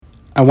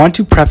I want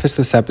to preface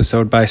this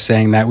episode by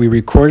saying that we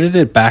recorded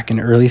it back in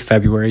early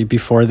February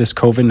before this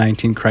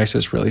COVID-19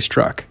 crisis really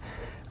struck.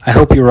 I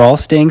hope you are all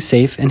staying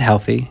safe and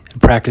healthy and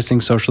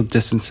practicing social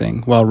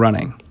distancing while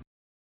running.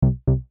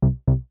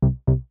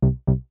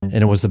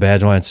 And it was the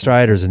Badgerland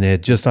Striders, and they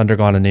had just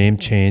undergone a name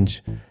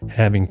change,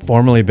 having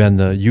formerly been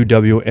the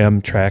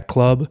UWM Track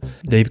Club.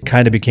 They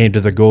kind of became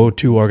to the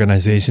go-to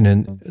organization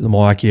in the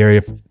Milwaukee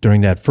area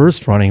during that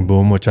first running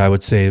boom, which I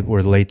would say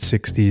were late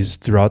 60s,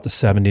 throughout the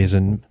 70s,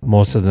 and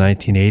most of the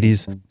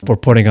 1980s, for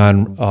putting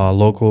on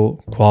local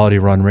quality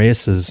run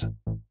races.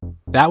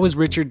 That was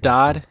Richard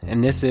Dodd,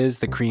 and this is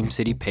the Cream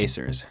City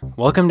Pacers.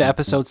 Welcome to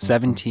episode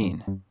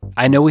 17.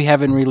 I know we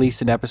haven't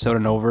released an episode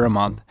in over a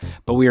month,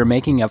 but we are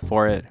making up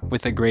for it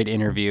with a great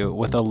interview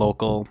with a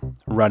local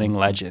running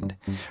legend.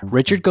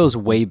 Richard goes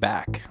way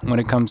back when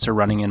it comes to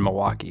running in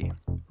Milwaukee.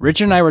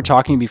 Richard and I were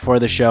talking before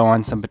the show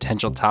on some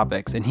potential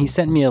topics, and he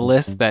sent me a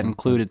list that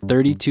included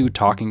 32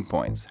 talking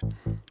points.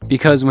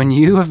 Because when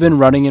you have been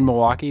running in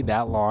Milwaukee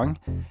that long,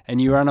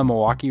 and you are on a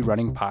Milwaukee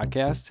running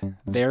podcast,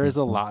 there is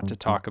a lot to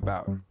talk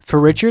about. For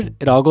Richard,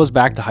 it all goes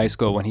back to high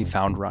school when he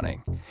found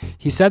running.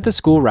 He set the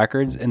school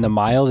records in the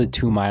mile, the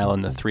 2 mile,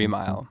 and the 3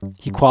 mile.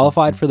 He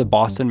qualified for the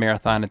Boston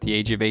Marathon at the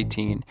age of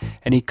 18,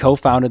 and he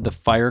co-founded the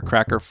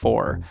Firecracker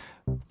 4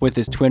 with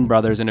his twin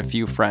brothers and a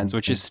few friends,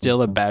 which is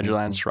still a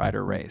Badgerland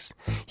Strider race.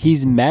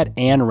 He's met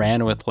and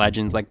ran with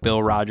legends like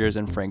Bill Rogers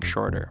and Frank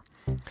Shorter.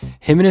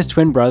 Him and his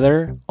twin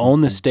brother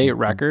own the state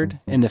record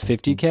in the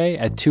 50K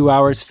at 2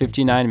 hours,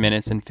 59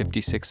 minutes, and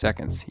 56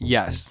 seconds.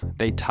 Yes,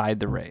 they tied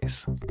the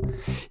race.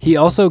 He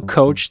also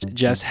coached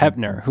Jess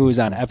Hepner, who was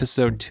on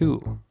episode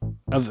 2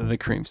 of the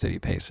Cream City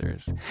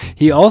Pacers.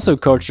 He also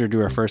coached her to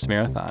her first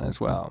marathon as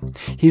well.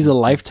 He's a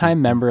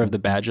lifetime member of the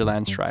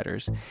Badgerland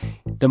Striders.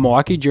 The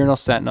Milwaukee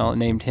Journal-Sentinel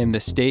named him the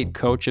State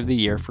Coach of the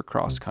Year for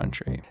cross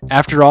country.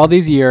 After all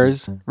these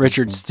years,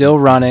 Richard's still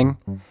running.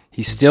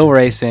 He's still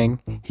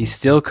racing, he's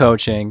still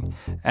coaching,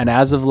 and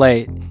as of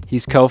late,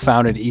 he's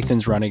co-founded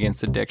Ethan's Run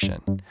Against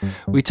Addiction.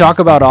 We talk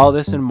about all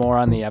this and more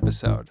on the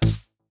episode.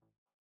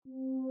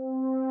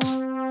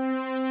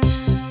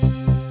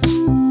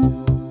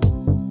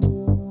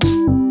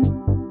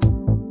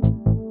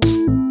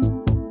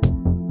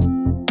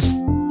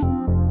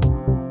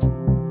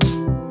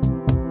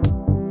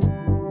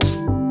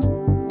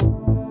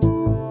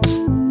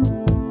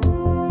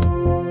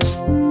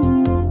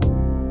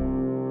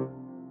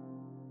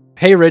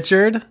 Hey,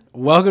 Richard.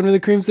 Welcome to the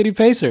Cream City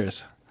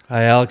Pacers.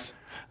 Hi, Alex.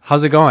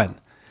 How's it going?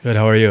 Good.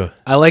 How are you?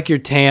 I like your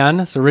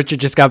tan. So Richard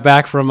just got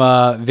back from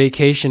a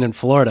vacation in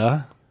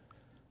Florida.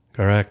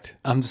 Correct.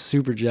 I'm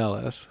super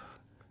jealous.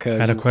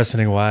 Kind of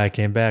questioning why I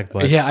came back.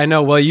 But yeah, I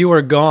know. While you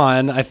were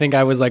gone, I think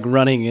I was like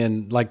running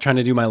in, like trying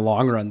to do my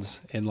long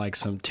runs in like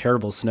some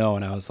terrible snow.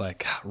 And I was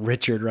like,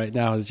 Richard right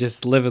now is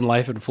just living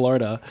life in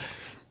Florida.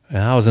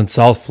 And I was in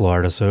South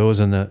Florida, so it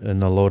was in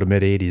the low to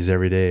mid 80s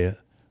every day.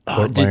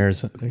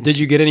 Did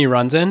you get any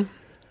runs in?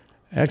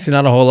 Actually,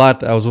 not a whole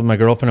lot. I was with my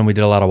girlfriend, and we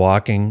did a lot of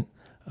walking.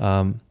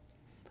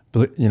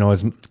 But, you know,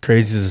 as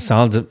crazy as it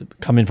sounds,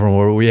 coming from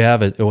where we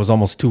have it, it was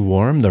almost too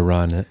warm to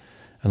run.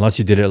 Unless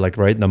you did it like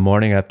right in the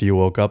morning after you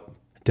woke up,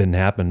 it didn't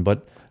happen.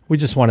 But we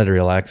just wanted to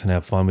relax and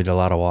have fun. We did a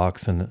lot of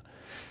walks and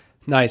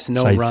nice,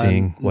 no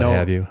sightseeing, run,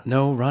 have you.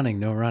 No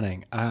running.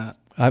 I'm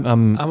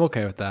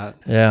okay with that.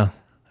 Yeah,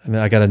 I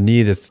mean, I got a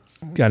knee that's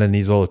kind of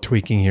needs a little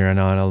tweaking here and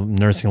now, and I'm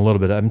nursing a little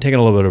bit. I'm taking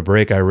a little bit of a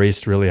break. I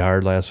raced really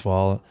hard last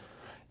fall,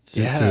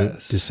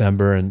 yes,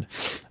 December, and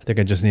I think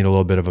I just need a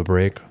little bit of a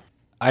break.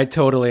 I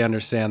totally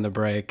understand the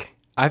break.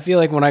 I feel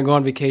like when I go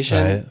on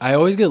vacation, right, I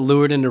always get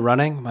lured into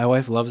running. My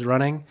wife loves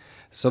running,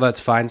 so that's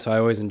fine. So I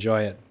always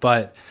enjoy it.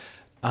 But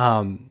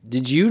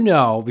did you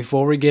know,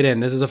 before we get in,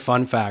 this is a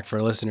fun fact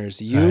for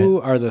listeners. You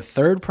are the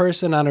third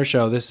person on our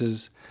show. This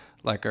is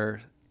like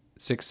our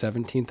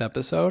 17th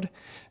episode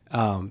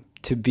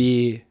to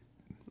be.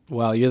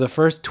 Well, you're the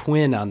first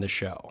twin on the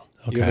show.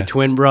 Okay. You have a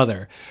twin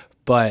brother,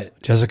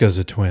 but Jessica's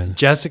a twin.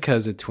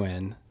 Jessica's a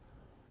twin.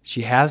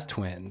 She has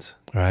twins.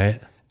 Right.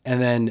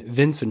 And then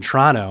Vince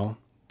Ventrano,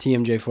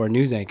 TMJ4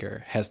 news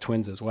anchor, has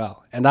twins as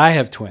well. And I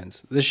have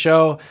twins. The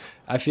show,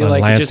 I feel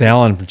like Lance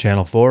Allen from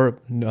Channel 4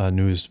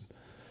 news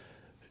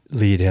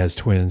lead has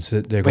twins.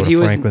 They go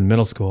to Franklin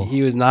Middle School.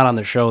 He was not on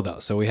the show, though,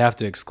 so we have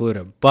to exclude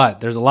him.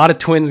 But there's a lot of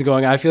twins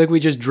going on. I feel like we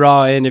just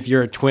draw in, if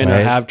you're a twin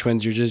or have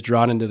twins, you're just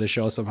drawn into the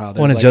show somehow.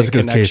 Well, in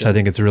Jessica's case, I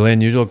think it's really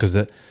unusual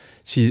because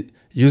she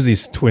usually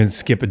twins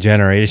skip a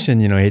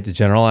generation. You know, I hate to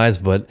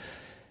generalize,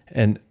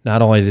 and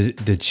not only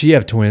did she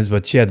have twins,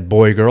 but she had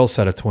boy-girl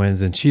set of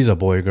twins, and she's a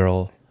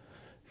boy-girl.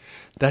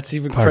 That's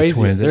even crazy.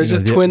 Twins. There's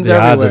just the twins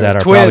everywhere. Odds of that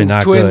are probably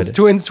not good.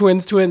 Twins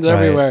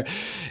everywhere.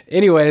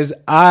 Anyways,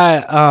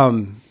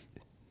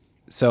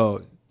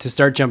 so to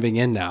start jumping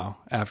in now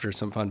after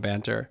some fun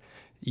banter,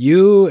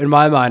 you, in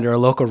my mind, are a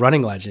local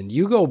running legend.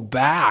 You go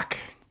back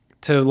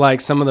to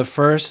like some of the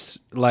first,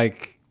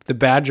 like the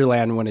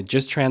Badgerland when it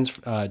just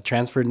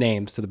transferred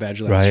names to the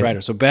Badgerland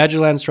Striders. So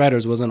Badgerland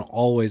Striders wasn't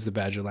always the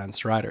Badgerland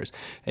Striders,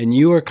 and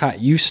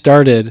you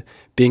started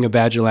being a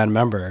Badgerland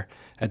member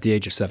at the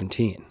age of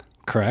 17,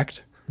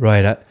 correct?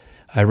 Right.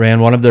 I ran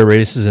one of their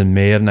races in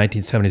May of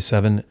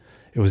 1977.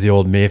 It was the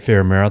old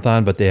Mayfair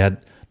Marathon, but they had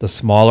the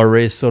smaller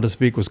race, so to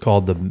speak, was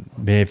called the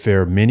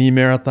Mayfair Mini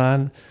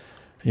Marathon.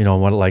 You know,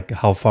 what, like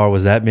how far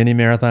was that mini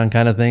marathon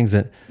kind of things?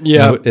 And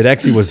Yeah. it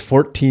actually was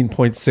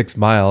 14.6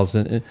 miles.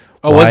 And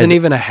Oh, wasn't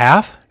even a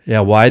half?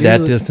 yeah, why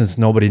that Usually- distance,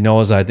 nobody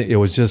knows. I think it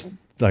was just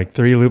like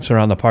 3 loops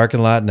around the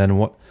parking lot and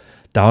then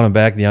down and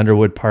back the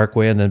Underwood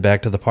Parkway and then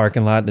back to the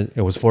parking lot. And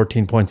it was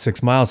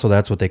 14.6 miles, so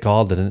that's what they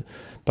called it.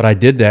 But I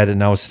did that,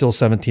 and I was still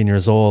 17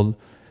 years old,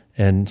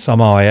 and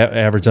somehow I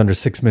averaged under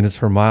 6 minutes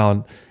per mile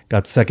and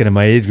got second in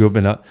my age group.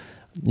 And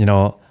you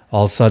know,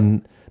 all of a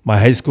sudden, my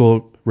high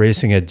school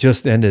racing had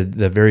just ended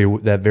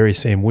that very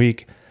same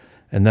week,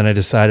 and then I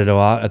decided, oh,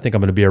 I think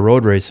I'm going to be a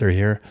road racer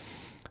here.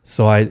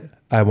 So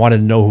I wanted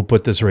to know who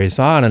put this race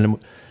on, and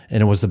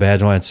it was the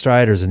Badgerland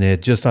Striders, and they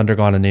had just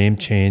undergone a name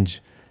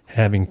change,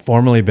 having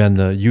formerly been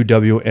the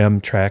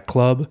UWM Track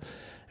Club.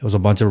 It was a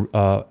bunch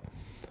of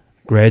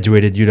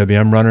graduated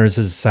UWM runners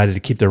that decided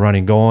to keep their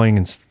running going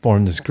and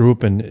formed this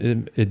group,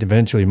 and it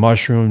eventually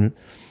mushroomed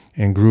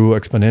and grew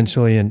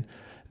exponentially, and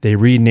they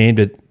renamed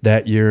it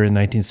that year in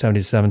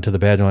 1977 to the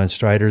Badgerland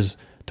Striders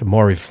to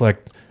more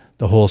reflect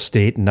the whole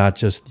state and not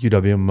just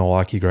UWM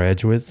Milwaukee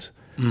graduates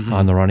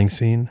on the running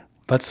scene.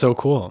 That's so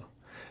cool.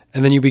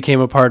 And then you became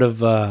a part of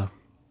the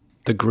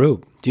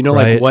group. Do you know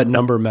like Right. what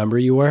number member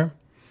you were?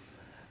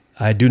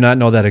 I do not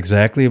know that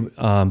exactly,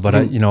 but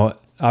I,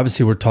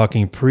 obviously we're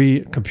talking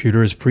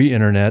pre-computers,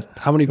 pre-internet.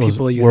 How many It was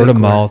people you word think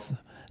of were- mouth?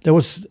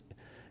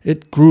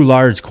 It grew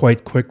large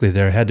quite quickly. It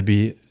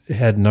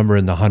had a number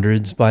in the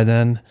hundreds by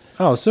then.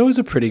 Oh, so it was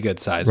a pretty good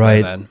size by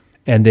Right. then.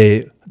 And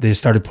they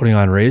started putting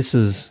on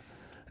races.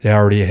 They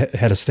already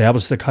had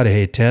established the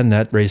Cudahy 10.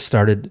 That race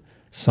started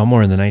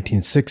somewhere in the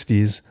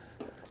 1960s,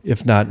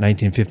 if not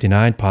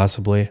 1959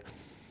 possibly.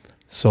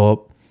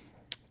 So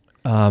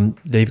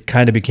they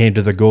kind of became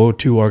to the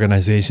go-to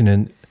organization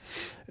in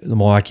the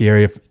Milwaukee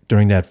area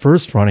during that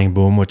first running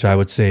boom, which I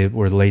would say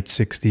were late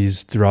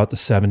 60s throughout the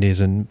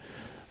 70s and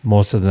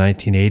most of the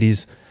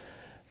 1980s,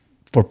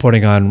 for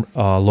putting on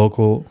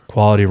local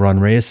quality run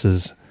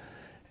races.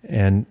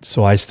 And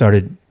so I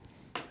started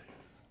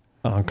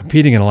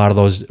competing in a lot of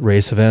those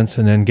race events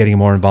and then getting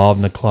more involved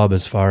in the club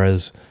as far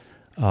as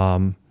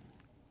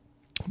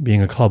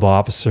being a club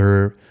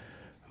officer,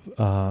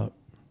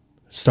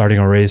 starting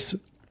a race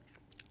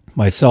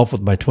myself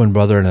with my twin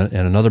brother and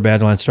another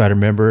Badgerland Strider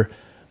member.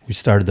 We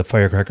started the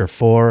Firecracker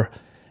 4,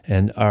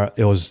 and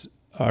it was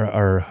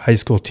our high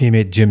school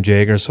teammate, Jim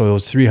Jagger. So it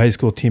was 3 high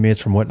school teammates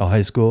from Whitnall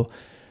High School.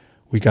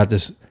 We got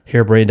this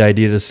harebrained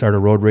idea to start a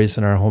road race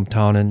in our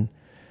hometown in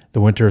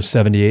the winter of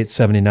 78,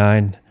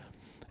 79.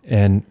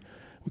 And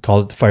we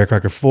called it the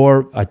Firecracker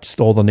 4. I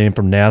stole the name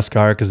from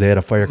NASCAR because they had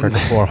a Firecracker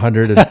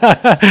 400. And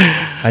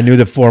I knew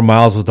that 4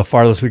 miles was the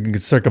farthest we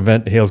could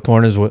circumvent Hales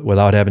Corners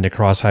without having to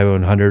cross Highway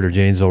 100 or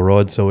Janesville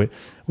Road. So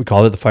we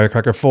called it the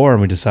Firecracker 4,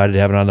 and we decided to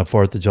have it on the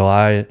 4th of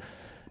July.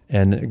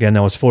 And again,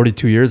 that was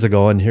 42 years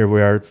ago, and here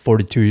we are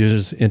 42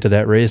 years into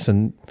that race.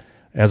 And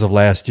as of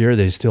last year,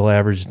 they still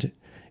averaged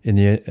in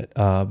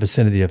the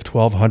vicinity of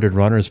 1,200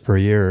 runners per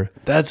year.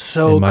 That's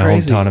so in my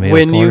crazy. hometown of Hales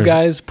When you Corners.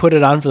 guys put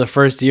it on for the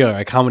first year,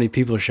 like how many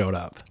people showed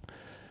up?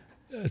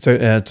 It's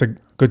a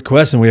good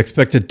question. We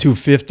expected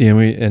 250,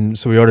 and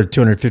so we ordered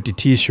 250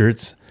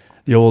 T-shirts,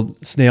 the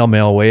old snail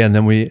mail way, and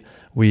then we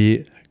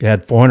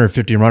had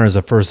 450 runners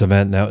the first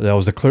event. And that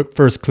was the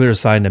first clear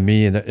sign to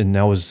me, and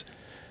that was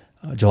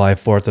July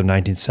 4th of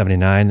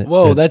 1979.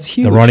 Whoa, that's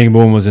huge. The running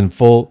boom was in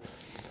full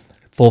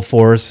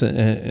force,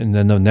 and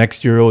then the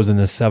next year it was in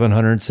the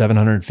 700,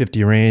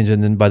 750 range,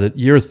 and then by the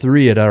year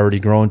 3 it had already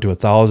grown to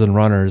 1,000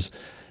 runners,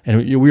 and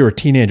we were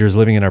teenagers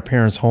living in our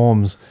parents'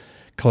 homes,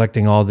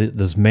 collecting all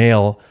this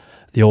mail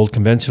the old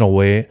conventional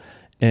way,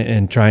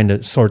 and trying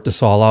to sort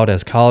this all out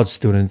as college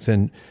students,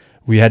 and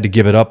we had to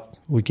give it up.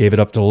 We gave it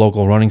up to the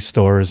local running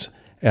stores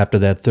after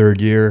that 3rd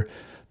year,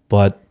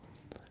 but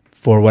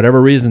for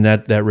whatever reason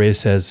that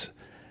race has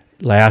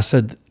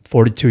lasted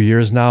 42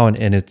 years now,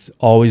 and it's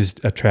always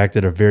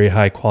attracted a very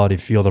high quality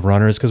field of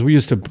runners, because we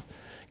used to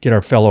get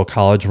our fellow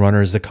college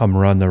runners to come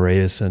run the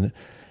race, and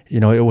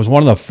it was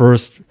one of the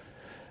first.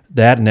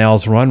 That and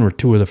Al's Run were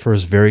 2 of the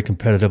first very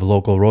competitive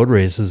local road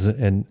races,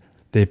 and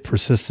they've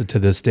persisted to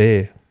this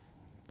day.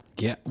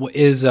 Yeah.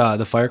 Is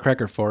the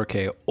Firecracker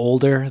 4K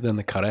older than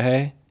the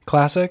Cudahy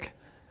Classic?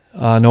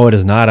 No, it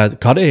is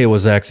not. Cudahy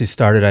was actually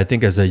started, I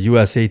think, as a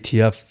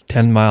USATF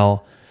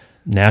 10-mile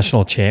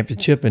national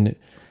championship, and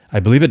I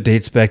believe it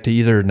dates back to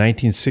either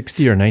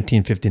 1960 or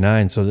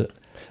 1959. So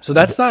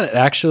that's not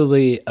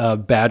actually a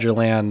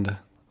Badgerland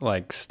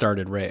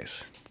started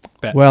race.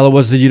 Well, it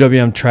was the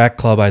UWM Track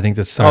Club, I think,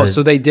 that started. Oh,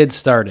 so they did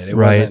start it. It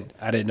Right. wasn't.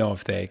 I didn't know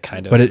if they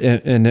kind of. But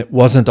it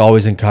wasn't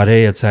always in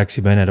Cudahy. It's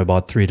actually been at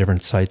about 3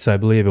 different sites, I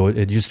believe.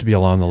 It used to be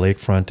along the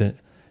lakefront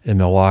in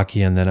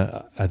Milwaukee, and then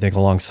I think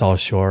along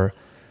South Shore.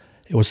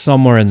 It was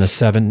somewhere in the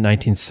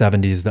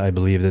 1970s, that I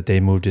believe, that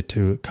they moved it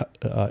to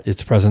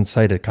its present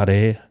site at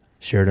Cudahy,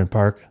 Sheridan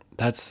Park.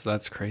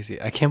 That's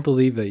crazy. I can't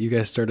believe that you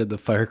guys started the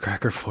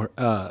Firecracker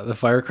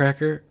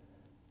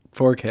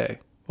 4K.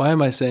 Why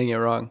am I saying it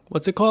wrong?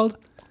 What's it called?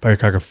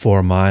 Firecracker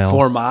 4 Mile.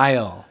 4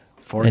 Mile.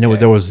 4K. And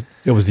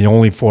it was the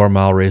only 4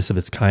 mile race of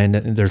its kind.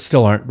 And there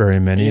still aren't very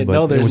many, Yeah, but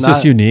no, it there's was just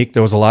not. unique.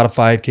 There was a lot of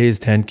 5Ks,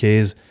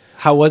 10Ks.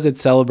 How was it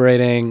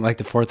celebrating like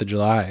the 4th of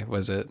July?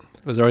 Was there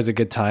always a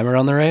good time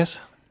around the race?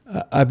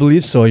 I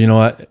believe so.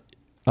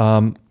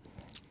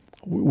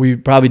 We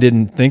probably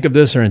didn't think of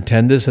this or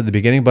intend this at the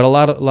beginning, but a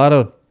lot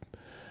of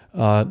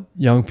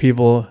young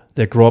people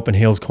that grow up in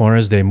Hales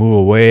Corners, they move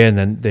away and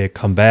then they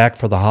come back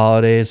for the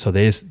holidays. So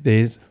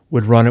they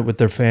would run it with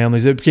their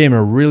families. It became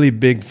a really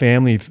big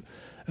family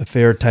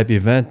affair type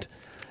event.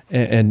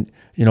 And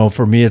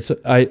for me,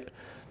 I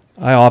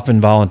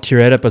often volunteer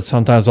at it, but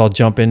sometimes I'll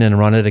jump in and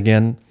run it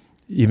again,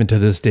 even to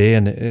this day.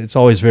 And it's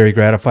always very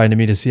gratifying to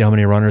me to see how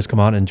many runners come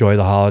out and enjoy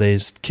the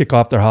holidays, kick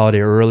off their holiday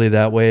early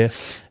that way,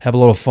 have a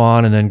little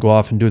fun, and then go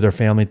off and do their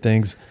family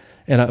things.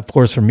 And of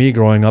course, for me,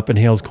 growing up in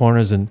Hales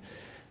Corners and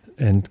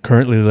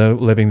currently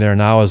living there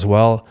now as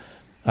well,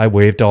 I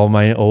waved to all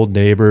my old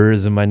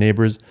neighbors and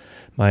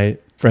my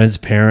friends'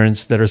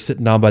 parents that are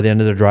sitting down by the end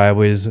of their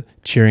driveways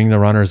cheering the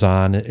runners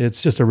on.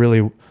 It's just a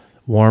really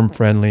warm,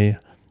 friendly,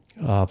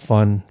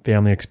 fun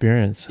family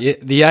experience.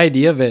 The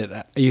idea of it,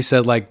 you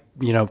said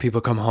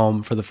people come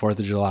home for the 4th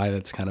of July.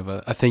 That's kind of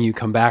a thing you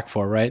come back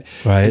for, right?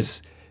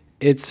 Right.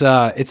 It's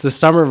the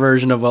summer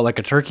version of what like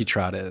a turkey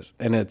trot is,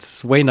 and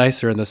it's way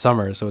nicer in the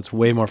summer, so it's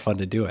way more fun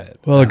to do it.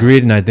 Well,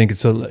 agreed, and I think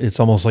it's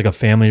almost like a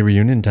family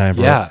reunion time.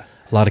 Right? Yeah.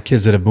 A lot of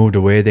kids that have moved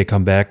away, they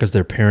come back because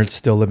their parents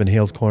still live in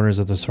Hales Corners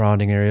or the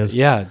surrounding areas.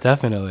 Yeah,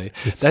 definitely.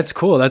 That's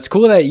cool. That's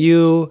cool that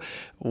you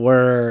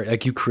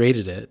you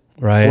created it.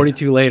 Right.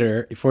 42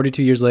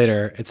 years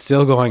later, it's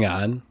still going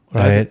on.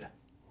 Right.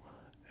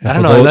 I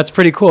don't know. That's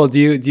pretty cool. Do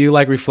you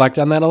like reflect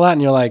on that a lot?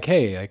 And you're like,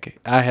 hey,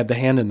 I had the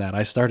hand in that.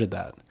 I started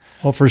that.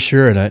 Oh, for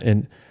sure.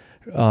 And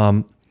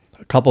a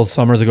couple of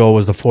summers ago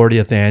was the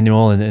 40th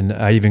annual, and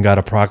I even got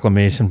a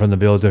proclamation from the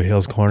Village of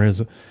Hales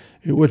Corners,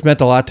 which meant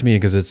a lot to me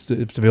because it's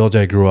the village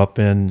I grew up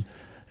in,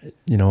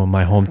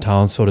 my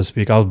hometown, so to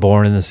speak. I was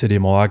born in the city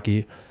of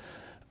Milwaukee,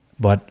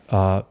 but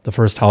the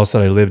first house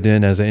that I lived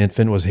in as an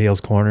infant was Hales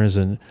Corners,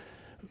 and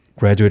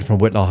graduated from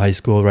Whitnall High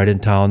School right in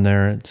town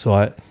there. And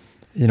so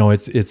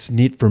it's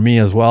neat for me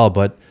as well,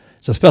 but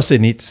it's especially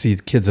neat to see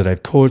the kids that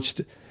I've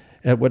coached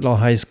at Whitnall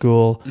High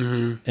School,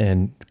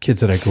 and kids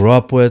that I grew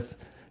up with,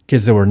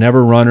 kids that were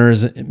never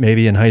runners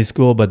maybe in high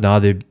school, but now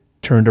they've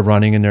turned to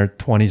running in their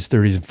 20s,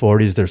 30s, and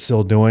 40s. They're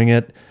still doing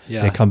it.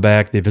 Yeah. They come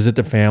back, they visit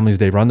their families,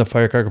 they run the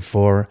Firecracker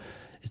 4.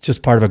 It's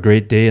just part of a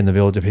great day in the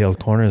Village of Hales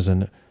Corners,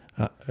 and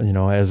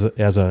as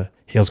a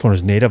Hales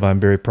Corners native, I'm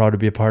very proud to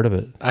be a part of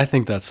it. I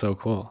think that's so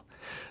cool.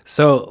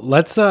 So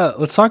let's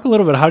talk a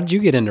little bit. How did you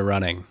get into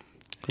running?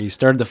 You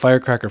started the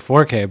Firecracker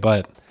 4K,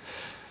 but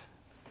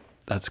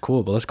that's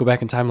cool. But let's go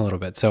back in time a little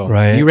bit. So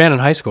You ran in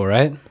high school,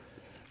 right?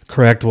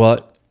 Correct.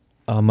 Well,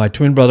 my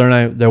twin brother and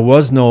I, there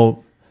was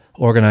no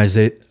organized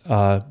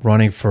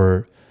running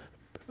for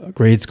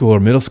grade school or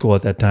middle school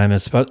at that time,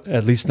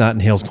 at least not in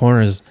Hales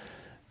Corners.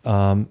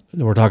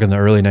 We're talking the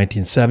early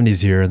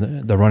 1970s here.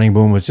 And the running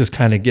boom was just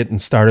kind of getting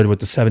started with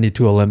the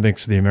 72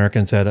 Olympics. The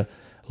Americans had a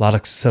lot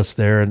of success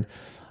there.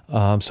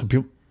 And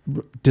so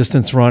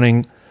distance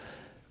running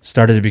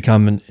started to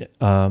become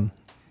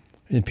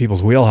in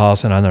people's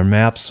wheelhouse and on their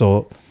maps.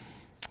 So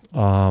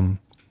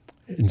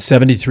in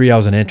 73, I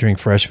was an entering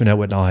freshman at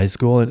Whitnall High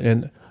School.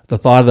 And the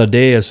thought of the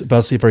day,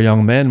 especially for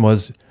young men,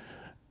 was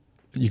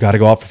you got to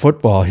go out for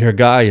football. You're a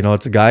guy,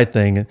 it's a guy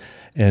thing.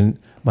 And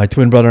my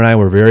twin brother and I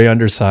were very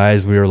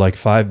undersized. We were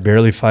like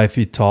barely 5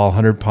 feet tall,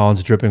 100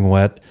 pounds, dripping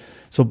wet.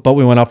 But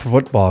we went out for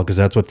football because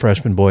that's what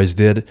freshman boys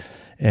did.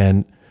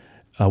 And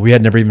we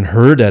had never even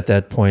heard at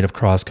that point of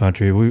cross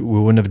country. We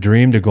wouldn't have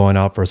dreamed of going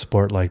out for a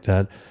sport like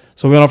that.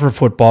 So we went out for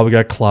football. We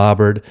got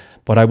clobbered.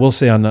 But I will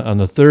say on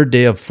the third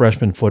day of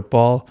freshman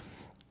football,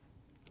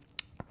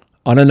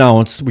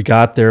 unannounced, we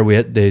got there.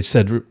 They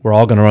said we're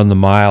all going to run the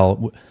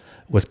mile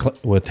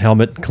with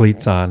helmet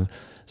cleats on.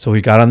 So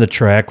we got on the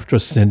track, which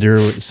was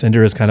Cinder.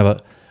 Cinder is kind of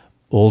a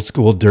old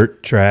school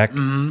dirt track,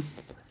 and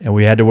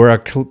we had to wear our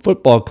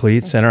football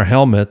cleats and our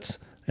helmets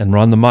and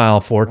run the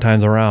mile 4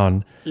 times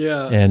around.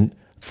 Yeah. And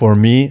for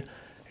me,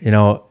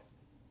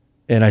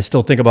 and I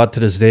still think about to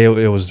this day,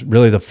 it was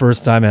really the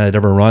first time I'd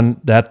ever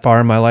run that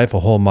far in my life, a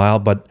whole mile.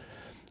 But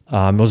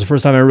it was the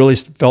first time I really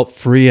felt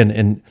free,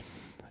 and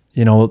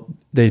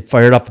they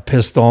fired up a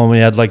pistol, and we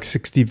had like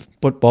 60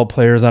 football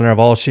players on there of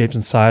all shapes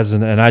and sizes,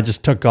 and I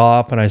just took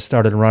off, and I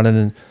started running,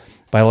 and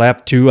by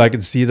lap 2, I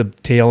could see the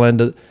tail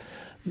end of,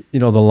 the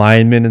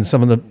linemen and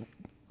some of the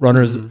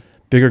runners,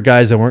 bigger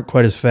guys that weren't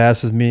quite as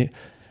fast as me.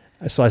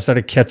 So I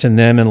started catching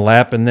them and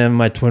lapping them.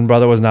 My twin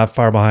brother was not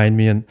far behind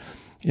me, and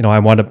I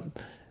wound up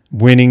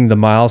winning the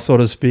mile, so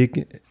to speak,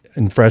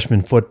 in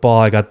freshman football.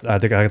 I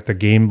think I got the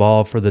game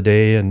ball for the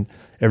day, and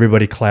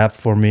everybody clapped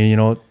for me.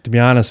 To be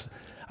honest,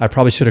 I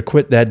probably should have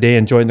quit that day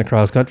and joined the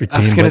cross-country team.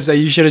 I was going to say,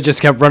 you should have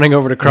just kept running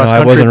over to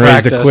cross-country practice. I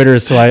wasn't raised a quitter,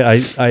 so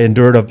I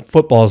endured a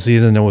football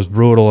season that was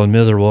brutal and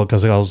miserable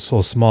because I was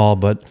so small.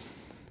 But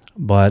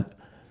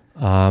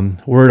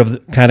Word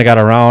kind of got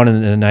around,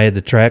 and I had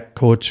the track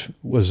coach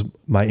was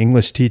my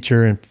English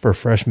teacher and for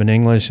freshman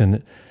English,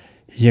 and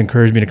he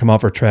encouraged me to come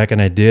out for track,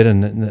 and I did,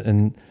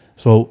 and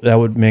so that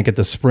would make it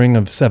the spring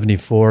of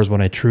 '74 is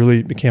when I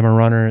truly became a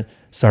runner.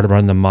 Started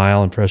running the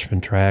mile in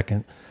freshman track,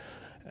 and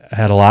I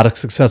had a lot of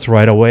success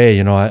right away.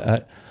 You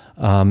know,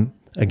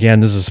 again,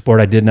 this is a sport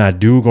I did not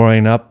do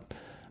growing up,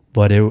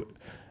 but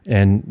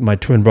and my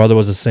twin brother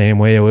was the same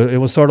way. It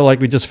was sort of like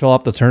we just fell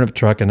off the turnip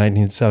truck in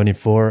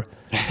 1974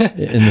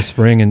 in the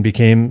spring and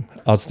became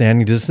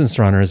outstanding distance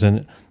runners.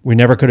 And we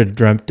never could have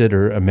dreamt it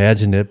or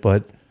imagined it,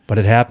 but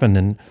it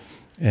happened.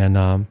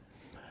 And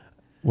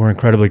we're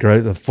incredibly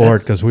grateful for it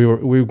because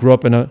we grew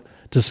up in a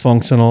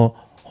dysfunctional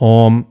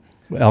home,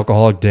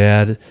 alcoholic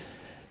dad.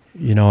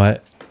 You know,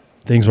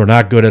 things were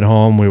not good at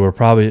home. We were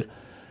probably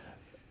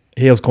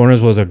Hales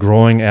Corners was a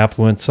growing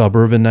affluent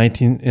suburb in the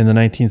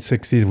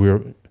 1960s. We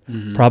were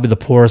probably the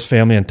poorest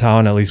family in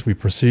town. At least we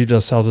perceived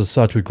ourselves as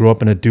such. We grew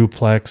up in a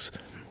duplex,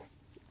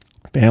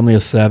 family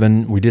of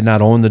 7. We did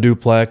not own the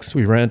duplex.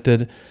 We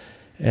rented.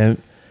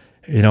 And,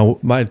 you know,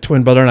 my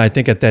twin brother and I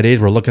think at that age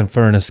were looking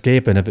for an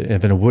escape. And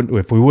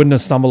if we wouldn't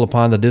have stumbled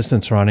upon the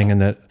distance running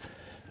and that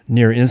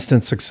near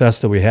instant success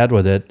that we had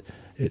with it,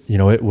 you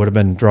know, it would have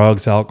been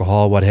drugs,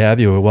 alcohol, what have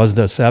you. It was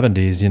the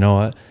 70s, you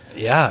know.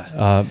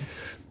 Yeah.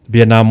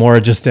 Vietnam War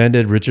had just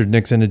ended. Richard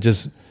Nixon had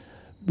just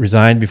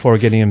resigned before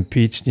getting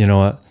impeached, you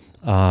know.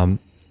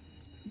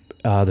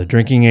 The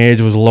drinking age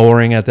was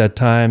lowering at that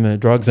time,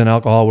 and drugs and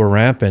alcohol were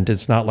rampant.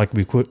 It's not like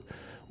we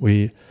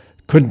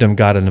couldn't have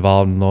gotten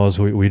involved in those.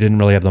 We didn't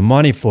really have the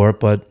money for it,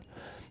 but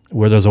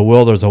where there's a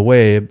will, there's a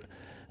way.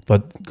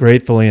 But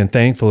gratefully and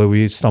thankfully,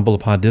 we stumbled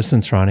upon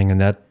distance running,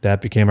 and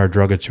that became our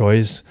drug of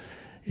choice,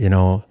 you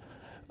know.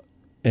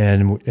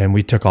 And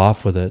we took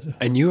off with it.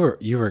 And you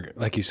were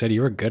like you said,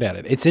 you were good at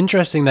it. It's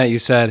interesting that you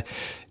said,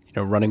 you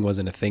know, running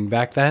wasn't a thing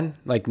back then.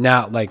 Like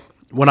now, like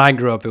when I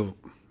grew up,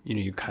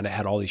 you kind of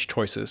had all these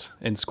choices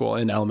in school,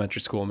 in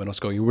elementary school, middle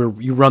school.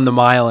 You run the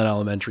mile in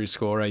elementary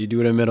school, right? You do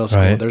it in middle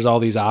school. Right. There's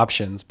all these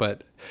options,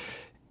 but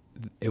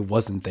it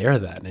wasn't there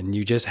then, and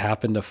you just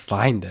happened to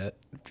find it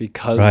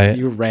because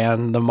you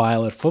ran the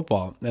mile at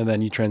football, and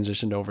then you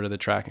transitioned over to the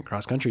track and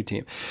cross country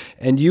team,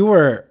 and you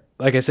were.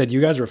 Like I said, you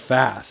guys were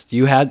fast.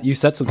 You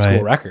set some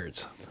school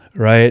records.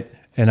 Right.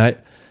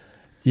 And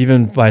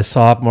even by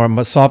sophomore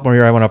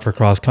year, I went up for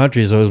cross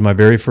country. So it was my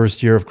very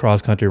first year of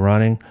cross country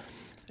running.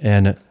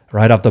 And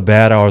right off the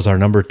bat, I was our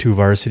number 2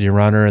 varsity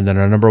runner. And then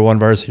our number 1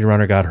 varsity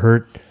runner got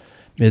hurt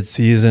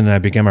mid-season. And I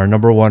became our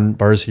number 1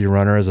 varsity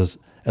runner as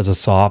a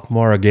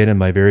sophomore, again, in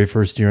my very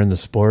first year in the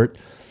sport.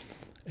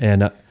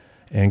 And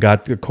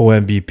got the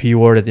co-MVP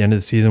award at the end of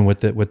the season with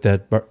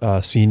that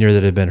senior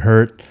that had been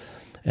hurt.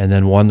 And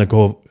then won the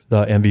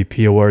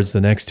MVP awards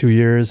the next 2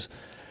 years.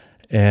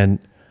 And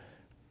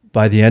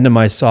by the end of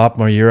my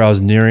sophomore year, I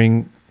was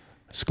nearing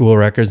school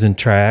records in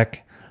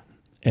track.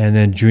 And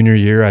then junior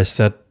year, I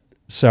set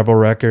several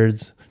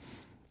records.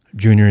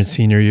 Junior and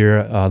senior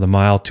year, the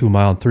mile, 2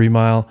 mile, and 3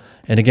 mile.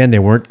 And again, they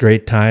weren't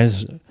great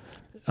times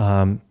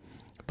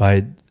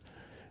by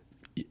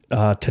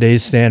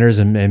today's standards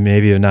and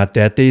maybe not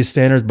that day's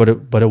standards, but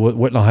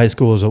Whitnall High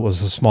School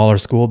was a smaller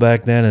school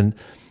back then.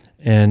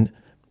 And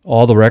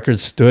all the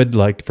records stood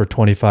like for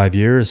 25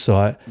 years.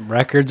 So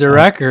records are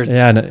records.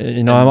 Yeah, and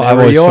you know, I've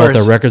always felt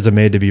that records are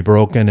made to be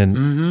broken.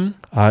 And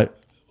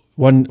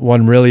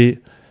one really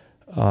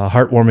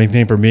heartwarming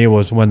thing for me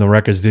was when the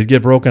records did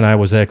get broken. I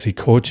was actually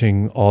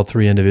coaching all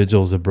 3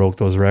 individuals that broke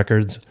those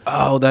records.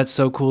 Oh, that's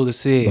so cool to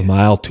see. The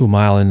mile, 2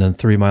 mile, and then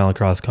 3 mile in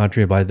cross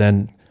country. By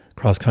then,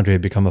 cross country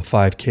had become a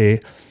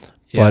 5K.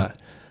 Yeah. But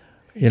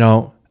you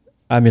know.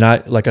 I mean,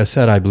 like I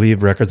said, I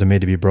believe records are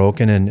made to be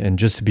broken, and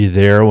just to be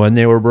there when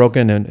they were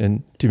broken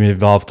and to be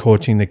involved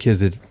coaching the kids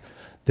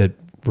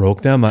that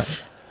broke them,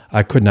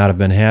 I could not have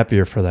been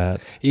happier for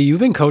that. You've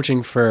been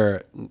coaching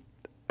for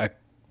a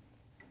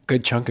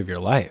good chunk of your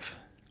life.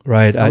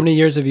 Right. How many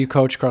years have you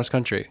coached cross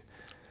country?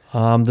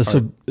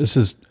 This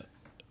is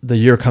the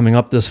year coming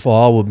up this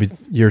fall will be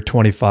year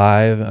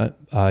 25.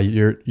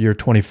 Year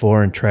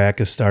 24 in track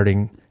is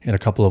starting in a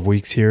couple of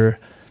weeks here.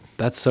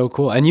 That's so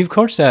cool. And you've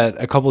coached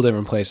at a couple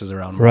different places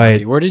around Milwaukee.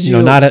 Right. Where did you?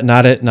 You know,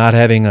 not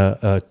having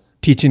a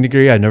teaching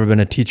degree. I've never been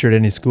a teacher at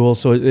any school,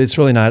 so it's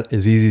really not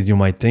as easy as you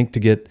might think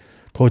to get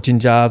coaching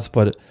jobs.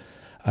 But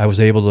I was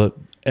able to,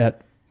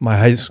 at my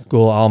high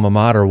school alma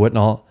mater,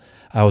 Whitnall,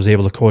 I was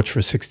able to coach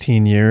for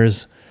 16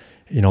 years.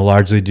 You know,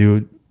 largely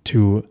due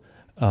to,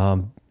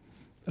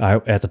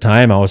 at the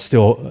time I was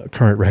still a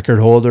current record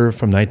holder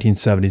from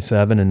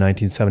 1977 and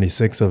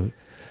 1976 of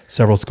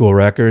several school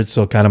records,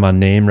 so kind of my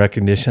name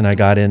recognition I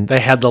got in.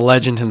 They had the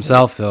legend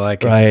himself, though.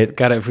 Like, right.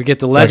 If we get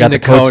the legend, so I got the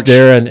to coach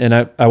there,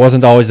 and I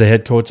wasn't always the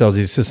head coach. I was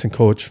the assistant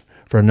coach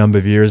for a number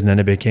of years, and then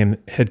I became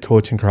head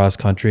coach in cross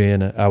country,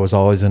 and I was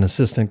always an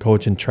assistant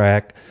coach in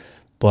track.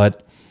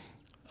 But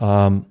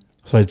so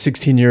I had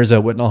 16 years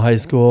at Whitnall High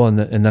School, and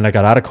then I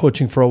got out of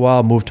coaching for a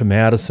while, moved to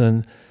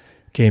Madison,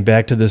 came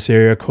back to this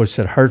area, coached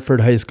at Hartford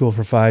High School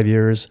for 5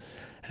 years,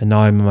 and now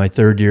I'm in my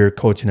 3rd year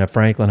coaching at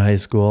Franklin High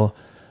School.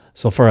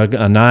 So for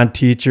a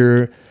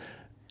non-teacher,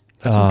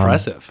 That's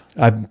impressive.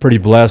 I'm pretty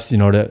blessed,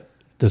 that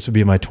this would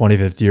be my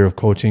 25th year of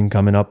coaching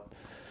coming up,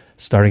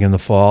 starting in the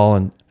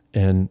fall,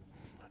 and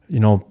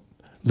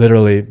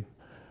literally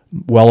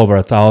well over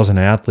 1,000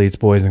 athletes,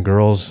 boys and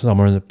girls,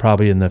 somewhere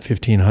probably in the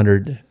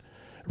 1,500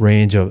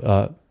 range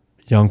of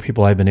young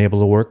people I've been able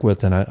to work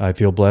with, and I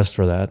feel blessed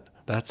for that.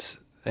 That's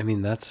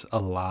a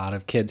lot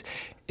of kids.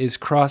 Is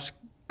cross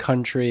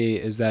country,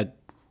 is that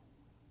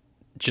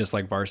just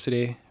like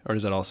varsity, or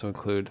does that also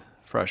include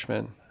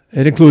freshmen?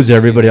 It includes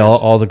everybody,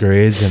 all the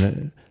grades,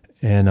 and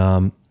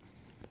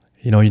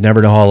you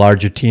never know how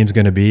large your team's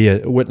going to be.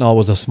 Whitnall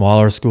was a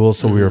smaller school,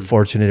 so we were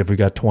fortunate if we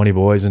got 20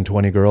 boys and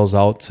 20 girls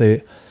out,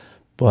 say.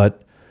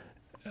 But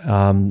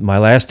my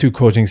last 2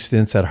 coaching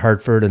stints at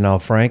Hartford and now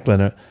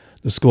Franklin,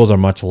 the schools are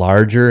much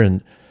larger,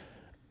 and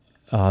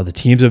the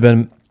teams have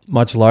been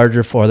much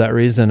larger for that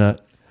reason.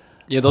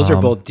 Those are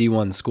both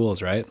D1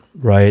 schools, right?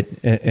 Right,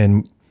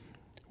 and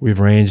we've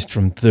ranged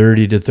from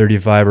 30 to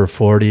 35 or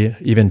 40,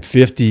 even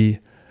 50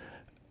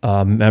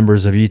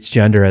 members of each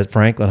gender at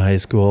Franklin High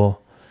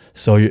School.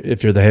 So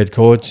if you're the head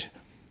coach,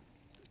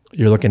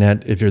 you're looking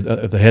at, if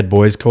the head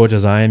boys coach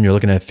as I am, you're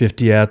looking at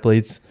 50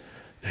 athletes.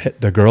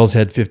 The girls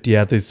had 50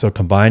 athletes, so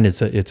combined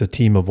it's a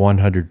team of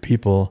 100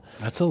 people.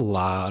 That's a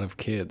lot of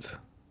kids.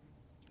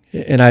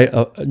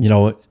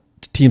 And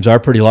teams are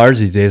pretty large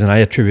these days, and I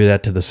attribute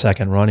that to the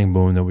second running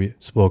boom that we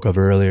spoke of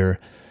earlier.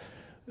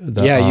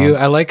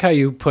 I like how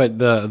you put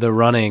the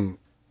running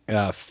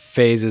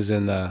phases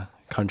in the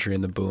country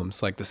and the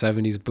booms, like the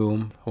 70s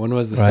boom. When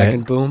was the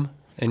second boom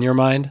in your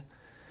mind?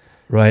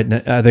 Right, and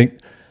I think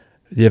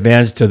the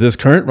advantage to this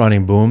current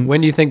running boom.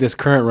 When do you think this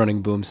current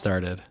running boom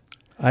started?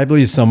 I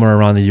believe somewhere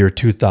around the year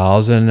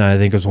 2000. I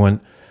think it was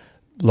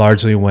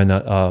largely when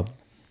the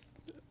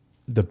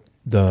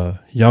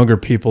younger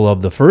people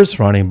of the first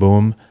running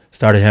boom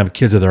started having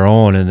kids of their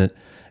own, and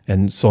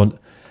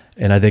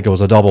I think it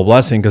was a double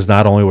blessing because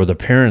not only were the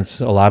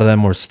parents, a lot of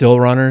them were still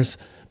runners,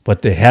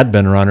 but they had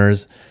been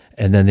runners,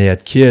 and then they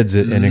had kids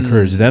and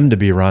encouraged them to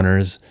be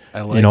runners. I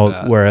like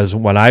that. Whereas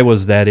when I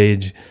was that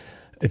age,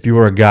 if you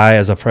were a guy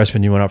as a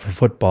freshman, you went out for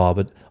football,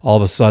 but all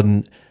of a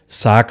sudden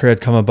soccer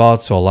had come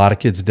about, so a lot of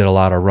kids did a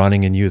lot of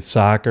running in youth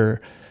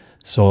soccer.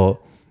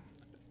 So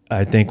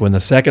I think when the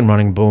second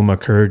running boom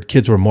occurred,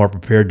 kids were more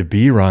prepared to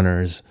be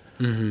runners.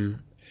 Mm-hmm.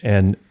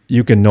 And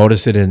you can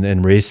notice it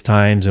in race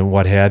times and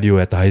what have you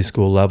at the high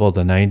school level.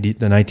 The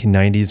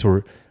 1990s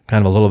were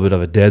kind of a little bit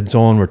of a dead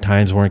zone where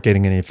times weren't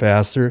getting any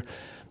faster.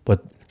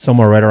 But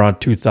somewhere right around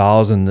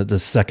 2000, the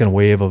second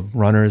wave of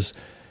runners,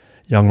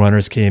 young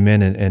runners came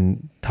in,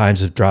 and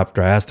times have dropped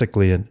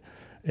drastically.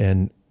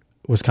 And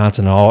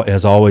Wisconsin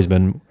has always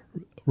been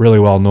really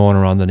well known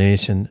around the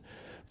nation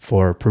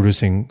for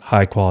producing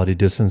high quality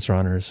distance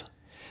runners.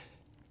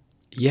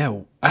 Yeah,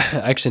 I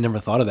actually never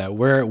thought of that.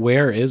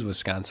 Where is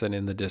Wisconsin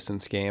in the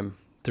distance game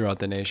throughout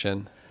the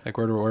nation? Like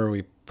where are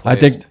we placed? I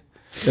think,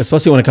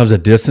 especially when it comes to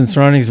distance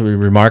running, we're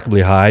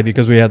remarkably high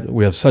because we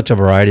have such a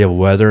variety of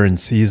weather and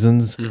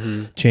seasons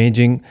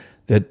changing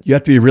that you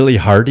have to be really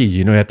hardy.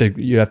 You have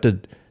to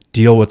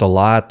deal with a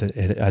lot.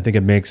 I think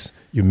it makes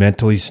you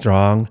mentally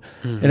strong,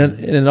 and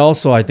it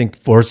also, I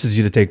think, forces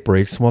you to take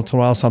breaks once in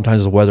a while.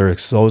 Sometimes the weather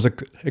is so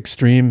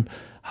extreme,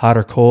 hot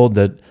or cold,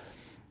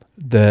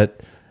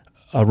 that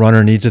a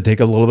runner needs to take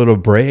a little bit of a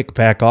break,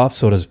 back off,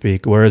 so to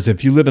speak. Whereas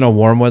if you live in a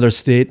warm weather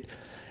state,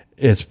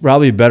 it's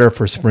probably better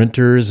for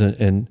sprinters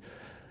and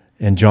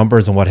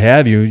jumpers and what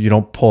have you. You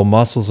don't pull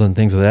muscles and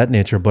things of that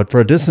nature. But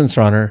for a distance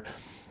runner,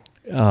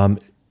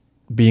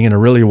 being in a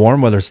really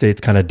warm weather state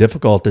is kind of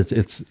difficult.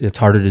 It's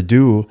harder to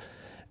do,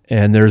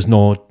 and there's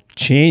no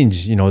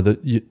change.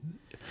 The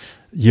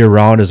year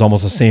round is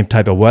almost the same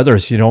type of weather,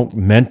 so you don't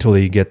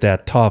mentally get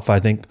that tough.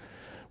 I think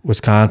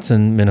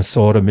Wisconsin,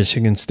 Minnesota,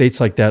 Michigan, states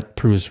like that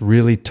produce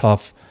really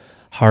tough,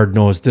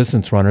 hard-nosed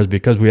distance runners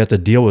because we have to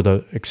deal with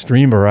an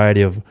extreme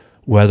variety of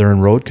weather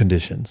and road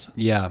conditions.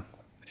 Yeah,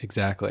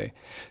 exactly.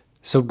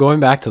 So going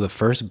back to the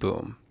first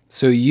boom,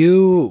 so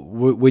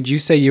would you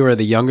say you were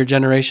the younger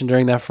generation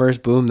during that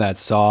first boom that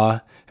saw?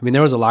 I mean,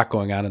 there was a lot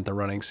going on at the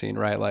running scene,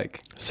 right?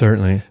 Like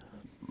certainly.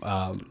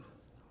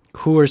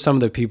 Who are some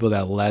of the people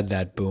that led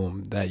that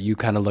boom that you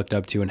kind of looked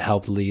up to and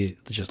helped lead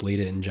it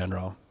in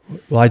general?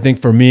 Well, I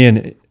think for me,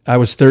 and I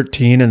was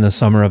 13 in the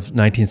summer of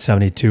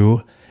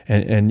 1972,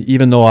 and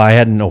even though I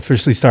hadn't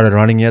officially started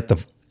running yet, a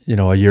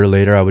year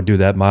later I would do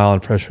that mile in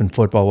freshman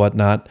football,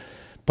 whatnot.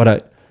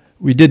 But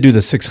we did do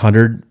the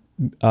 600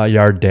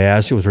 yard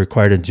dash. It was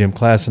required in gym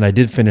class, and I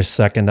did finish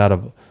second out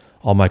of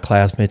all my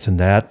classmates in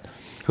that.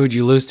 Who'd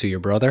you lose to?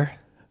 Your brother?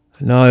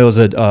 No, it was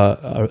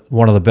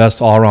one of the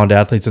best all-around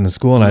athletes in the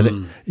school, and I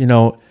think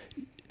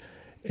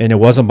and it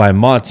wasn't by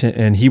much.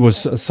 And he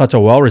was such a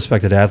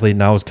well-respected athlete,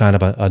 and I was kind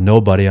of a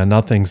nobody, a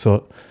nothing,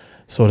 so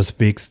to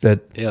speak.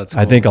 That that's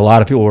cool. I think a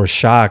lot of people were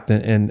shocked,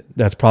 and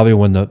that's probably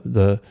when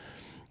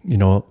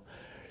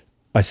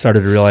I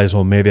started to realize,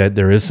 well, maybe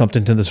there is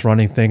something to this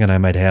running thing, and I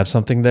might have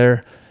something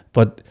there.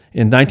 But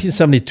in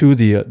 1972,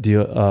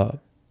 the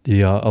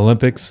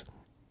Olympics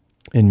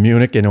in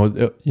Munich, and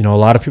a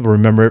lot of people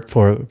remember it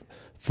for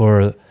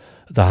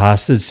the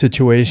hostage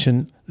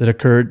situation that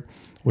occurred,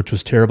 which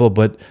was terrible.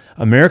 But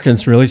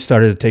Americans really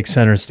started to take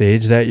center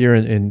stage that year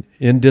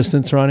in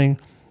distance running.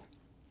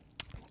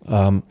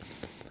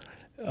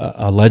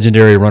 A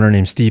legendary runner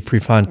named Steve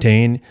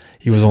Prefontaine.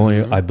 He was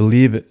only, I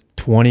believe,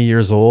 20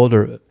 years old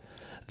or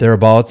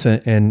thereabouts,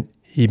 and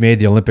he made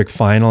the Olympic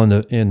final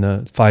in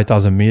the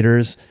 5,000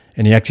 meters,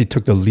 and he actually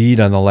took the lead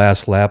on the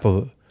last lap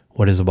of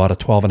what is about a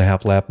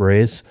 12.5 lap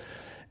race,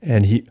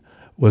 and he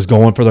was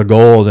going for the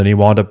gold, and he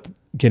wound up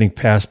getting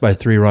passed by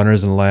 3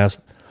 runners in the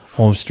last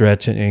home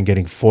stretch and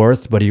getting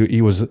fourth. But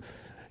he was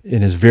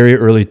in his very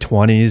early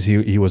 20s.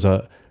 He was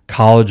a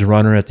college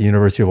runner at the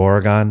University of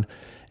Oregon.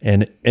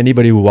 And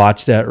anybody who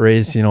watched that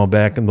race,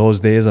 back in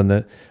those days on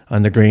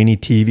the grainy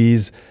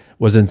TVs,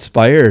 was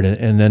inspired.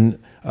 And then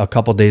a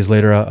couple days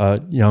later, a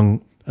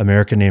young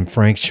American named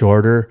Frank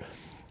Shorter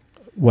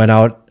went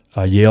out,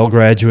 a Yale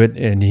graduate,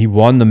 and he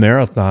won the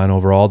marathon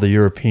over all the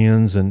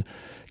Europeans. And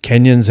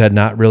Kenyans had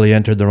not really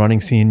entered the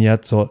running scene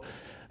yet, so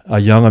a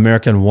young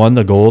American won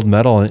the gold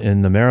medal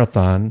in the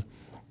marathon.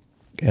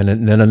 And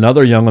then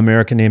another young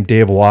American named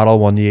Dave Waddle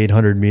won the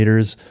 800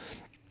 meters.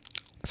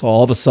 So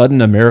all of a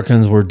sudden,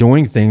 Americans were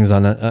doing things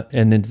and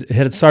it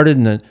had started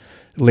in the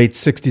late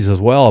 60s as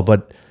well.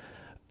 But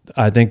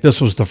I think this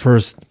was the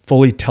first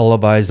fully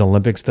televised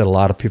Olympics that a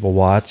lot of people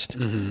watched.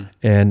 Mm-hmm.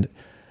 And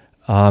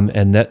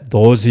that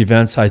those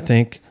events, I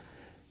think,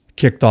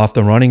 kicked off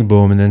the running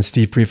boom. And then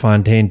Steve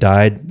Prefontaine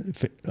died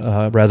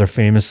rather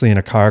famously in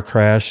a car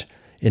crash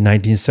in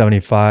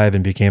 1975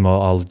 and became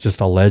just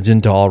a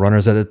legend to all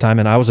runners at the time.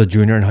 And I was a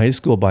junior in high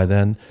school by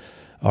then,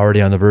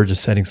 already on the verge of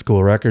setting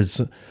school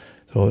records.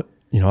 So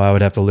I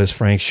would have to list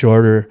Frank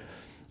Shorter,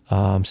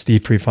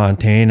 Steve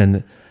Prefontaine,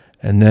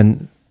 and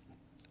then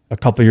a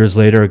couple years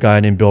later, a guy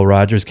named Bill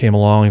Rogers came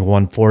along. He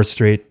won 4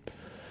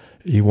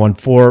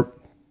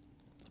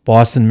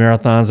 Boston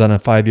marathons on a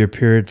 5-year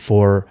period,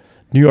 4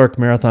 New York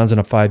marathons in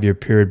a 5-year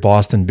period.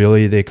 Boston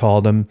Billy, they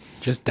called him.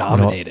 Just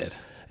dominated.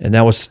 And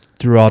that was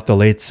throughout the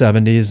late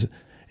 70s.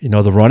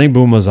 The running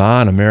boom was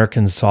on.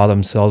 Americans saw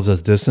themselves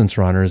as distance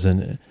runners,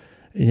 and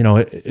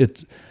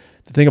it's.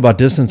 The thing about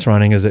distance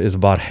running is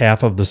about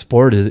half of the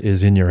sport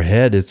is in your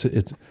head. It's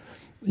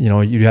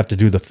you have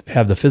to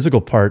have the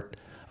physical part,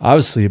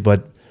 obviously,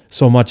 but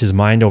so much is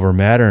mind over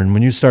matter. And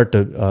when you start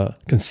to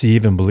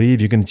conceive and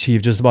believe, you can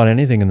achieve just about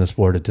anything in the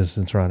sport of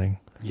distance running.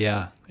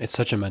 Yeah, it's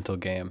such a mental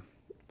game.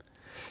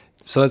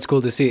 So that's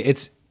cool to see.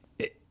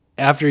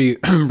 After you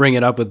bring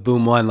it up with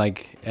Boom One,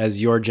 like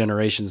as your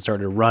generation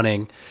started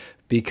running,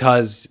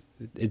 because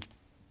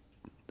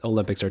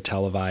Olympics are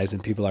televised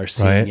and people are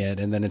seeing it,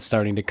 and then it's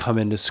starting to come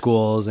into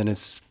schools and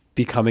it's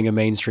becoming a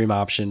mainstream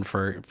option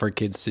for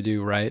kids to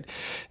do, right?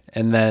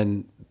 And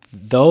then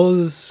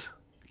those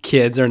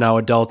kids are now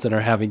adults and are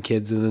having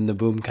kids, and then the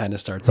boom kind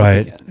of starts up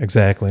again. Right,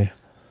 exactly.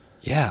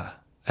 Yeah,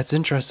 that's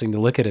interesting to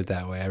look at it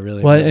that way. I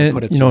really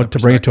put it to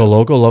bring it to a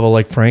local level,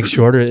 like Frank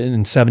Shorter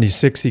in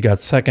 '76, he got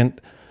second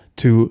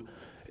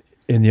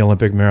in the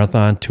Olympic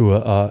marathon to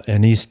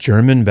an East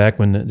German back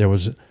when there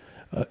was,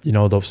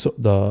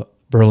 the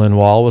Berlin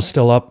Wall was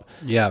still up.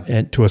 Yeah.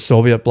 And to a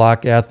Soviet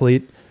bloc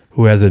athlete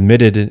who has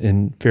admitted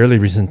in fairly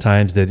recent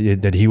times that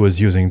he was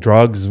using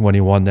drugs when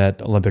he won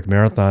that Olympic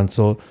marathon.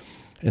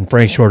 And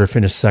Frank Shorter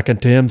finished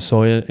second to him.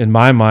 So in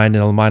my mind,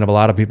 in the mind of a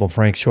lot of people,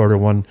 Frank Shorter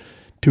won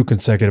 2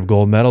 consecutive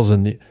gold medals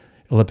in the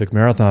Olympic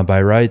marathon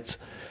by rights.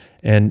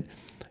 And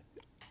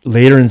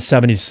later in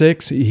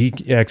 '76, he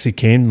actually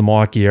came to the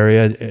Milwaukee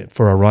area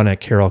for a run at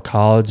Carroll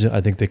College.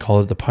 I think they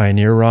called it the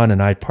Pioneer Run,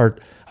 and I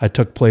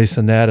took place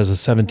in that as a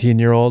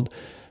 17-year-old.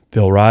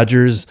 Bill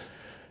Rogers,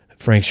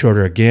 Frank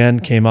Shorter again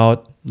came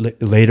out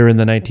later in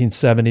the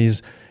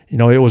 1970s.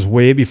 It was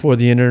way before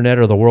the internet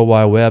or the World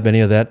Wide Web,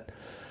 any of that.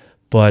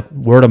 But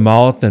word of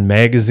mouth and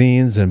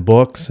magazines and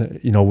books,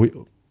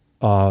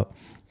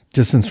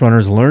 distance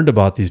runners learned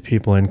about these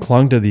people and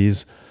clung to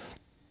these.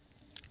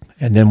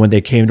 And then when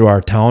they came to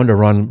our town to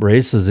run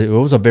races, it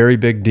was a very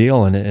big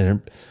deal,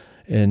 and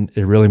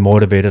it really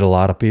motivated a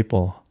lot of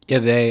people. Yeah,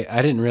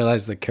 I didn't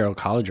realize the Carroll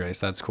College race.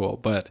 That's cool.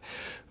 But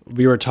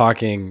we were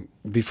talking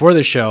before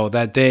the show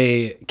that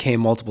they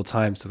came multiple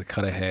times to the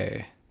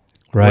Cudahy.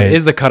 Right. What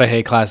is the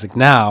Cudahy Classic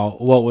now?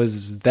 What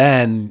was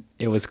then?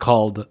 It was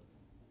called.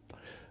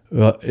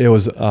 It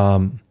was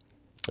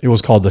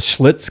called the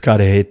Schlitz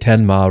Cudahy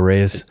 10-mile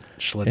race.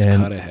 Schlitz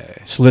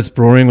Cudahy. Schlitz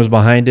Brewing was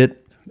behind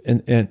it,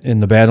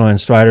 and the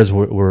Badlands Striders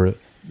were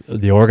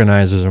the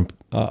organizers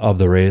of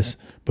the race.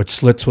 But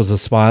Schlitz was a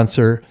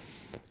sponsor,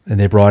 and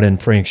they brought in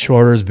Frank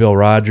Shorter's, Bill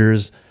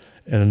Rogers,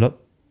 and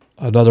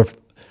another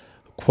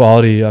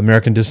quality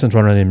American distance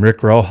runner named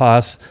Rick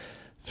Rojas.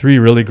 3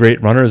 really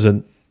great runners,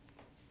 and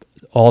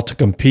all to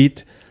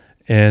compete.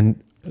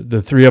 And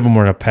the 3 of them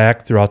were in a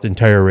pack throughout the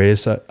entire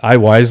race. I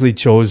wisely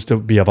chose to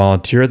be a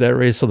volunteer at that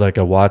race so that I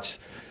could watch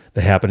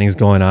the happenings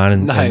going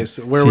on. Nice.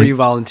 Where were you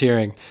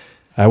volunteering?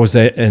 I was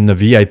in the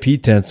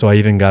VIP tent, so I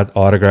even got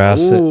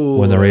autographs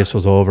when the race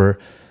was over.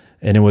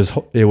 And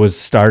it was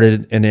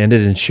started and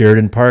ended in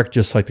Sheridan Park,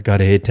 just like the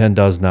Cudahy 10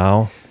 does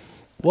now.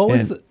 What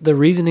was the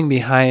reasoning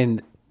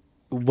behind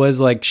was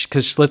like,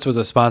 because Schlitz was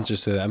a sponsor,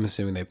 so I'm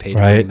assuming they paid to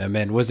Right. bring them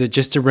in. Was it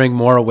just to bring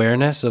more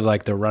awareness of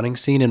like the running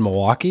scene in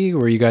Milwaukee?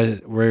 Were you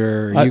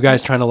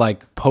guys trying to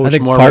like poach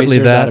think more partly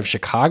racers that. out of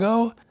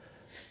Chicago?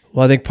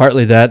 Well, I think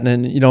partly that, and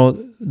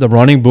then, the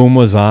running boom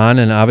was on,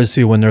 and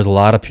obviously when there's a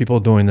lot of people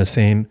doing the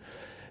same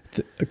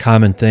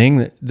common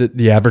thing,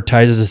 the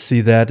advertisers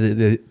see that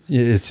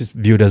it's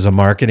viewed as a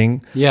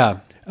marketing Yeah.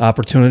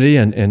 opportunity,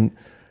 and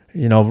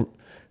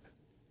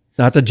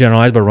not to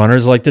generalize, but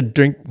runners like to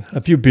drink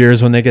a few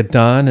beers when they get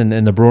done,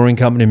 and the brewing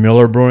company,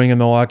 Miller Brewing in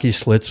Milwaukee,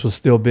 Schlitz was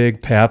still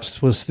big,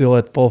 Pabst was still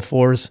at full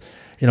force.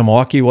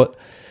 Milwaukee was,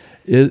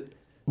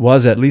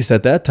 at least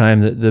at that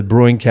time, the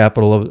brewing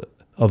capital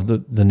of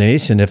the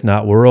nation, if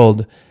not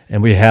world,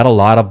 and we had a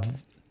lot of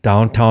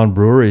downtown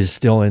breweries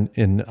still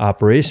in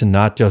operation,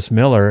 not just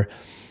Miller.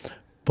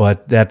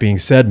 But that being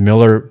said,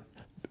 Miller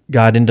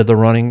got into the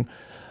running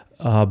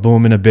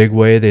boom in a big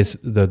way.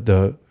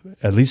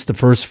 At least the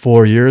first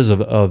 4 years of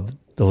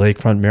the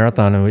Lakefront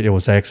Marathon, it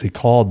was actually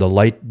called the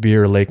Light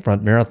Beer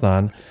Lakefront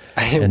Marathon.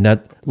 And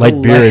that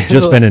light beer had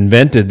just been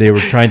invented. They were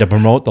trying to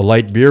promote the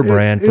light beer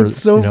brand. It's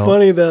so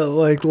funny that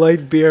like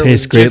light beer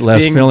tastes was great, just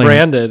less being filling.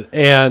 branded,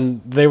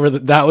 and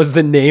that was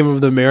the name of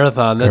the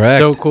marathon. That's Correct.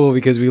 so cool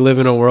because we live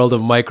in a world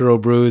of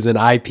microbrews and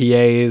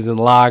IPAs and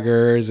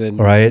lagers and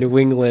Right. New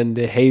England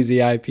hazy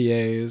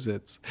IPAs.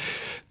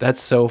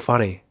 That's so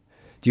funny.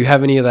 Do you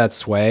have any of that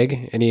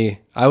swag?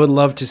 I would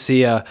love to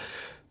see a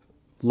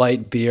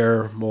light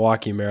beer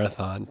Milwaukee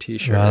Marathon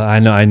T-shirt. Well,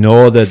 I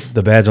know that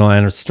the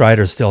Badgerland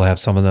Striders still have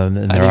some of them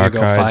in their I need to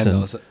go archives.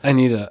 find those.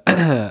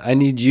 I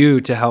need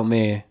you to help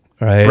me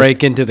Right.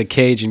 break into the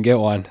cage and get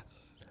one.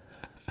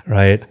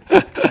 Right.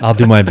 I'll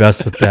do my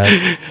best with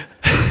that.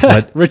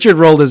 But Richard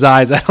rolled his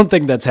eyes. I don't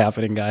think that's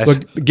happening, guys.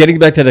 But getting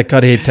back to the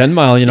Cudahy 10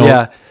 mile,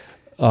 Yeah.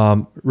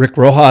 Rick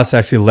Rojas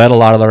actually led a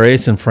lot of the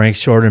race, and Frank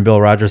Shorter and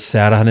Bill Rogers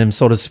sat on him,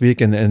 so to speak.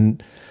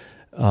 And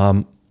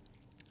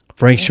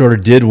Frank Shorter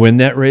did win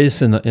that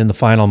race in the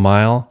final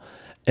mile.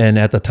 And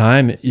at the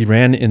time, he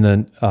ran in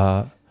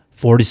the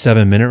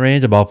 47-minute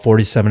range, about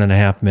 47 and a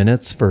half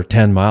minutes for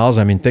 10 miles.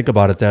 I mean, think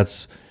about it.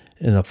 That's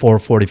in a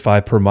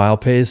 4:45 per mile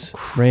pace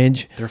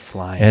range. They're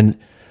flying. And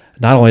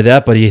not only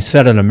that, but he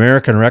set an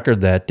American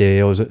record that day.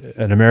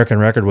 An American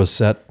record was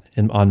set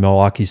on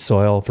Milwaukee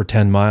soil for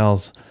 10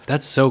 miles.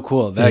 That's so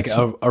cool. Like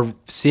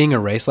seeing a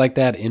race like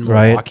that in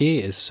Right. Milwaukee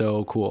is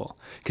so cool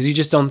because you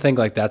just don't think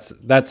like that's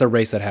a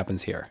race that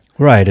happens here.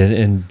 Right.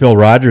 And Bill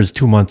Rogers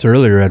 2 months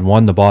earlier had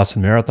won the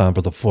Boston Marathon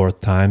for the fourth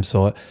time.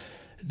 So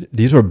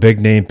these were big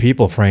name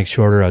people. Frank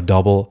Shorter, a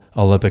double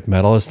Olympic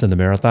medalist in the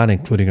marathon,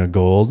 including a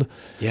gold.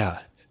 Yeah.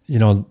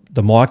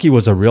 The Milwaukee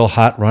was a real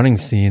hot running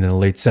scene in the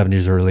late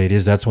 70s, early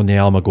 80s. That's when the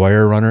Al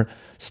McGuire runner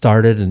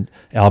started, and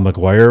Al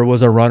McGuire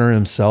was a runner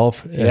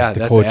himself as Yeah, the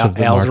that's coach of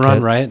the Al's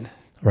Marquette. run, right?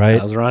 Right.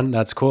 Al's run.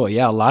 That's cool.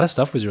 Yeah, a lot of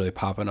stuff was really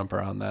popping up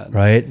around that.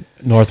 Right.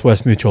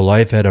 Northwest Mutual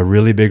Life had a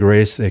really big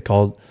race. They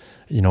called,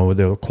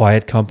 the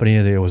Quiet Company.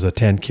 It was a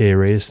 10K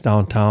race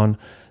downtown.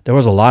 There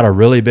was a lot of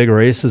really big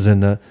races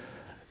in the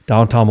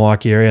downtown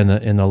Milwaukee area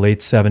in the late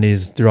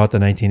 70s throughout the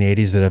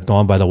 1980s that have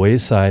gone by the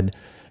wayside.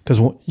 Because,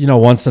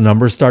 once the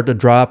numbers start to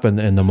drop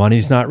and the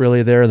money's not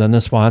really there, then the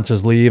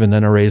sponsors leave and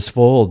then a race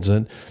folds.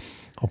 And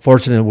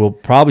unfortunately, we'll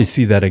probably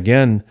see that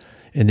again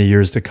in the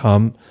years to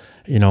come.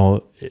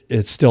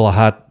 It's still a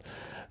hot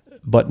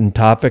button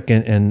topic,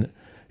 and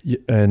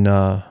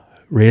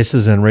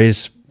races and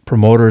race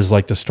promoters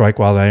like to strike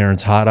while the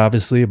iron's hot,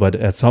 obviously. But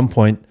at some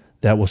point,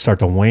 that will start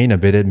to wane a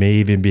bit. It may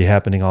even be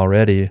happening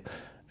already.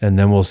 And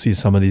then we'll see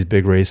some of these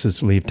big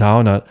races leave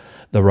town.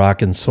 The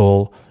Rock and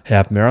Soul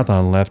Half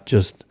Marathon left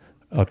just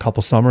a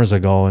couple summers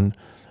ago, and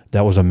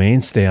that was a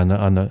mainstay on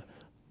the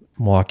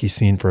Milwaukee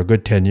scene for a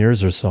good 10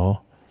 years or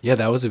so. Yeah,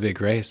 that was a big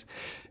race.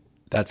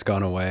 That's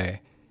gone away.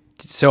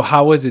 So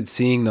how was it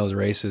seeing those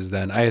races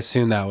then? I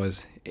assume that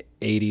was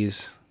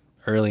 80s,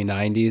 early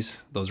 90s.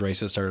 Those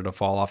races started to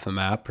fall off the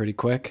map pretty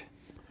quick.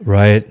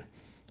 Right.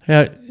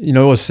 Yeah, it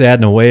was sad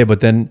in a way, but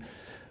then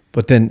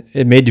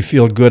it made you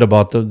feel good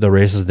about the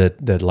races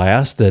that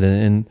lasted,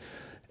 and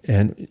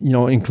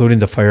including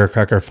the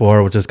Firecracker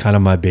 4, which is kind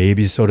of my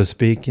baby, so to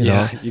speak.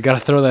 Yeah, you got to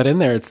throw that in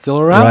there. It's still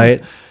around.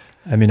 Right.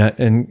 I mean,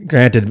 and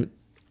granted,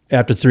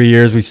 after 3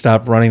 years, we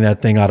stopped running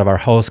that thing out of our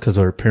house because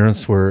our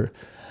parents were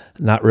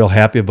not real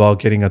happy about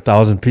getting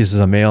 1,000 pieces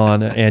of mail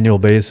on an annual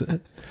basis.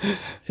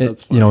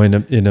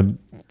 In a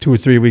 2 or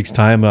 3 weeks'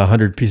 time,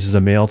 100 pieces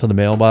of mail to the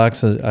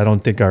mailbox. I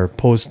don't think our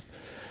post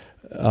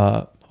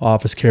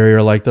office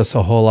carrier liked us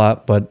a whole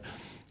lot, but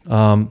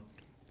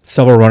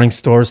several running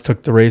stores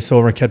took the race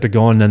over and kept it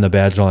going. And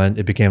then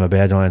it became a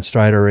Badgerland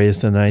Strider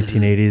race in the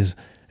 1980s,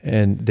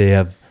 and they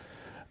have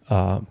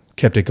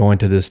kept it going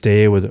to this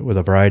day with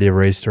a variety of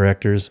race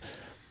directors.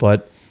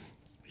 But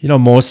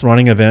most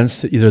running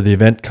events, either the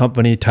event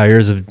company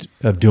tires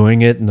of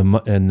doing it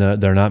and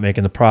they're not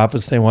making the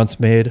profits they once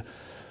made,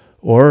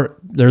 or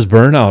there's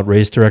burnout,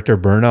 race director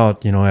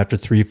burnout. After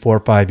 3,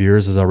 4, 5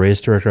 years as a race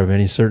director of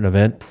any certain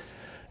event,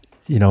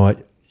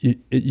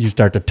 you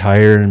start to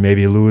tire and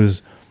maybe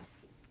lose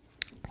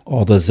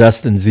all the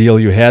zest and zeal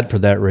you had for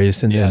that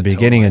race in the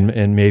beginning, totally.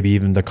 and maybe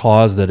even the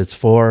cause that it's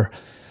for.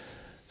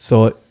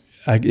 So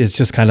it's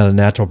just kind of the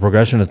natural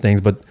progression of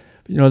things. But,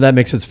 that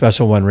makes it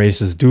special when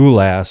races do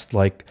last,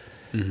 like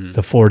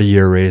the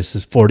 40-year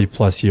races,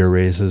 40-plus year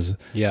races.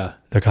 Yeah.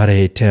 The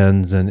Cudahy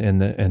 10s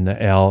and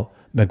the Al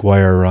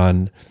McGuire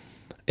run.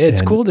 It's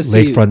and cool to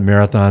see. Lakefront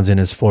Marathon's in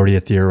his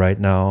 40th year right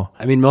now.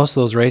 I mean, most of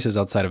those races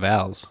outside of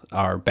Al's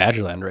are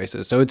Badgerland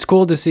races. So it's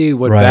cool to see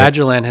what Right.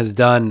 Badgerland has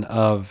done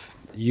of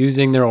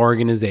using their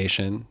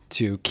organization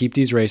to keep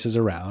these races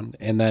around.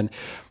 And then,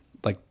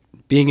 like,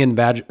 being in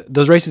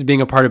those races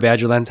being a part of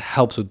Badgerland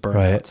helps with burnout.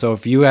 Right. So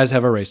if you guys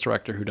have a race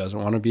director who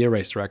doesn't want to be a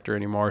race director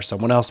anymore, or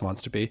someone else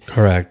wants to be,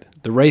 Correct.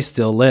 the race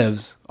still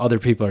lives. Other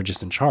people are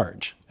just in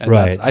charge. And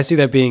Right. I see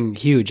that being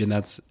huge, and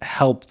that's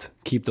helped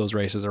keep those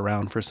races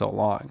around for so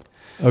long.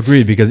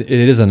 Agreed, because it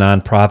is a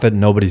nonprofit.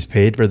 Nobody's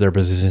paid for their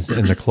positions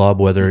in the club,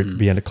 whether it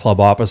be a club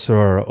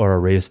officer or a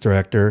race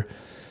director.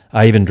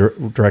 I even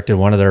directed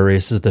one of their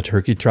races, the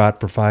Turkey Trot,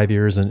 for 5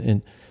 years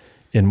in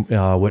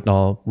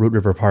Whitnall Root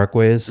River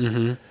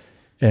Parkways.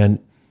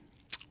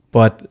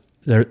 But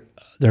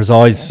there's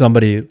always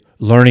somebody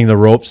learning the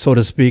ropes, so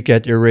to speak,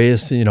 at your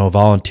race.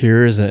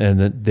 Volunteers, and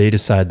they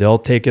decide they'll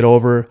take it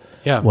over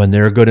when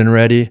they're good and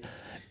ready.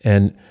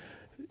 And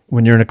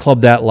when you're in a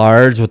club that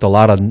large with a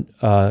lot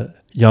of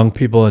young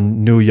people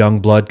and new young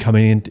blood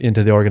coming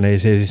into the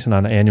organization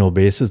on an annual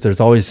basis, there's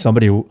always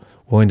somebody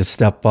willing to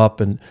step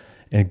up and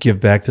give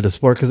back to the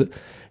sport. Because,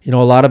 a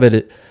lot of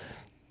it,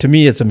 to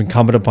me, it's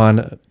incumbent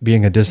upon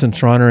being a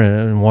distance runner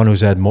and one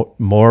who's had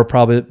more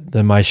probably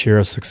than my share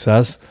of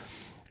success,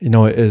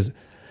 is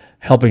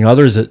helping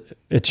others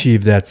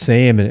achieve that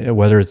same, and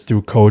whether it's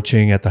through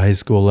coaching at the high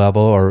school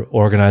level or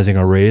organizing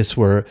a race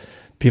where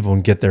people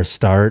can get their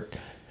start.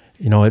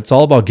 It's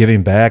all about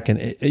giving back. And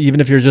even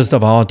if you're just a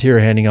volunteer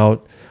handing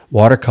out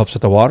water cups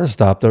at the water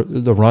stop,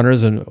 the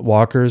runners and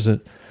walkers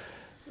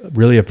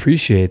really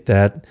appreciate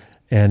that.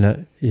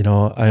 And,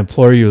 I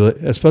implore you,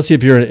 especially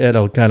if you're at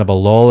a kind of a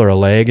lull or a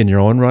lag in your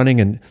own running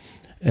and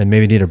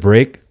maybe need a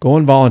break, go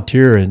and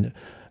volunteer, and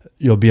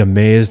you'll be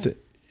amazed,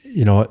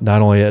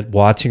 not only at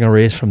watching a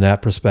race from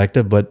that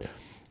perspective, but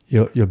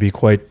you'll be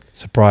quite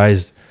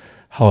surprised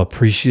how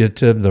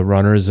appreciative the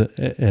runners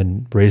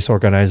and race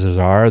organizers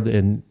are,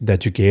 and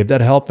that you gave that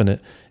help. And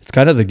it's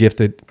kind of the gift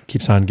that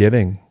keeps on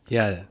giving.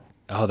 Yeah.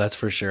 Oh, that's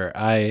for sure.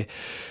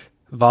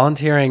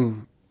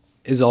 Volunteering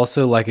is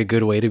also like a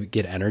good way to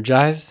get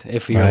energized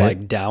if you're Right.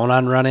 like down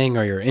on running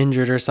or you're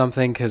injured or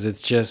something, because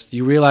it's just,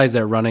 you realize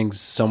that running's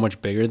so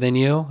much bigger than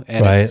you,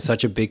 and Right. it's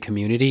such a big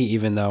community,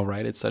 even though,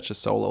 right, it's such a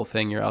solo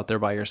thing. You're out there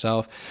by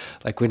yourself.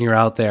 Like when you're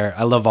out there,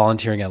 I love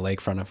volunteering at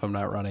Lakefront if I'm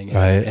not running.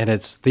 Right. And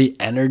it's, the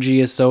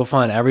energy is so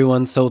fun.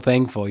 Everyone's so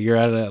thankful. You're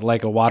at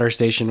a water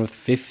station with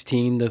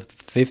 15 to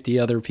 50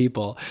 other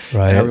people.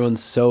 Right. And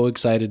everyone's so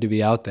excited to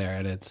be out there,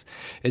 and it's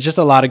just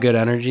a lot of good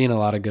energy and a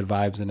lot of good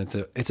vibes, and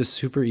it's a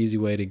super easy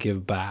way to give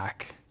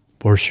back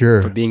For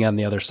sure. for being on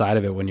the other side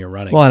of it when you're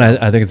running. Well, and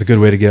I think it's a good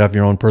way to get off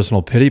your own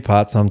personal pity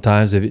pot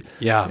sometimes. If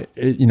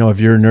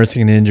you're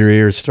nursing an injury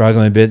or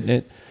struggling a bit,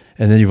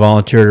 and then you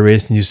volunteer at a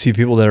race and you see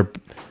people that are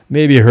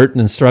maybe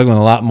hurting and struggling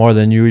a lot more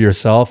than you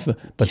yourself,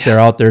 but they're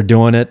out there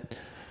doing it,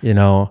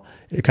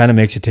 it kind of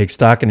makes you take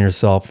stock in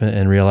yourself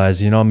and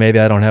realize, maybe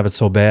I don't have it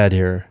so bad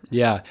here.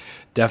 Yeah,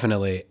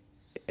 definitely.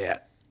 Yeah.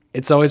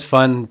 It's always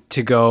fun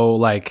to go,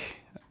 like,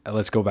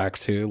 let's go back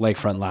to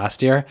Lakefront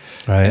last year.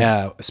 Right.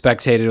 Yeah,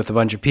 spectated with a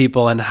bunch of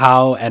people and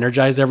how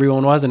energized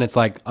everyone was. And it's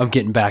like, I'm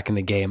getting back in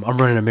the game. I'm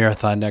running a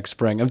marathon next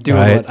spring. I'm doing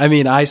Right. it. I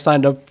mean, I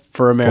signed up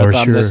for a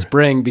marathon sure. this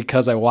spring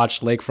because I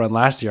watched Lakefront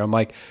last year. I'm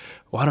like,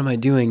 what am I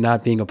doing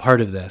not being a part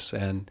of this?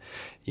 And,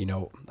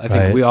 I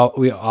think Right.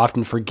 we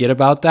often forget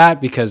about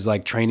that because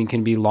like training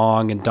can be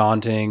long and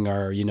daunting,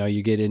 or,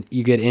 you get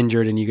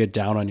injured and you get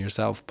down on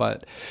yourself,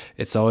 but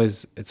it's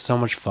so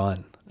much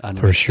fun.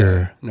 For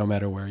sure. No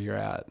matter where you're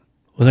at.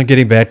 Well, then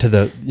getting back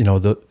to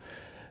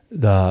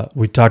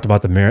we talked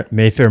about the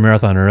Mayfair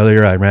Marathon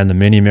earlier. I ran the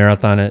mini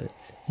marathon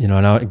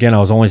now again, I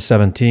was only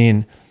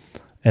 17,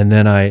 and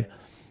then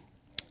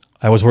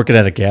I was working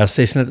at a gas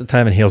station at the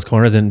time in Hales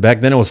Corners, and back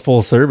then it was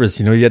full service.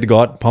 You had to go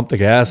out and pump the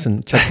gas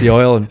and check the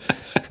oil and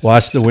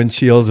wash the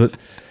windshields.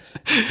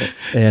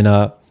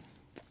 And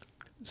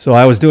so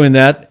I was doing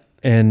that,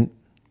 and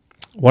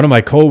one of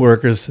my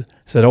coworkers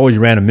said, "Oh, you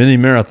ran a mini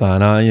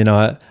marathon,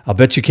 huh? I'll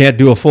bet you can't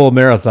do a full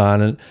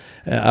marathon." And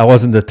I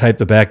wasn't the type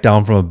to back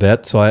down from a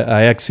bet, so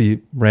I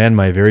actually ran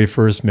my very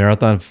first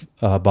marathon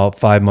about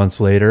 5 months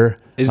later.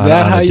 Is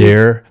that on how a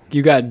dare.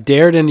 you got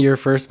dared into your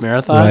first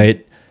marathon?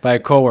 Right. By a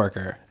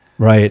coworker.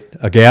 Right,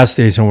 a gas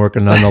station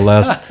worker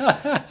nonetheless,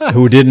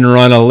 who didn't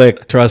run a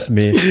lick, trust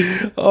me.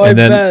 Oh, and I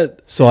then, bet.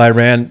 So I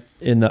ran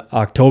in the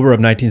October of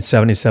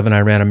 1977.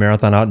 I ran a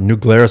marathon out in New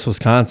Glarus,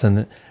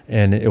 Wisconsin,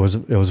 and it was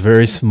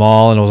very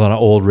small, and it was on an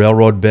old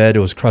railroad bed. It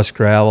was crushed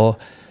gravel,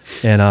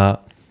 and I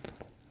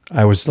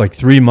was like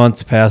 3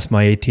 months past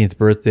my 18th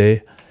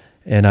birthday,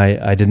 and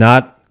I did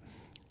not.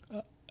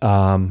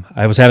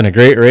 I was having a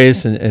great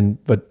race,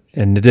 but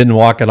and didn't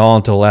walk at all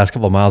until the last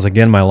couple of miles.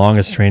 Again, my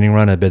longest training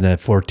run had been a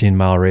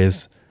 14-mile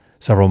race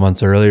several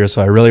months earlier,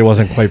 so I really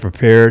wasn't quite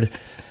prepared.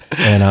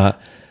 And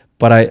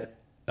but I,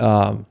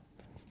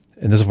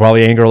 and this will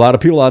probably anger a lot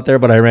of people out there,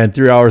 but I ran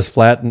 3 hours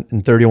flat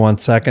in 31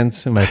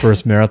 seconds in my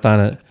first marathon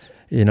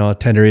at,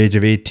 tender age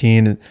of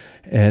 18.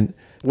 And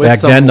back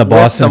then the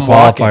Boston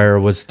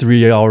qualifier was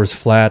 3 hours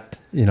flat,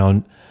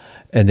 and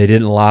they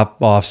didn't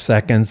lop off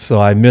seconds. So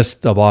I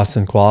missed the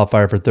Boston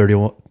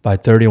qualifier by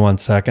 31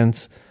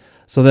 seconds.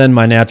 So then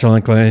my natural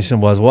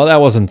inclination was, well,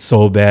 that wasn't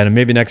so bad. And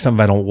maybe next time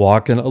if I don't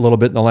walk in a little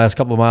bit in the last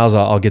couple of miles,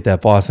 I'll get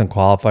that Boston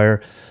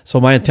qualifier. So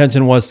my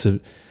intention was to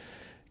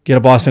get a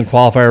Boston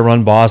qualifier,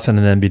 run Boston,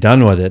 and then be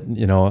done with it,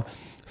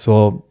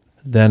 So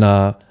then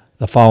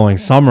the following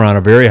summer on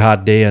a very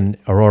hot day in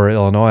Aurora,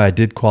 Illinois, I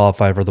did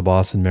qualify for the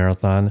Boston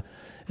Marathon.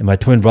 And my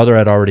twin brother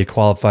had already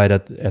qualified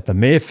at the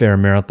Mayfair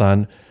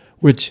Marathon,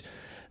 which,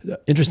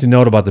 interesting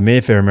note about the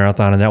Mayfair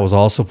Marathon, and that was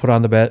also put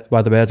on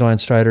by the Badger Line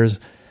Striders.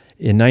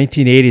 In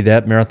 1980,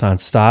 that marathon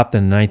stopped.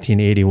 In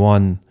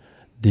 1981,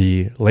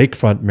 the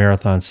Lakefront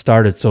Marathon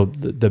started. So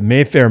the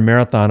Mayfair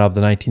Marathon of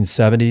the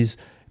 1970s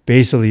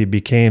basically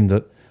became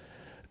the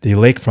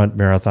Lakefront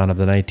Marathon of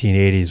the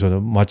 1980s with a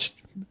much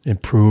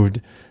improved,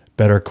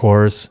 better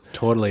course.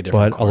 Totally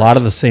different But course. a lot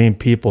of the same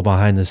people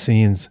behind the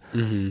scenes.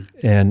 Mm-hmm.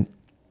 And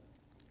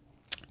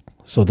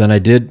so then I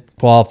did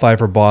qualify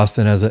for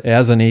Boston as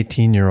an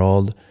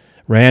 18-year-old,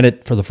 ran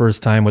it for the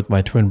first time with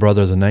my twin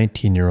brother as a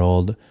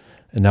 19-year-old,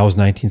 and that was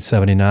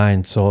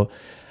 1979. So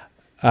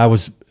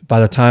by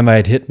the time I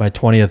had hit my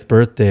 20th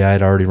birthday, I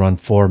had already run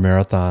 4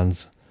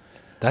 marathons.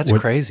 That's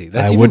crazy.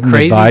 That's I even wouldn't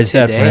crazy advise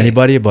today. that for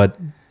anybody, but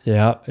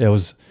yeah, it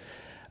was.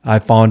 I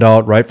found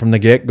out right from the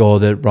get-go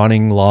that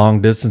running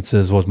long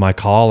distances was my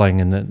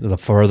calling, and the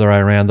further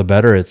I ran, the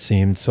better it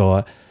seemed.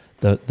 So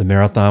the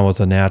marathon was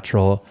a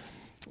natural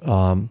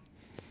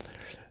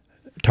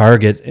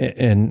target.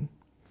 And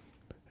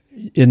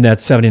in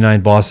that 79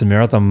 Boston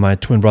Marathon, my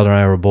twin brother and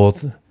I were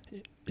both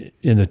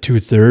in the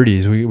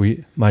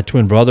 2:30s. My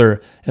twin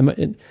brother,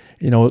 and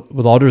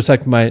with all due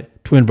respect to my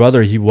twin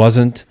brother, he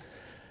wasn't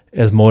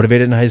as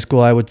motivated in high school,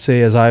 I would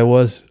say, as I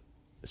was.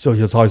 So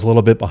he was always a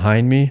little bit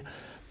behind me,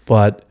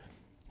 but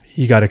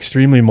he got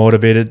extremely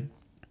motivated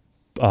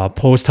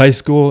post-high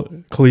school,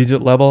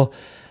 collegiate level,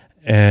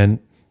 and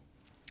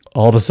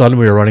all of a sudden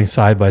we were running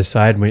side by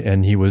side,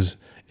 and he was,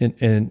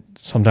 and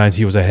sometimes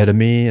he was ahead of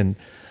me and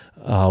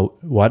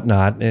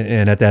whatnot.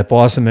 And at that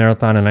Boston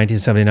Marathon in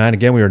 1979,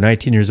 again, we were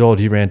 19 years old.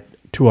 He ran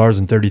 2 hours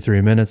and 33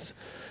 minutes,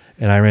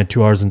 and I ran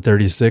 2 hours and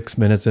 36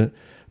 minutes. And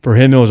for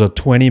him, it was a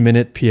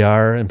 20-minute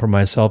PR, and for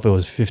myself, it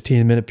was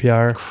 15-minute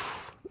PR.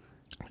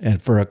 And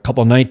for a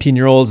couple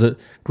 19-year-olds that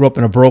grew up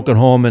in a broken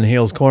home in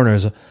Hales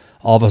Corners,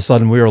 all of a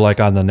sudden we were like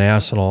on the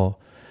national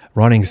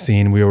running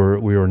scene. We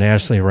were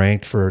nationally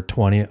ranked for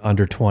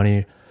under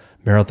 20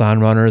 marathon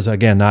runners.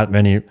 Again, not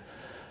many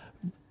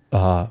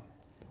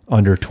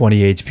under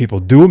 20 age people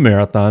do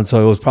marathons,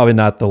 so it was probably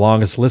not the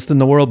longest list in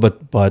the world.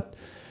 But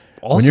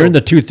also, when you're in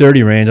the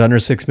 2:30 range, under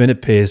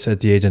 6-minute pace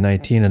at the age of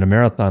 19 in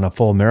a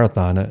full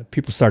marathon,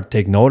 people start to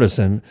take notice,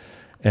 and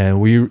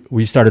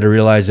we started to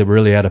realize that we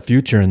really had a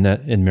future in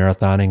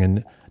marathoning,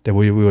 and that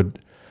we would,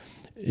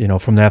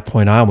 from that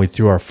point on, we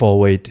threw our full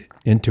weight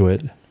into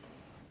it.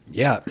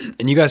 Yeah,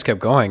 and you guys kept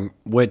going,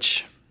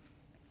 which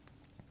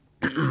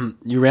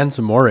you ran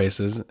some more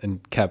races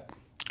and kept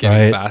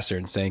getting faster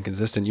and staying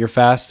consistent. Your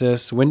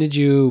fastest, when did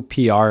you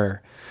PR?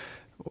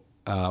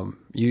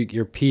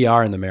 Your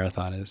PR in the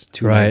marathon is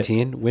 2:19.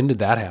 Right. When did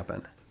that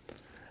happen?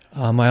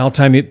 My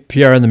all-time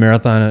PR in the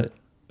marathon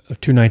of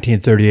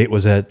 2:19:38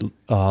 was at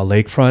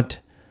Lakefront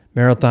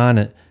Marathon,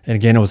 and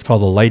again, it was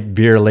called the Light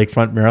Beer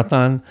Lakefront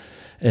Marathon,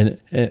 and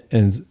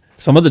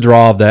some of the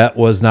draw of that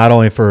was not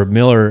only for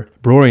Miller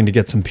Brewing to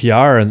get some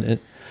PR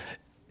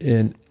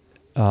in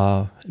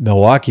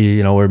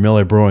Milwaukee, where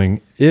Miller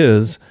Brewing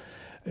is.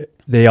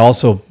 They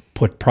also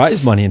put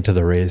prize money into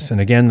the race.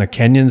 And again, the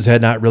Kenyans had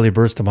not really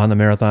burst upon the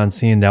marathon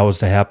scene. That was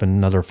to happen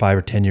another 5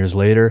 or 10 years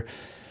later.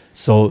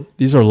 So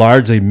these are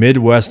largely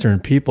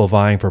Midwestern people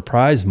vying for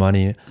prize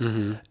money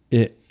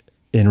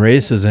in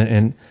races.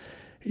 And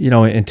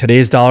in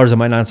today's dollars, it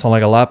might not sound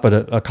like a lot, but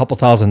a couple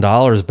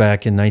 $1,000s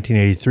back in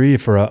 1983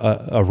 for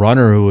a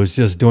runner who was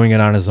just doing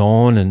it on his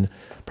own and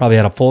probably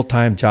had a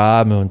full-time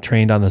job and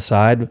trained on the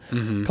side.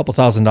 A couple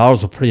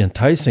 $1,000s was pretty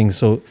enticing.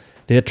 So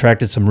they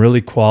attracted some really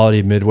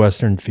quality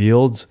Midwestern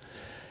fields,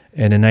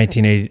 and in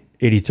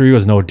 1983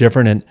 was no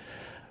different.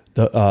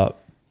 And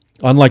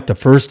unlike the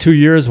first 2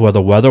 years where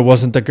the weather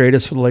wasn't the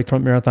greatest for the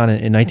Lakefront Marathon,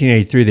 in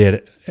 1983 they had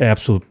an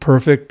absolute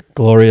perfect,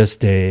 glorious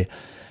day,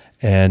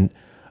 and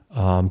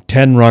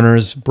 10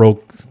 runners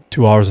broke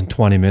 2 hours and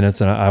 20 minutes,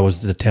 and I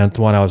was the 10th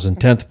one. I was in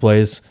 10th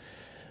place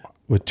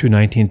with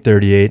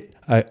 2:19:38.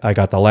 I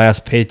got the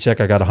last paycheck.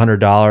 I got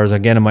 $100.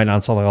 Again, it might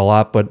not sound like a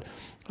lot, but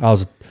I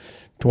was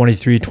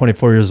 23,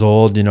 24 years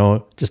old,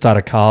 just out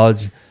of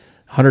college.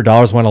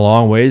 $100 went a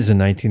long ways in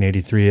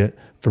 1983.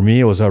 For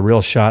me, it was a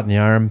real shot in the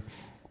arm.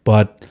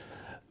 But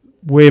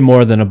way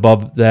more than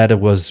above that, it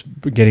was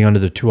getting under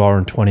the 2 hour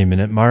and 20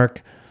 minute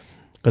mark.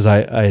 because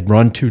I had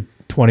run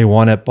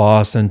 221 at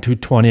Boston,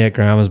 220 at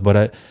Grandma's,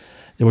 but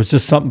there was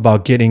just something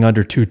about getting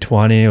under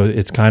 220.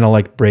 It's kind of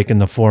like breaking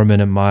the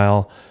 4-minute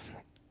mile.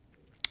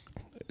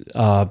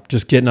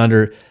 Just getting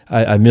under.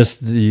 I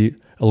missed the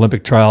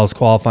Olympic trials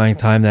qualifying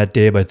time that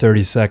day by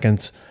 30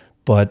 seconds,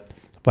 but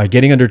by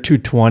getting under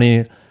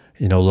 220,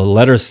 the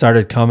letters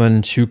started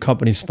coming, shoe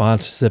company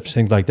sponsorships,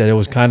 things like that. It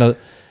was kind of,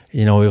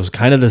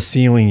 the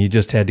ceiling you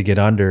just had to get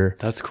under.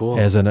 That's cool.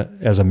 As a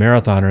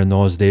marathoner in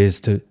those days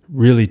to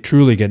really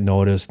truly get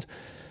noticed.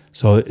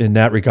 So in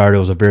that regard, it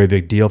was a very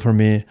big deal for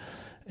me,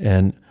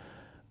 and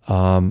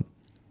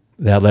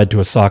that led to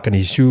a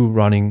Saucony shoe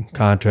running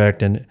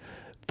contract, and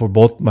for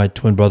both my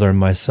twin brother and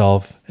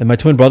myself. And my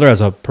twin brother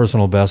has a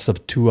personal best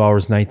of 2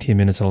 hours, 19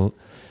 minutes, and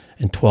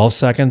 12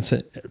 seconds,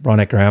 run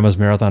at Grandma's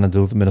Marathon in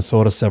Duluth,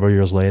 Minnesota, several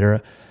years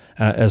later.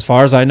 As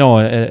far as I know,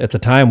 at the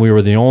time, we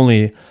were the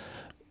only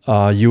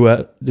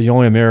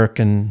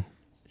American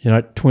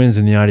twins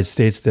in the United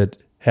States that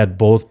had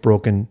both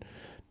broken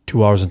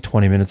 2 hours and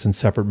 20 minutes in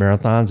separate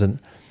marathons,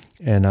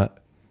 and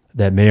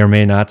that may or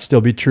may not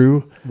still be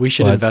true. We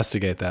should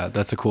investigate that.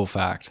 That's a cool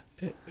fact.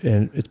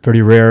 And it's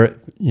pretty rare,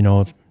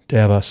 to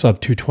have a sub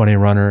 220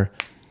 runner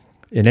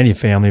in any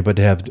family, but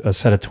to have a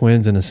set of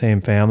twins in the same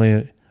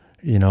family,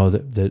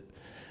 that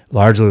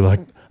largely, like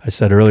I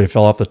said earlier,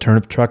 fell off the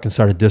turnip truck and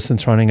started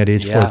distance running at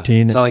age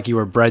 14. It's not like you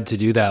were bred to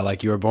do that.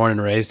 Like you were born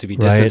and raised to be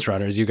distance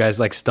runners. You guys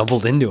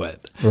stumbled into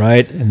it.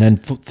 Right. And then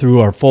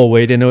threw our full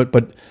weight into it.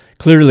 But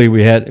clearly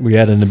we had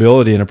an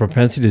ability and a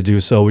propensity to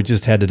do so. We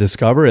just had to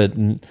discover it.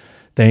 And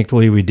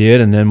thankfully we did.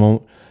 And then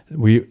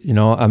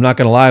I'm not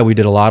going to lie, we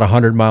did a lot of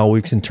 100-mile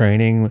weeks in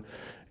training.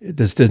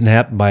 This didn't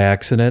happen by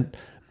accident,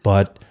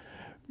 but,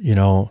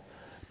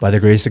 by the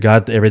grace of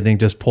God, everything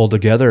just pulled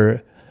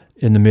together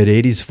in the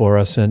mid-'80s for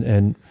us.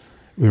 And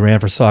we ran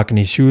for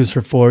Saucony shoes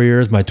for 4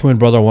 years. My twin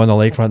brother won the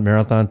Lakefront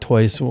Marathon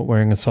twice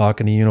wearing a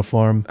Saucony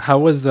uniform.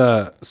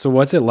 So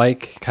what's it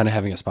like kind of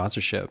having a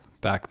sponsorship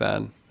back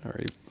then?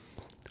 It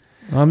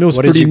was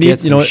pretty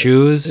neat.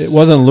 Shoes? It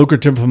wasn't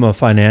lucrative from a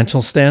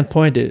financial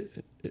standpoint.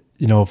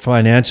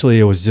 Financially,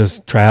 it was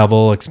just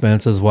travel,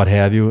 expenses, what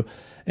have you.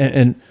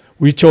 And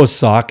we chose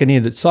Saucony.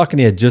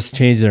 Saucony had just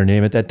changed their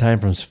name at that time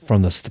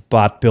from the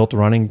Spot Built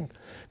Running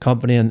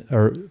Company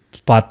or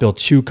Spot Built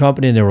Shoe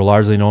Company, and they were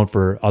largely known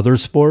for other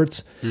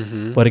sports.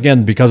 Mm-hmm. But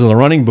again, because of the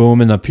running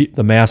boom and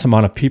the mass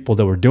amount of people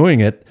that were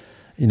doing it,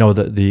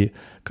 the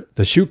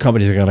shoe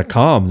companies are going to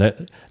come.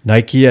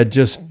 Nike had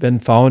just been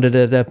founded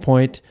at that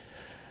point.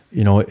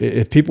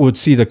 If people would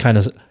see the kind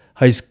of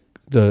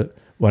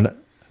when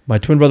my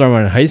twin brother and I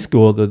were in high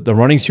school, the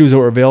running shoes that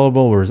were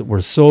available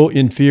were so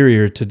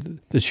inferior to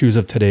the shoes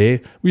of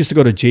today. We used to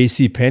go to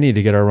JCPenney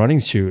to get our running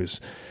shoes.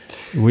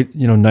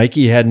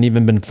 Nike hadn't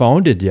even been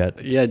founded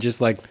yet. Yeah, just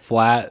like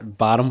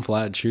bottom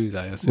flat shoes,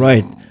 I assume.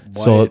 Right. White.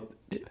 So,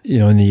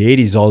 in the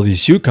 80s, all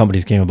these shoe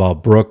companies came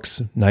about,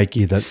 Brooks,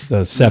 Nike, the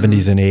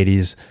 70s and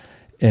 80s,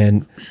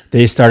 and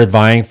they started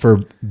vying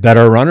for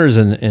better runners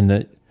in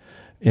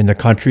the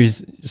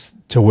countries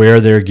to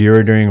wear their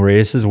gear during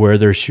races, wear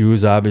their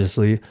shoes,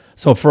 obviously.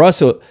 So for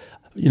us,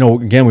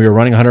 again, we were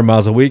running 100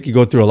 miles a week. You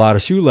go through a lot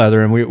of shoe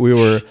leather, and we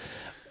were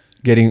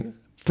getting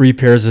free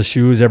pairs of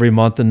shoes every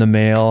month in the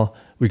mail.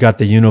 We got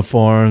the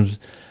uniforms.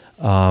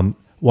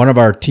 One of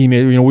our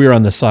teammates, we were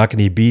on the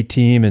Saucony B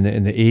team, and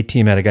the A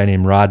team had a guy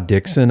named Rod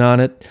Dixon on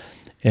it.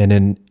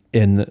 And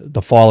in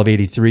the fall of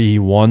 '83, he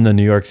won the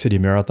New York City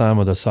Marathon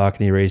with a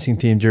Saucony racing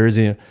team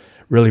jersey.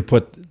 Really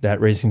put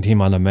that racing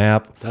team on the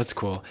map. That's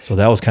cool. So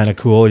that was kind of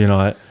cool.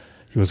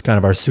 He was kind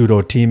of our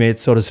pseudo teammate,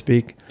 so to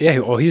speak. Yeah,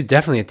 well, he was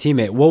definitely a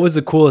teammate. What was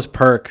the coolest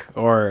perk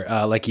or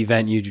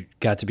event you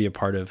got to be a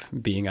part of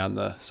being on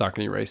the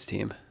Saucony race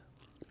team?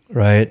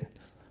 Right.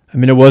 I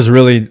mean, it was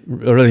really,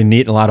 really neat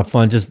and a lot of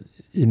fun just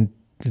to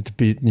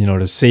be,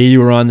 to say you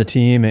were on the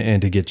team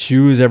and to get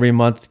shoes every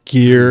month,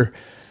 gear,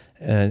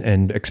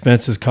 and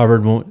expenses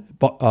covered.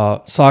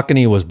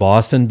 Saucony was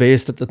Boston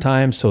based at the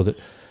time, so that,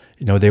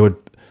 they would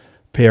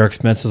pay our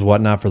expenses,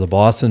 whatnot, for the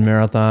Boston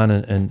Marathon,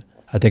 and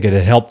I think it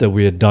had helped that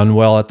we had done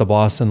well at the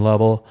Boston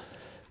level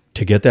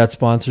to get that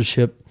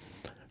sponsorship.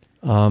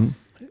 There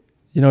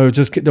was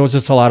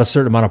just a lot of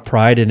certain amount of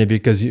pride in it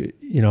because it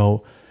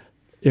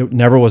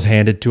never was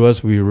handed to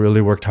us. We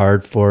really worked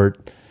hard for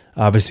it.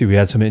 Obviously, we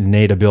had some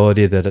innate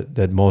ability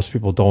that most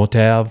people don't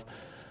have,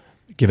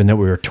 given that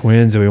we were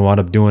twins and we wound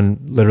up doing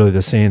literally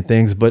the same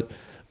things. But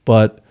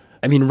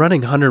I mean,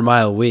 running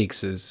 100-mile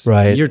weeks is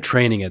right. You're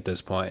training at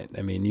this point.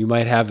 I mean, you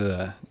might have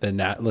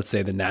let's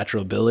say the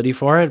natural ability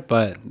for it,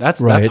 but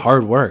that's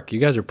hard work. You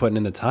guys are putting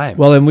in the time.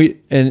 Well,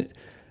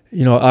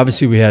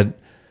 obviously we had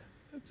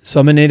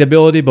some innate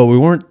ability, but we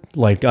weren't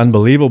like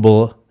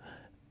unbelievable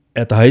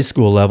at the high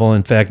school level.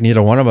 In fact,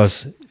 neither one of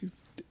us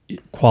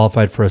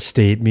qualified for a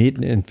state meet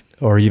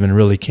or even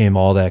really came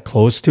all that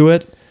close to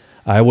it.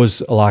 I was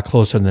a lot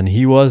closer than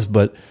he was,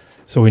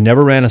 so we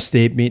never ran a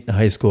state meet in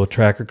high school,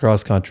 track or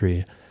cross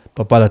country.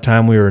 But by the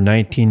time we were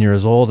 19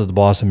 years old at the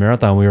Boston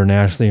Marathon, we were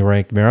nationally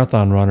ranked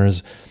marathon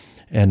runners.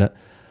 And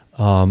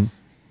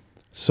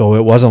So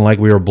it wasn't like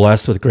we were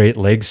blessed with great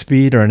leg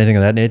speed or anything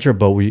of that nature,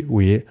 but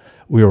we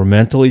were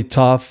mentally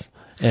tough,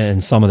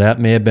 and some of that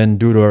may have been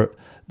due to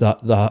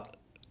the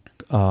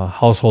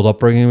household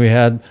upbringing we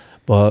had,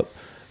 but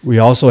we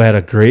also had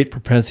a great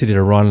propensity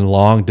to run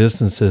long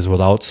distances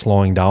without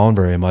slowing down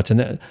very much,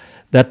 and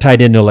that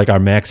tied into like our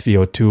max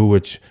VO2,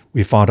 which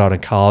we found out in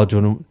college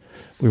when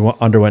we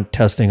underwent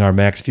testing. Our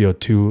max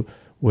VO2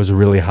 was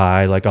really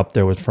high, like up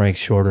there with Frank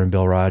Shorter and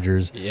Bill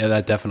Rogers. Yeah,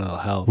 that definitely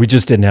helped. We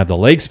just didn't have the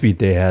leg speed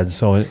they had,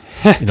 so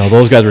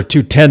those guys were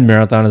 210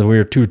 marathoners, and we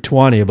were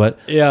 220. But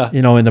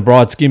in the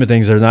broad scheme of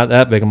things, there's not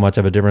that big much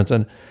of a difference.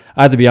 And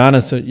I have to be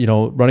honest,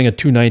 running a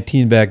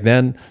 219 back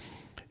then,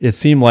 it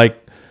seemed like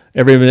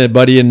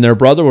everybody and their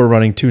brother were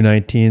running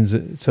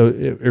 219s, so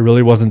it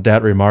really wasn't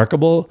that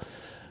remarkable.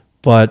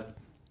 But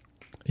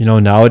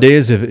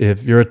nowadays,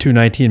 if you're a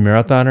 219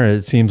 marathoner,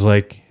 it seems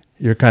like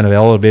you're kind of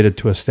elevated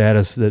to a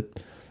status that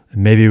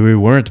maybe we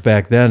weren't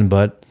back then.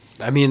 But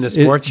I mean, the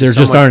sports there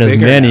just aren't as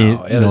many,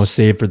 now.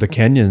 Save for the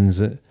Kenyans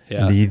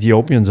and the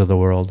Ethiopians of the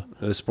world.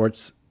 The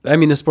sport's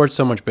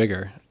so much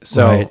bigger.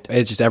 So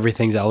It's just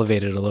everything's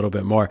elevated a little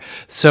bit more.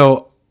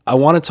 So I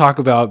want to talk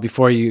about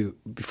before you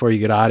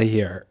get out of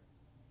here.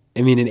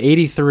 I mean, in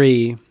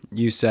 83,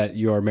 you set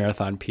your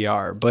marathon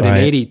PR, but in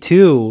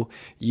 82,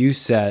 you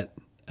set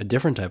a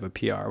different type of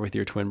PR with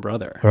your twin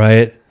brother.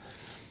 Right.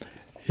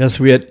 Yes,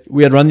 we had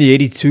run the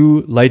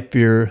 82 Light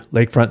Beer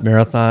Lakefront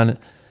Marathon,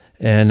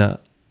 and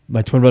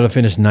my twin brother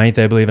finished 9th,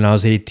 I believe, and I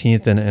was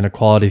 18th in a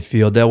quality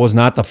field. That was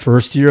not the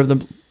first year of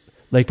the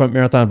Lakefront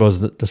Marathon, but it was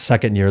the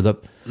second year.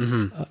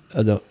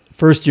 The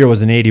first year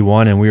was in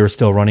 81, and we were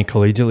still running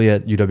collegiately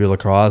at UW La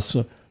Crosse,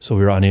 so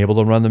we were unable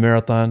to run the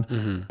marathon.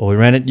 Mm-hmm. But we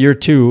ran it year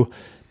 2,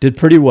 did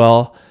pretty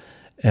well,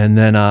 and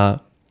then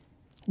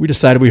we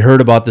decided, we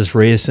heard about this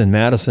race in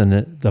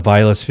Madison, the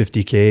Vilas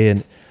 50K,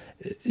 and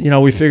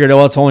we figured,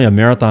 it's only a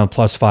marathon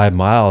plus 5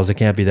 miles. It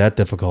can't be that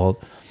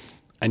difficult.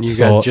 And you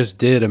guys just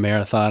did a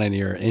marathon and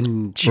you're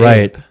in shape.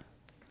 Right.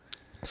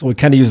 So we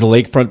kind of used the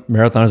Lakefront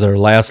Marathon as our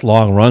last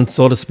long run,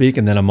 so to speak.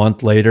 And then a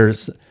month later,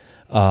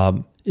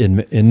 in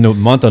the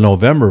month of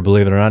November,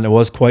 believe it or not, it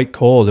was quite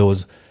cold. It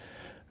was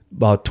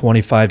about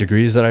 25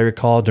 degrees that I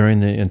recall during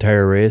the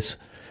entire race.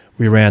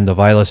 We ran the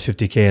Vilas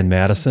 50K in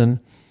Madison,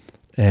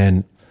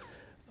 and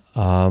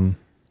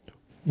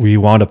we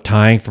wound up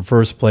tying for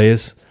first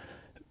place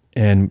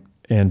and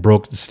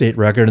broke the state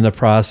record in the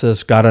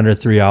process, got under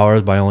 3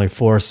 hours by only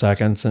 4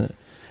 seconds. And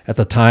at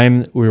the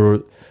time, we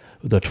were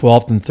the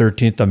 12th and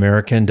 13th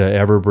American to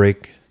ever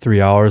break 3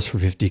 hours for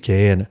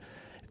 50K. And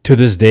to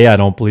this day, I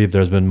don't believe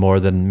there's been more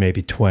than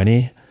maybe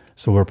 20.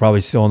 So we're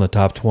probably still in the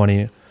top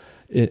 20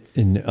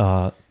 in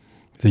the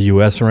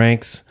U.S.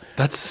 ranks.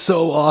 That's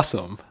so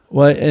awesome.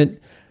 Well, and,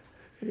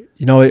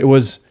 it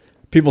was,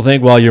 people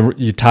think, well,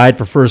 you tied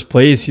for first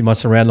place, you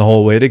must have ran the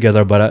whole way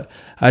together. But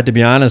I had to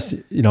be honest,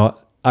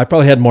 I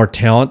probably had more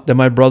talent than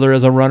my brother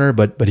as a runner,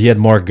 but he had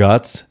more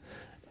guts.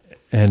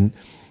 And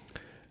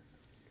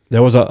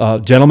there was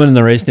a gentleman in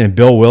the race named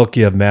Bill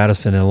Wilkie of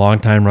Madison, and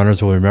longtime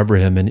runners will remember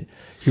him. And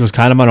he was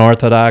kind of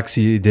unorthodox.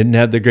 He didn't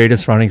have the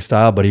greatest running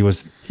style, but he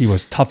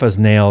was tough as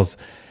nails.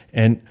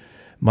 And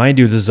mind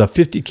you, this is a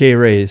 50K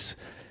race,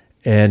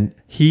 and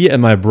he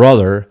and my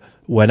brother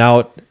went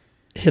out,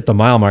 hit the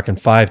mile mark in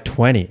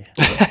 5:20,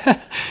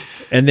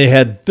 and they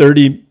had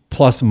 30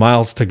 plus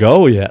miles to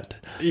go yet.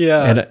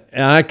 Yeah.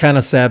 And I kind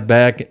of sat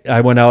back.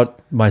 I went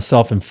out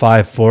myself in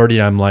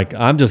 5:40. I'm like,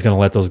 I'm just going to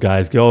let those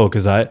guys go,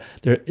 because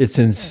it's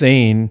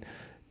insane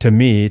to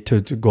me to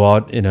go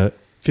out in a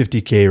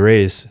 50K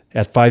race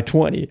at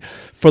 5:20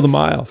 for the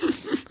mile.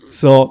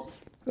 So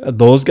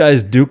those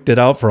guys duked it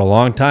out for a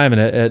long time.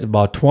 And at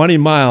about 20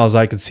 miles,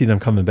 I could see them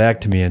coming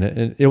back to me.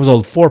 And it was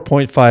a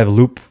 4.5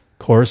 loop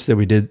course that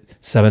we did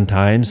 7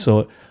 times.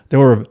 So there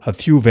were a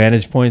few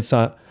vantage points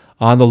on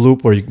the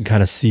loop where you can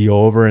kind of see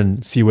over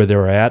and see where they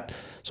were at.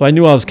 So I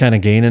knew I was kind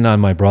of gaining on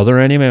my brother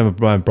anyway.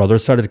 My brother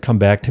started to come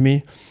back to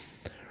me.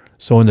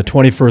 So in the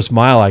 21st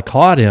mile, I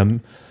caught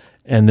him,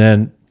 and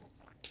then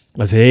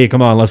I said, hey,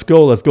 come on, let's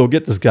go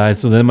get this guy.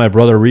 So then my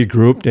brother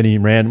regrouped,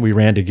 and we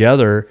ran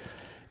together.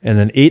 And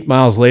then 8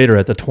 miles later,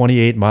 at the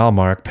 28-mile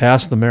mark,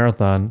 past the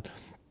marathon,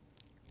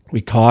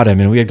 we caught him.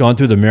 And we had gone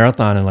through the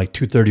marathon in like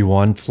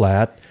 2:31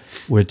 flat,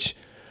 which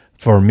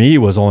for me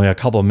was only a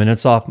couple of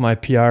minutes off my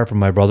PR. For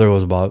my brother, it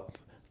was about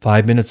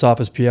 5 minutes off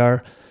his PR.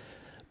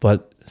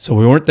 But so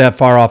we weren't that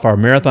far off our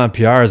marathon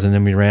PRs, and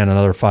then we ran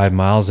another 5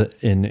 miles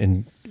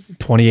in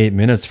 28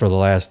 minutes for the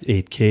last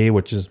 8K,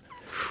 which is,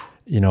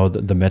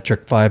 the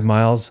metric 5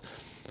 miles.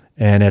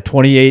 And at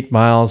 28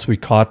 miles, we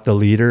caught the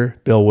leader,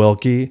 Bill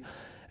Wilkie,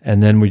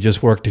 and then we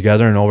just worked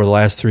together. And over the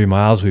last 3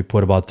 miles, we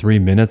put about 3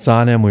 minutes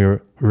on him. We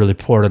really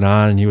poured it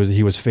on, and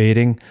he was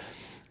fading.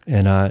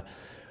 And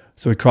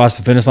so we crossed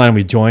the finish line, and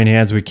we joined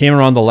hands. We came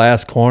around the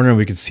last corner, and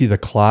we could see the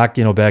clock.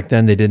 Back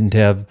then they didn't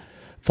have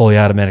fully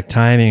automatic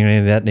timing or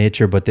anything of that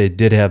nature, but they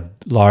did have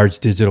large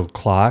digital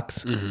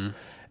clocks. Mm-hmm.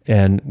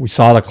 And we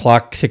saw the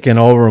clock ticking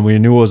over, and we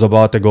knew it was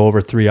about to go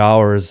over 3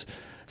 hours.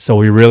 So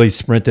we really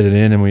sprinted it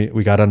in, and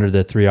we got under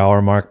the 3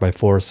 hour mark by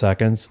 4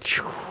 seconds.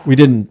 We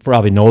didn't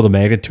probably know the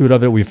magnitude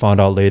of it. We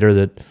found out later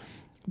that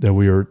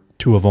we were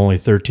two of only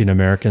 13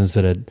 Americans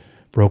that had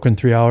broken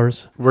 3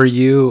 hours.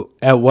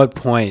 At what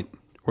point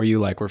were you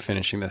like, we're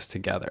finishing this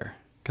together?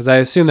 Because I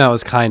assume that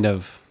was kind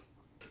of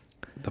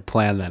the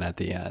plan then at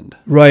the end.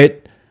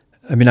 Right.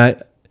 I mean,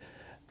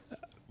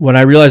 when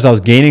I realized I was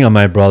gaining on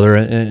my brother,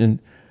 and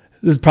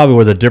this is probably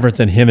where the difference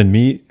in him and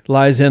me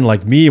lies in.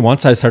 Like me,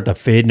 once I start to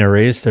fade in a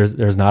race,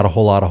 there's not a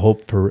whole lot of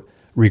hope for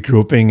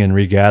regrouping and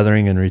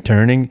regathering and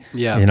returning.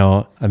 Yeah. You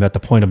know, I'm at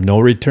the point of no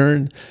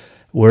return.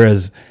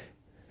 Whereas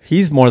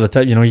he's more the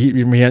type, you know,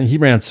 he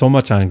ran so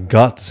much on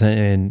guts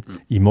and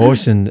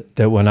emotion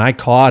that when I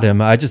caught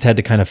him, I just had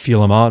to kind of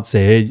feel him out and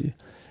say, hey,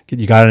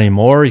 you got any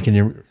more? Can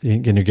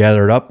you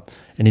gather it up?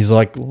 And he's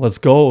like, let's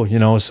go, you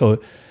know. So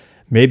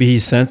maybe he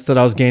sensed that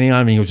I was gaining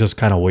on him. He was just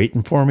kind of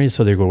waiting for me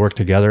so they could work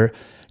together.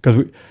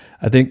 Because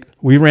I think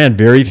we ran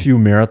very few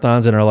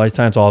marathons in our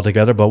lifetimes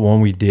altogether, but when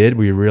we did,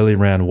 we really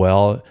ran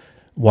well.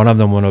 One of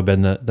them would have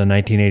been the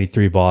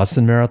 1983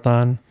 Boston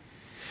Marathon.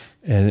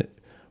 And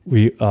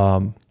we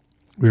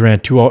ran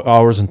 2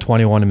 hours and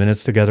 21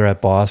 minutes together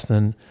at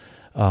Boston,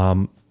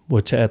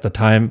 which at the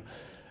time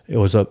it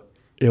was about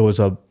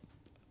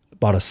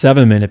a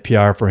 7-minute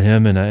PR for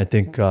him, and I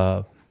think 3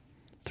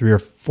 or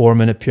 4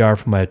 minute PR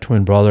for my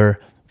twin brother,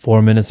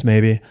 4 minutes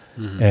maybe.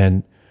 Mm-hmm.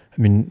 And I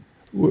mean,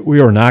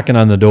 we were knocking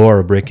on the door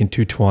of breaking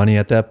 220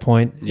 at that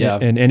point. Yeah.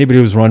 And anybody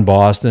who's run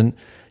Boston,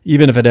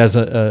 even if it has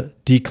a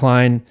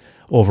decline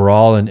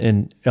overall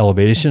in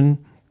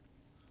elevation,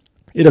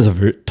 it is a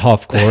very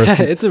tough course.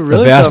 It's a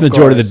really the vast tough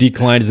majority course. of the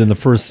decline is in the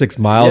first 6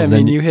 miles. Yeah, I and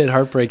mean, then you hit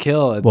Heartbreak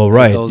Hill at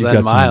right, those you've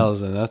end got some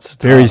miles, and that's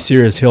very tough.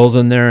 serious hills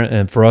in there.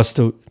 And for us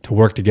to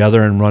work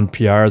together and run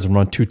PRs and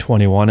run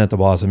 221 at the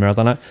Boston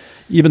Marathon,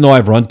 even though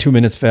I've run 2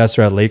 minutes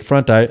faster at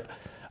Lakefront,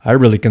 I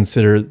really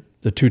consider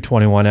the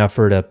 221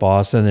 effort at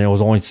Boston, and it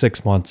was only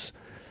 6 months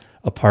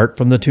apart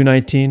from the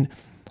 219,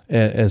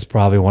 as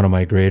probably one of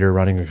my greater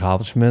running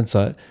accomplishments.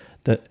 That,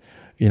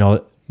 you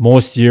know,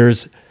 most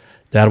years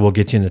that will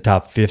get you in the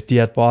top 50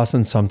 at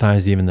Boston,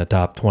 sometimes even the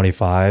top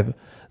 25.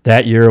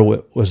 That year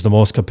was the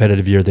most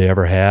competitive year they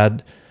ever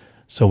had,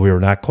 so we were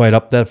not quite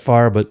up that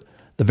far. But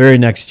the very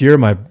next year,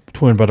 my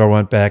twin brother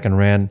went back and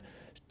ran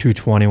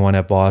 221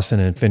 at Boston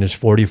and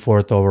finished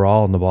 44th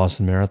overall in the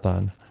Boston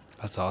Marathon.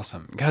 That's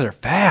awesome. You guys are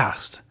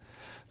fast.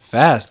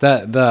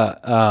 That the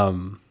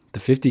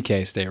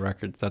 50K state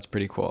record, that's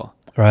pretty cool.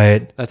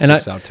 Right. That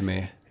sticks out to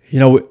me. You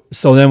know,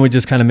 so then we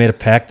just kind of made a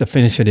pact to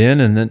finish it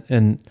in,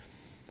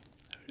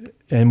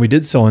 and we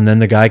did so. And then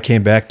the guy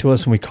came back to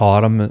us, and we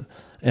caught him,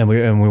 and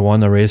we won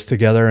the race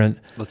together.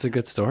 And that's a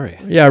good story.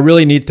 Yeah, a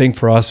really neat thing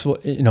for us.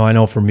 You know, I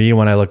know for me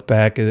when I look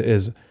back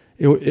is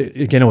it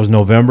was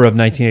November of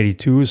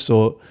 1982,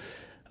 so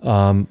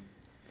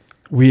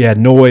we had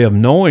no way of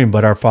knowing,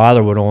 but our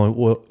father would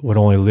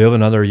only live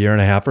another year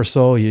and a half or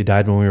so. He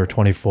died when we were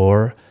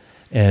 24,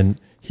 and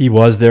he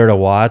was there to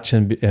watch.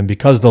 And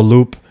because the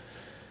loop,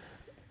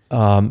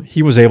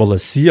 he was able to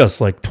see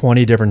us like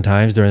 20 different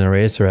times during the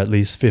race, or at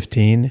least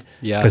 15.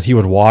 Yeah. Because he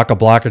would walk a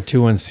block or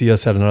two and see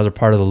us at another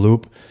part of the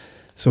loop.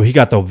 So he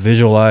got to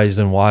visualize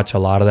and watch a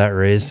lot of that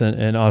race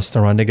and us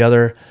to run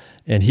together.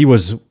 And he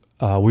was,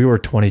 we were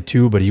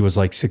 22, but he was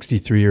like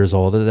 63 years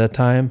old at that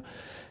time.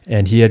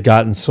 And he had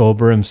gotten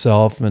sober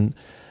himself and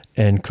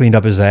cleaned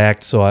up his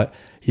act. So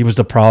he was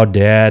the proud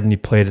dad, and he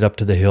played it up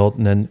to the hilt.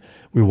 And then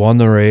we won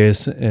the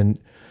race and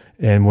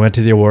went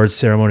to the awards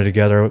ceremony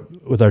together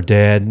with our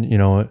dad. You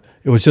know,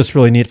 it was just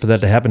really neat for that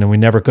to happen. And we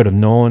never could have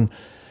known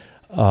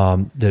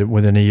that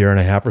within a year and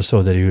a half or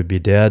so that he would be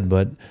dead.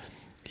 But,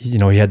 you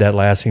know, he had that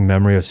lasting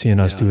memory of seeing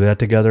us do that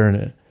together.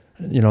 And,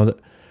 you know,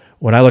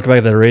 when I look back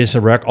at the race,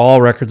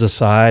 all records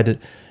aside,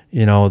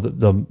 you know,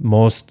 the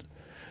most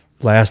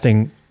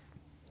lasting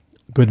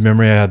good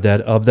memory I have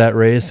of that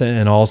race,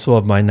 and also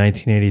of my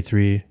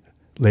 1983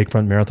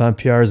 Lakefront Marathon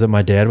PR, is that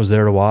my dad was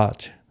there to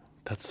watch.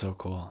 That's so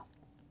cool.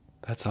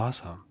 That's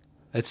awesome.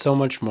 It's so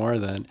much more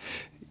than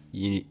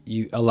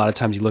you. A lot of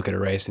times you look at a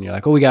race and you're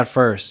like, "Oh, we got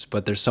first,"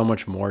 but there's so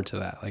much more to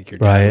that. Like your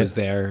dad was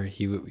there.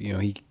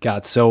 He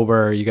got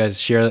sober. You guys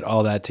shared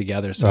all that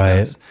together. So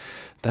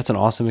that's an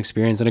awesome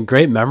experience and a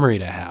great memory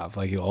to have.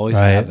 Like you always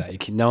have that. You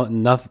can, no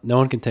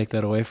one can take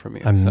that away from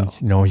you. You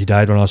know, he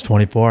died when I was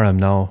 24. I'm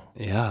now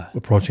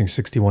approaching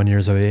 61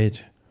 years of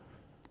age.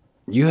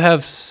 You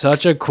have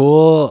such a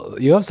cool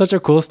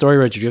story,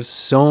 Richard. You have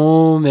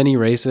so many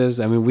races.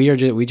 I mean,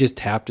 we just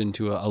tapped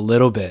into a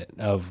little bit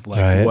of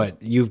like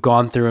what you've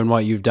gone through and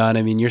what you've done.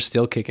 I mean, you're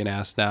still kicking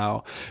ass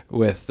now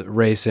with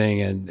racing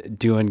and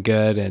doing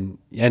good. And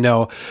I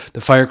know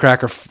the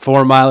Firecracker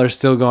 4 miler is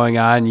still going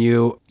on.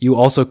 You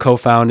also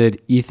co-founded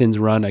Ethan's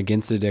Run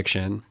Against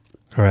Addiction.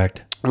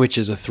 Correct. Which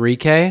is a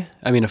 5K.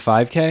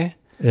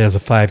 It is a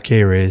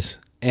 5K race.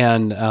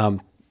 And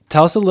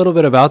tell us a little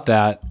bit about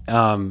that.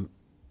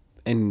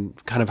 And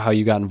kind of how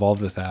you got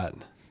involved with that.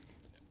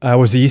 I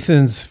was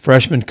Ethan's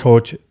freshman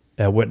coach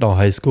at Whitnall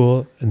High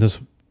School, and this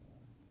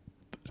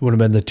would have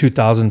been the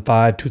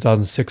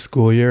 2005-2006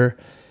 school year.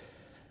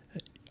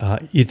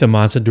 Ethan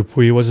Monson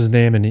Dupuis was his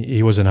name, and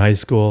he was in high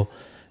school.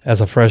 As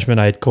a freshman,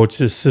 I had coached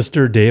his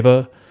sister,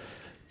 Deva,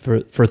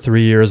 for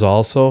 3 years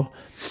also.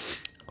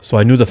 So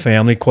I knew the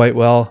family quite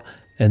well.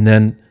 And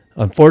then,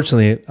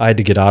 unfortunately, I had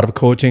to get out of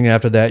coaching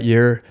after that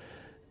year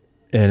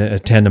and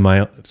attend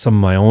to some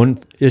of my own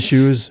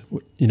issues,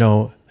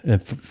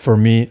 and for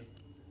me,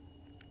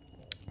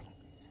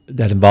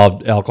 that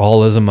involved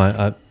alcoholism.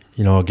 My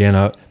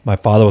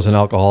father was an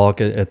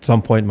alcoholic. At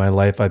some point in my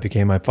life, I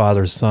became my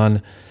father's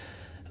son,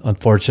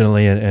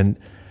 unfortunately, and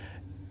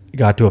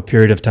got to a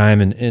period of time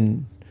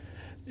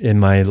in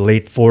my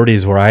late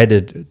 40s where I had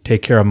to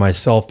take care of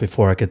myself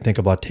before I could think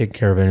about taking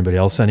care of anybody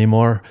else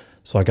anymore.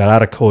 So I got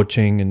out of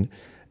coaching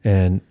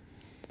and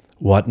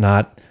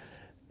whatnot.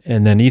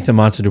 And then Ethan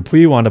Monson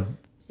Dupuis wound up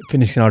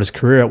finishing out his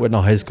career at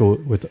Whitnall High School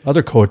with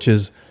other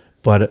coaches.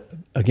 But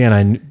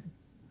again,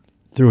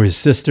 through his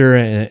sister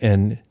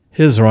and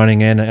his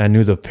running, and I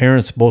knew the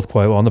parents both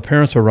quite well. And the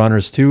parents were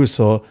runners too,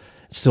 so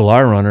still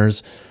are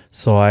runners.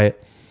 So I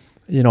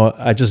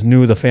just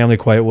knew the family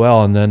quite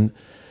well. And then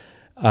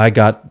I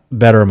got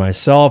better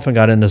myself and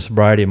got into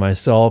sobriety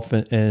myself,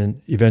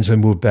 and eventually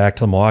moved back to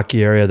the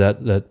Milwaukee area.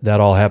 That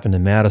all happened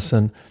in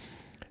Madison.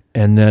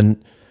 And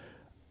then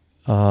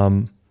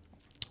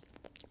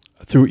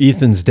through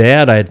Ethan's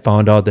dad, I had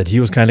found out that he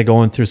was kind of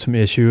going through some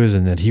issues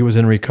and that he was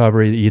in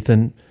recovery.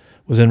 Ethan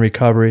was in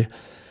recovery.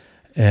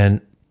 And,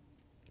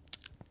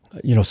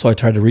 so I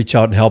tried to reach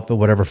out and help in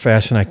whatever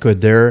fashion I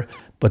could there.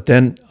 But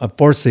then,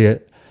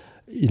 unfortunately,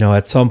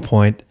 at some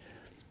point,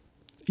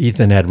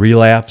 Ethan had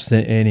relapsed,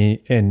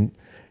 and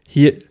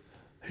his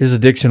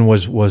addiction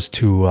was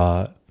to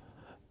I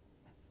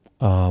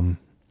don't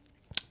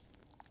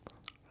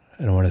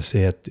want to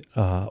say it,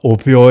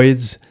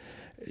 opioids,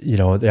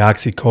 the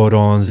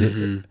oxycodones,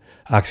 the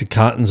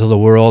Oxycontins of the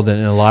world,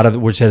 and a lot of it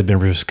which had been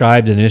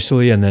prescribed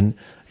initially, and then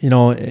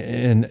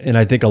and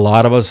I think a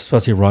lot of us,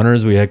 especially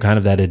runners, we had kind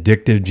of that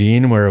addictive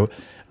gene where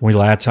we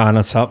latch on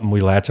to something,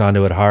 we latch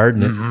onto it hard,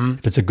 and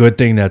if it's a good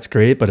thing, that's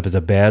great. But if it's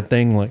a bad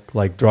thing,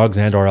 like drugs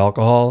and or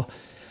alcohol,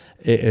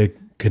 it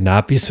could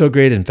not be so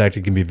great. In fact,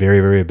 it can be very,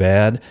 very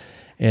bad.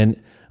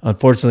 And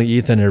unfortunately,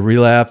 Ethan had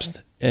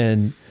relapsed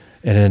and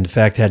in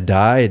fact had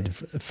died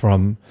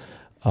from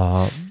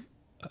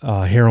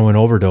heroin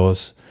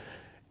overdose.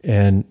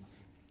 And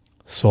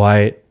so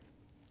I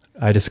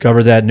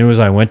discovered that news.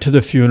 I went to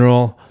the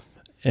funeral,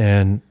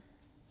 and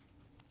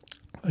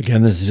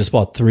again, this is just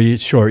about 3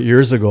 short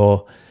years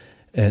ago.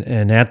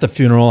 And at the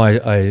funeral,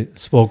 I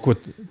spoke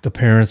with the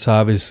parents,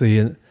 obviously,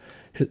 and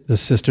the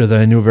sister that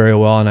I knew very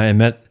well, and I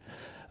met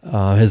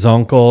his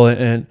uncle,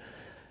 and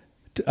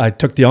I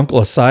took the uncle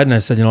aside and I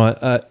said,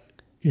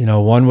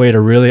 one way to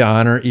really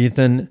honor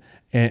Ethan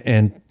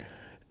and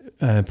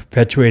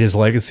perpetuate his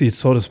legacy,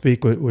 so to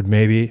speak, would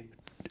maybe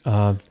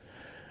get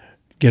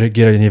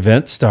an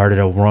event started,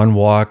 a run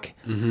walk,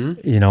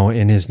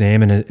 in his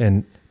name.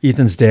 And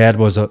Ethan's dad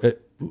was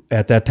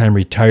at that time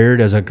retired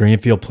as a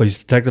Greenfield police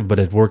detective, but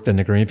had worked in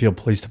the Greenfield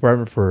Police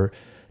Department for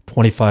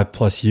 25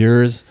 plus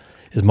years.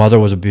 His mother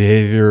was a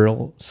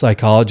behavioral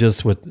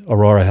psychologist with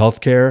Aurora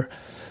Healthcare.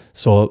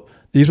 So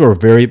these were a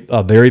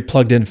very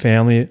plugged in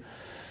family,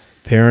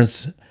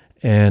 parents,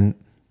 and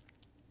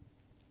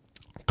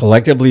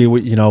collectively,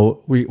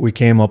 we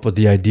came up with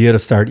the idea to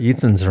start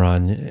Ethan's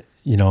Run,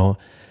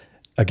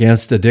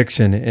 against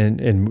addiction,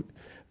 and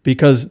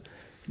because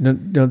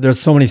there's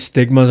so many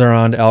stigmas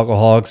around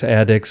alcoholics,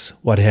 addicts,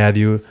 what have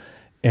you,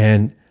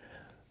 and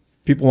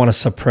people want to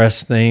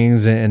suppress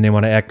things and they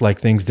want to act like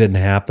things didn't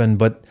happen,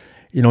 but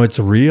it's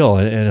real,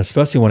 and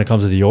especially when it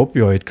comes to the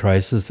opioid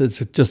crisis, it's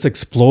just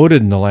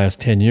exploded in the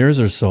last 10 years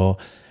or so,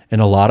 and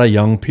a lot of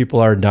young people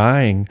are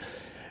dying.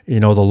 The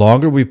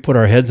longer we put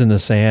our heads in the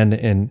sand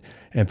and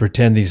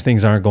pretend these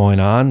things aren't going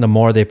on, the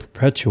more they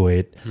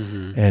perpetuate.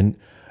 And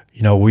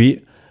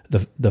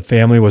the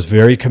family was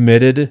very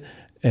committed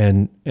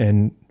and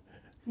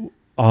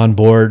on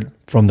board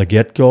from the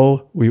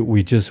get-go.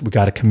 We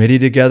got a committee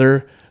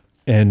together,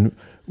 and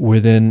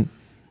within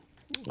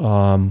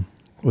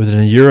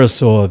a year or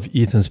so of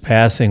Ethan's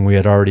passing, we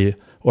had already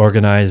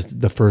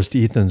organized the first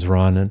Ethan's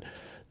Run. And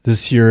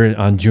this year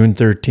on June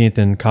 13th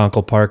in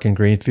Conkle Park in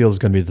Greenfield is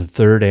going to be the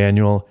third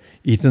annual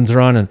Ethan's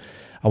Run. And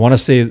I want to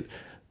say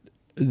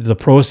the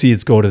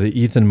proceeds go to the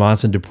Ethan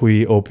Monson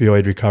Dupuis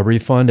Opioid Recovery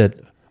Fund at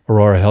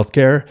Aurora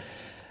Healthcare.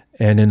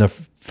 And in the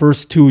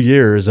first 2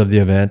 years of the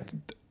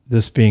event,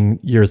 this being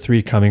year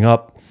 3 coming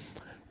up,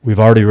 we've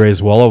already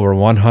raised well over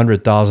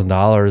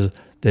 $100,000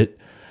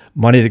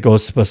 money that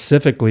goes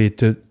specifically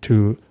to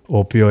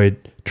opioid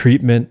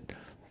treatment,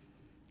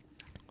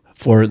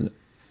 for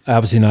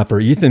obviously not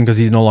for Ethan because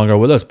he's no longer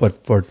with us,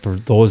 but for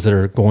those that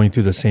are going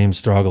through the same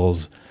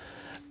struggles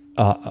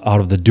out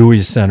of the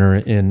Dewey Center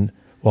in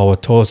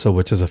Wauwatosa,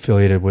 which is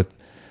affiliated with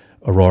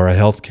Aurora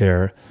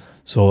Healthcare.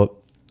 So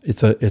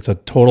it's a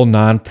total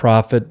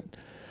nonprofit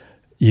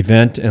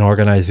event and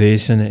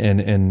organization,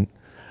 and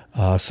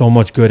so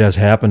much good has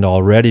happened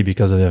already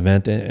because of the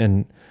event,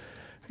 and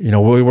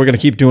we're going to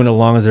keep doing it as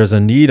long as there's a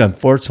need,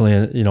 unfortunately.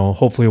 And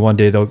hopefully one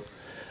day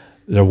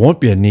there won't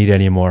be a need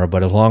anymore.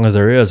 But as long as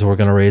there is, we're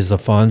going to raise the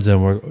funds,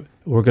 and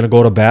we're going to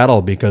go to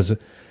battle because,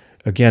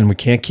 again, we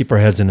can't keep our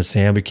heads in the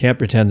sand. We can't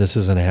pretend this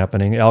isn't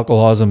happening.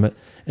 Alcoholism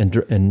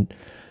and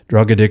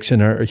drug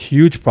addiction are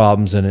huge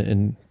problems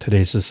in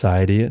today's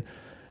society,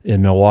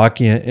 in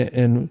Milwaukee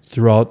and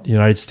throughout the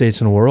United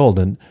States and the world.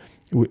 And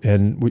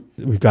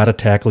we've got to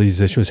tackle these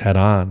issues head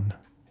on.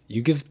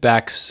 You give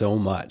back so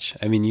much.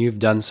 I mean, you've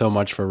done so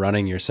much for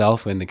running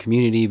yourself in the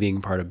community, being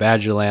part of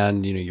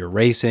Badgerland, you're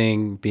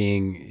racing,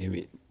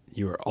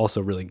 you're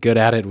also really good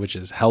at it, which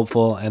is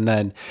helpful. And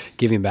then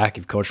giving back,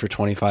 you've coached for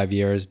 25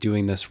 years,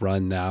 doing this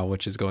run now,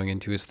 which is going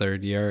into his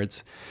third year.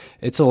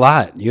 It's a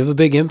lot. You have a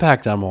big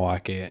impact on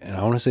Milwaukee, and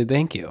I want to say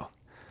thank you.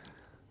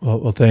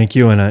 Well, thank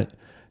you. And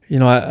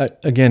I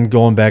again,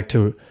 going back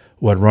to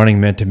what running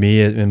meant to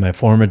me in my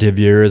formative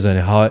years, and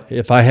how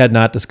if I had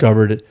not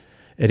discovered it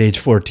at age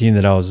 14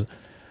 that I was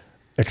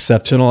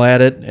exceptional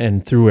at it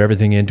and threw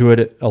everything into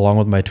it along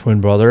with my twin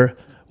brother,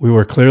 we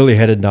were clearly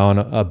headed down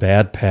a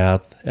bad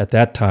path at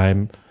that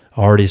time,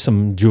 already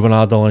some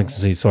juvenile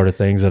delinquency sort of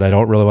things that I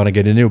don't really want to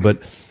get into,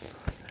 but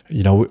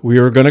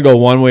we were going to go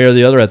one way or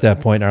the other at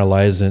that point in our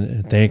lives,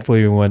 and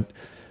thankfully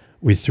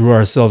we threw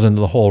ourselves into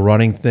the whole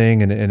running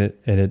thing, and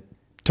it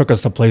took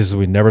us to places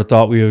we never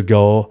thought we would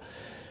go,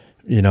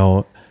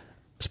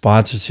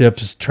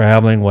 sponsorships,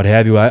 traveling, what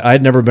have you.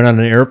 I'd never been on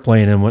an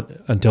airplane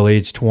until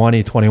age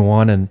 20,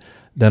 21, and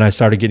then I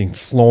started getting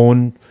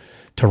flown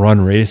to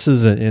run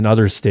races in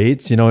other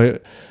states.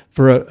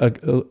 For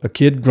a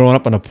kid growing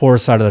up on the poor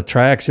side of the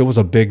tracks, it was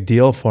a big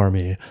deal for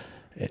me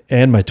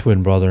and my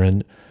twin brother,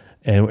 and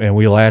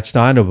we latched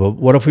onto it. But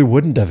what if we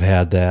wouldn't have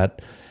had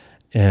that?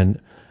 And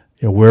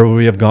where would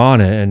we have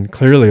gone? And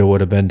clearly it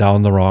would have been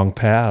down the wrong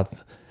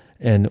path.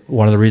 And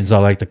one of the reasons I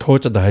like to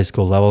coach at the high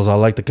school levels, I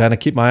like to kind of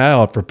keep my eye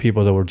out for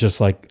people that were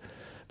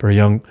for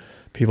young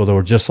people that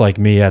were just like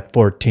me at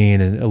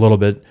 14, and a little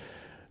bit.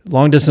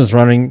 Long distance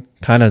running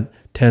kind of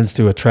tends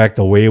to attract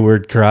a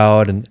wayward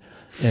crowd, and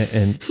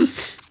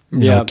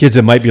kids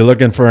that might be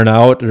looking for an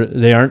out.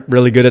 They aren't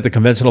really good at the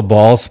conventional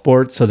ball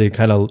sport, so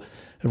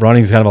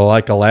running's kind of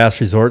like a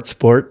last resort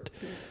sport,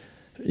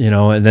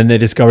 and then they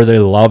discover they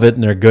love it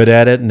and they're good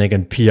at it and they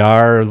can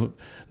PR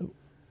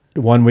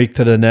one week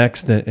to the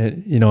next.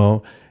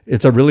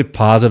 It's a really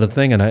positive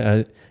thing. And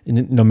I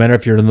no matter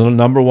if you're the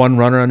number one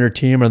runner on your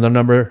team or the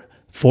number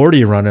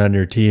 40 runner on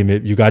your team,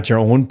 you got your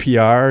own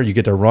PR, you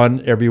get to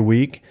run every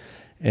week.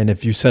 And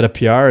if you set a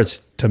PR,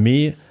 it's, to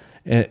me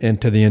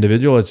and to the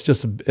individual, it's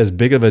just as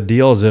big of a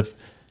deal as if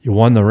you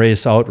won the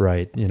race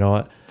outright.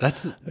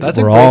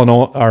 We're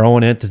all our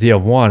own entity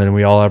of one, and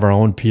we all have our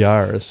own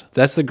PRs.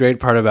 That's the great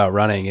part about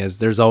running, is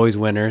there's always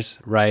winners,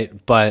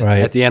 right? But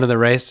at the end of the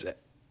race,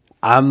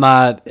 I'm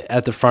not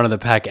at the front of the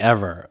pack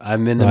ever.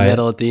 I'm in the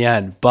middle at the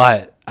end,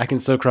 but I can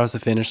still cross the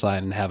finish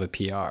line and have a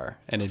PR,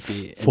 and it'd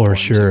be for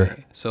sure. To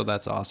me. So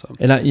that's awesome.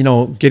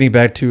 And getting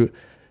back to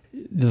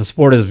the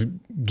sport has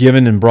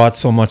given and brought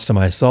so much to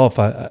myself.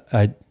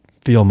 I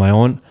feel my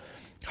own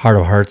heart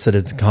of hearts that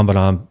it's incumbent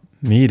on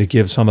me to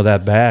give some of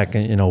that back,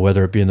 and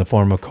whether it be in the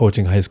form of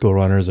coaching high school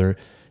runners or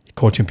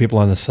coaching people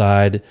on the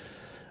side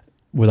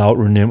without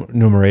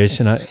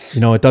remuneration.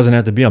 It doesn't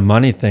have to be a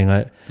money thing.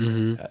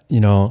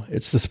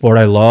 It's the sport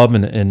I love,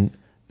 and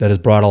that has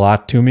brought a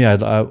lot to me. I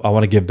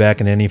want to give back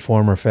in any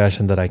form or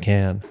fashion that I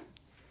can.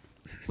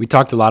 We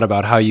talked a lot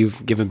about how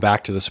you've given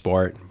back to the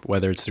sport,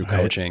 whether it's through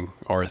coaching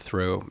or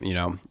through,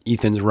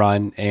 Ethan's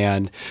run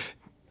and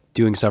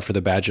doing stuff for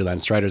the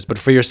Badgerland Striders. But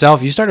for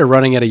yourself, you started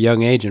running at a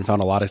young age and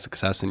found a lot of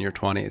success in your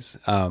 20s.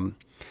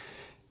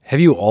 Have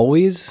you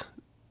always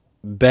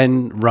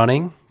been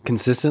running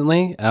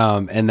consistently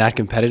and that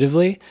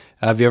competitively?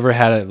 Have you ever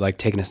had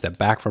taken a step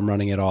back from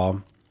running at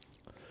all?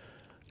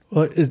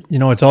 Well,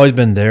 it's always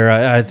been there.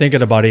 I think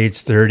at about age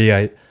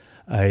 30,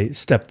 I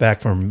stepped back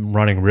from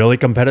running really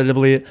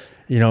competitively.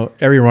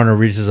 Every runner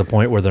reaches a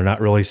point where they're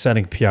not really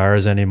setting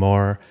PRs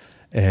anymore.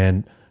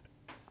 And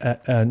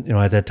at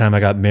that time I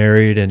got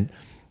married and,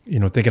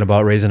 thinking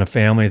about raising a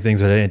family and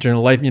things like that.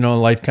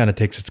 Life kind of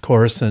takes its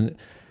course and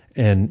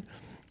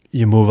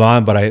you move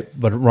on. But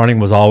running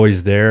was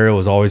always there. It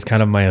was always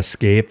kind of my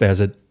escape, as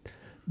it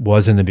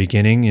was in the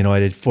beginning. I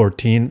did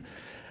 14.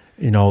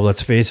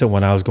 Let's face it,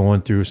 when I was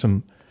going through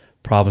some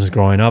problems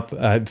growing up,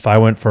 if I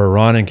went for a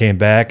run and came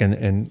back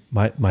and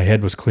my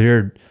head was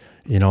cleared,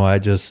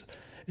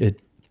 it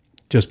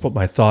just put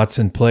my thoughts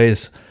in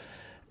place,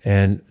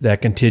 and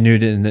that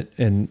continued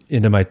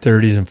into my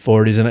 30s and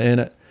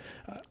 40s,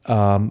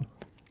 and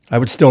I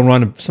would still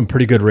run some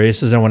pretty good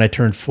races. And when I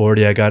turned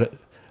 40,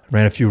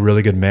 ran a few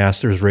really good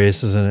masters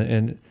races,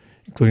 and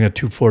including a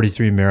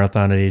 2:43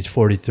 marathon at age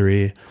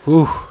 43.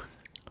 Whew.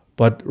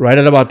 But right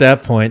at about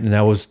that point, and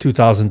that was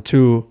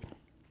 2002.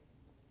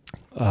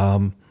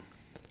 And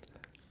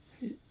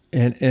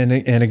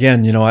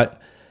again,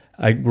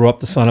 I grew up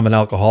the son of an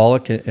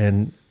alcoholic,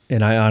 and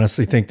I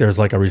honestly think there's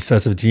like a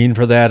recessive gene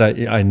for that.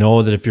 I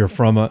know that if you're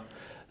from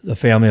the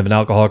family of an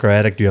alcoholic or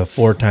addict, you have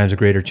 4 times a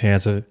greater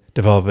chance of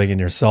developing it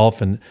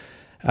yourself. And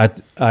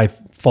I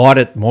fought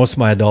it most of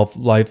my adult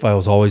life. I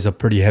was always a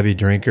pretty heavy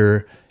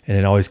drinker and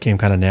it always came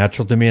kind of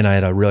natural to me, and I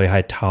had a really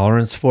high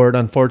tolerance for it,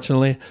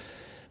 unfortunately.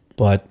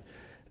 But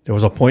there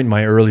was a point in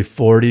my early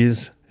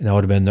 40s, and that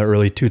would have been the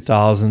early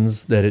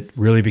 2000s, that it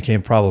really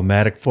became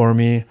problematic for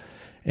me,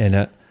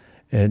 and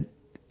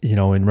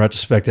in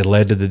retrospect, it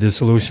led to the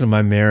dissolution of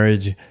my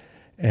marriage,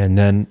 and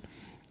then,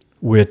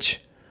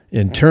 which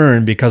in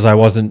turn, because I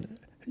wasn't,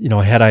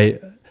 had I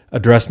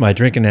addressed my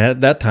drinking at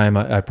that time,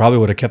 I probably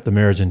would have kept the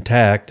marriage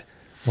intact,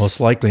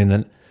 most likely,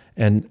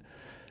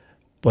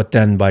 but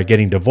then by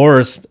getting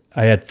divorced,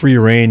 I had free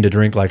reign to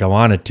drink like I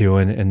wanted to,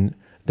 and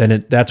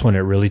then that's when it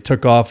really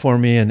took off for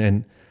me,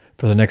 and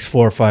for the next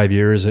 4 or 5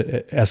 years,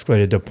 it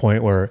escalated to a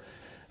point where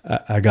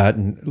I got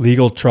in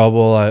legal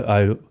trouble.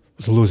 I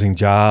was losing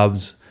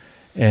jobs,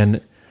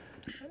 and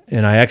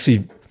I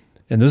actually,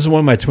 and this is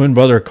when my twin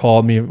brother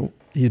called me.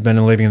 He's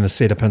been living in the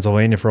state of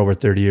Pennsylvania for over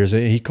 30 years.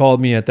 And he called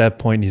me at that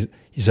point.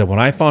 He said, when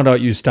I found out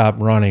you stopped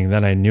running,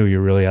 then I knew you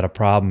really had a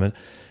problem.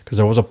 Because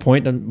there was a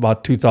point in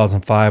about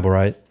 2005 where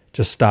I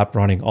just stopped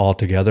running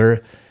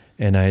altogether,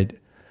 and I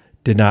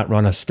did not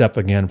run a step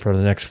again for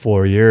the next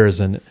 4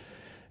 years. And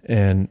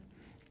in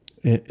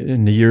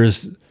the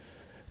years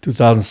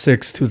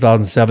 2006,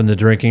 2007, the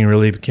drinking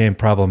really became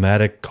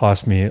problematic,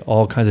 cost me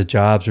all kinds of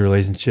jobs,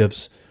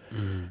 relationships,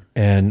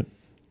 and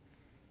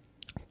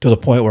to the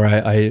point where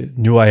I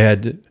knew I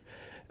had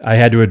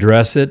to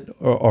address it,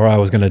 or I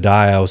was going to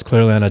die. I was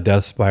clearly on a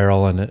death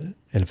spiral, and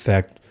in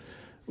fact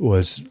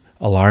was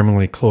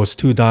alarmingly close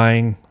to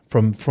dying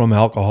from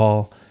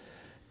alcohol.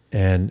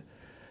 And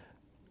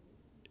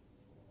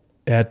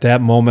at that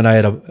moment, I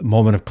had a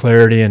moment of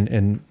clarity,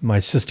 and my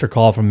sister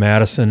called from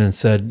Madison and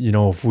said,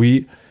 if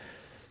we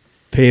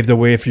pave the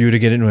way for you to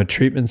get into a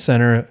treatment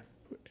center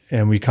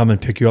and we come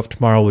and pick you up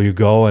tomorrow, will you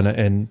go?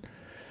 And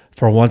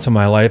for once in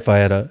my life, I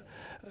had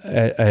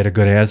a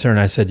good answer, and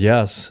I said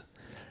yes.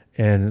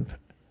 And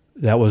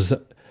that was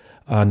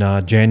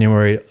on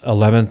January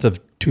 11th of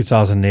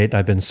 2008.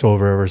 I've been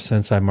sober ever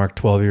since. I marked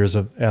 12 years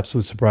of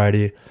absolute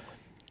sobriety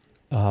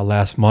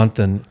last month,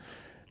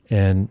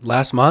 and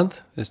last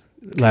month?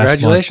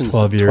 Congratulations!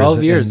 12 years.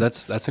 12 years.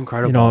 That's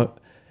incredible.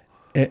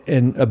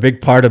 And a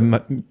big part of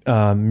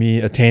me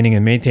attaining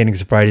and maintaining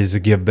sobriety is to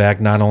give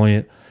back, not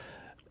only,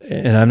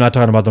 and I'm not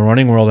talking about the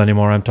running world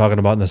anymore. I'm talking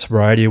about in the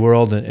sobriety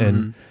world,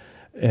 and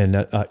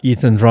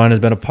Ethan's Run has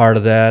been a part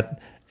of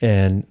that,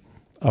 and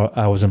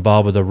I was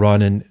involved with a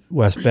run in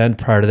West Bend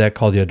prior to that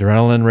called the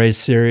Adrenaline Race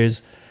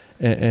Series,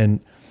 and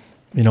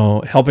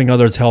helping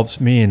others helps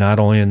me not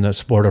only in the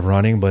sport of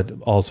running but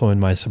also in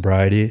my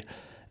sobriety,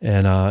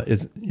 and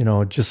it's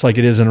just like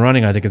it is in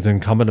running. I think it's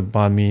incumbent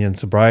upon me in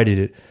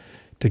sobriety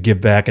to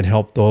give back and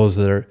help those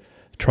that are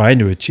trying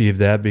to achieve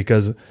that,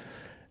 because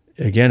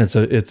again,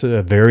 it's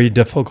a very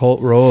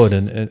difficult road,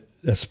 and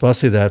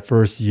especially that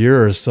first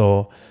year or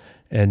so,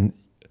 and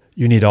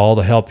you need all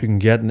the help you can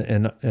get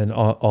and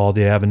all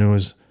the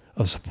avenues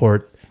of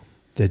support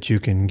that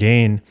you can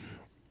gain.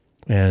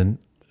 And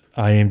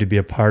I aim to be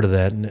a part of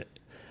that.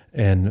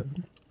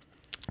 And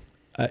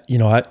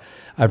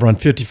I've run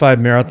 55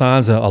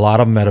 marathons, a lot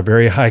of them at a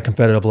very high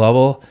competitive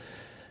level,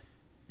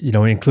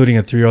 including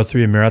a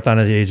 303 marathon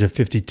at the age of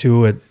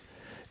 52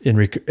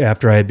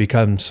 after I had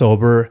become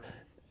sober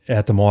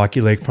at the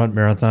Milwaukee Lakefront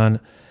Marathon.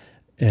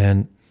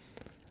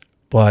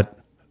 But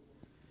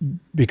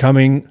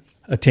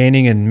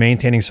attaining and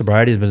maintaining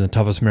sobriety has been the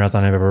toughest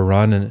marathon I've ever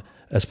run, and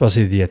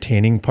especially the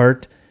attaining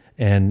part.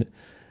 And,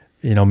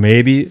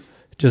 maybe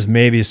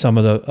some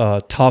of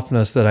the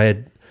toughness that I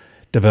had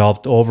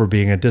developed over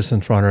being a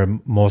distance runner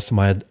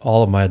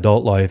all of my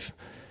adult life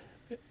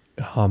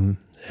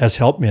has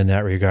helped me in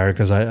that regard,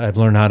 because I've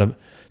learned how to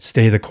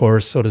stay the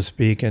course, so to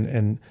speak.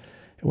 And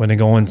when the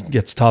going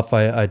gets tough,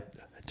 I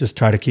just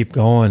try to keep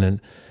going.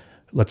 And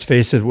let's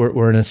face it,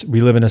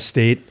 we live in a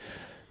state.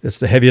 It's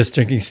the heaviest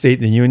drinking state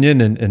in the union,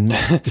 and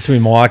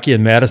between Milwaukee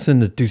and Madison,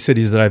 the two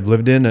cities that I've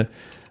lived in,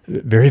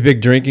 very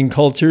big drinking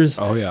cultures.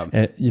 Oh yeah.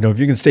 And if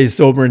you can stay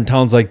sober in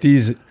towns like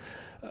these,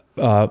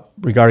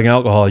 regarding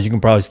alcohol, you can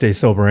probably stay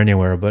sober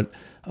anywhere. But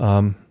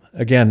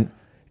again,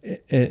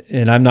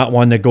 and I'm not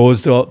one that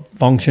goes to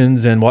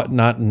functions and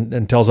whatnot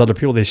and tells other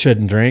people they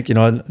shouldn't drink.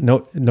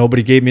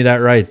 Nobody gave me that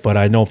right, but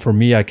I know for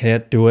me, I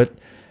can't do it,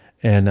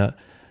 and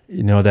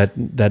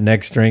that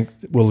next drink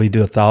will lead to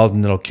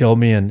 1,000 that'll kill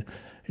me. And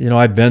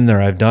I've been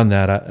there. I've done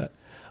that.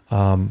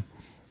 And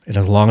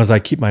as long as I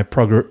keep my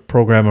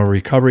program of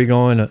recovery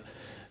going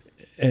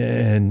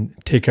and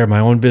take care of my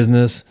own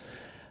business,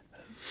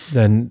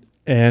 and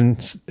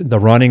the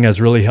running has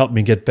really helped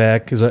me get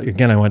back. Because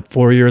again, I went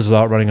 4 years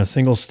without running a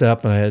single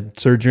step, and I had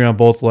surgery on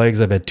both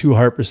legs. I've had 2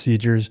 heart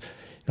procedures.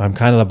 I'm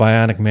kind of the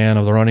bionic man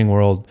of the running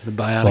world. The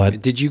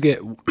bionic. Did you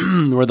get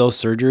were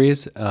those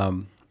surgeries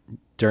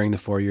during the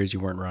 4 years you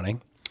weren't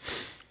running?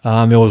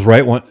 It was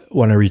right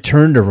when I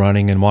returned to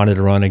running and wanted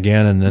to run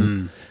again, and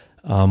then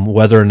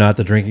whether or not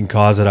the drinking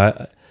caused it,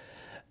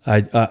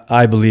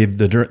 I believe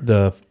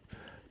the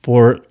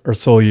 4 or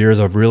so years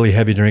of really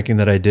heavy drinking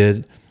that I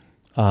did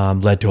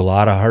led to a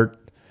lot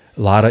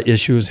of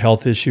issues,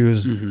 health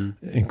issues,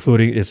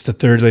 including it's the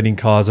third leading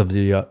cause of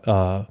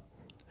the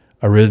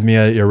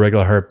arrhythmia,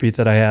 irregular heartbeat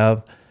that I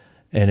have,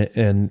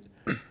 and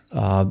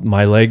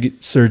my leg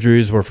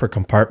surgeries were for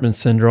compartment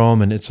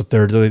syndrome, and it's a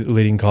third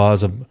leading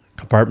cause of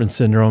compartment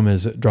syndrome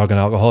is drug and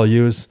alcohol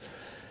use.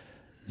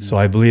 So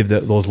I believe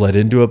that those led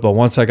into it. But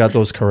once I got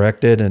those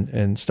corrected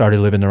and started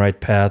living the right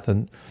path,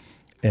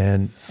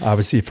 and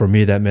obviously for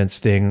me that meant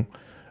staying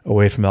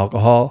away from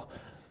alcohol,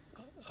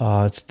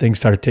 things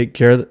started to take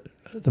care of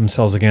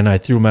themselves again. I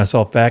threw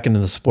myself back into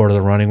the sport of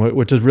the running,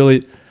 which is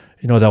really,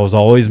 that was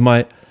always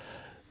my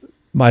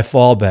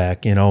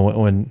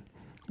fallback.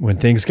 When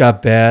things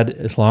got bad,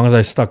 as long as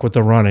I stuck with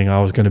the running,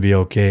 I was going to be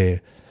okay.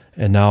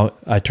 And now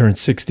I turned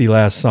 60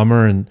 last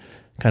summer and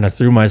kind of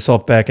threw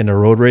myself back into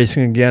road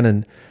racing again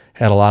and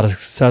had a lot of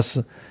success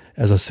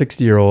as a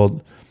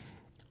 60-year-old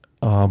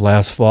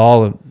last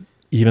fall. And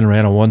even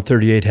ran a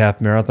 1:38 half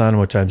marathon,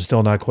 which I'm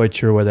still not quite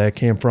sure where that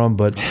came from.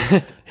 But,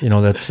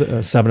 that's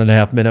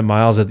 7.5 minute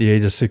miles at the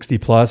age of 60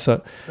 plus.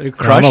 You're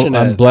crushing it.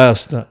 I'm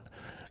blessed.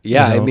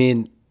 Yeah, I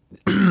mean,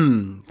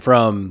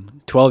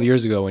 from 12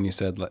 years ago when you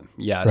said,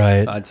 yes,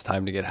 right, it's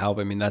time to get help.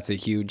 I mean, that's a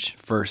huge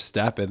first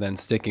step, and then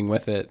sticking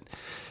with it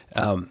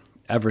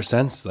ever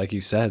since, like you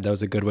said, that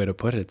was a good way to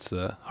put it. It's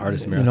the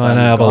hardest marathon. And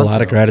I have a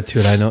lot of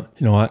gratitude. I know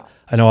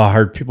how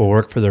hard people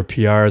work for their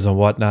PRs and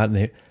whatnot, and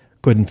they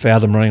couldn't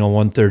fathom running a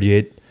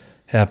 1:38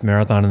 half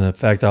marathon. And the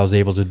fact I was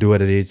able to do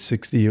it at age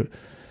 60,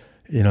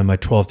 my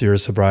 12th year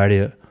of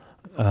sobriety,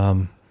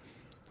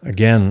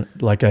 again,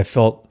 like I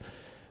felt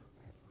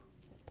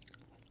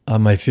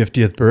on my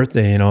 50th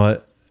birthday,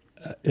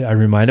 I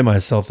reminded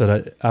myself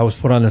that I was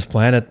put on this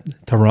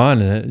planet to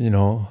run,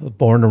 and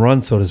born to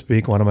run, so to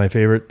speak, one of my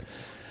favorite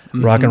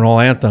rock and roll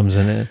anthems.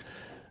 And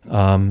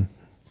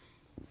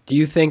do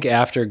you think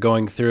after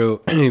going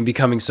through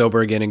becoming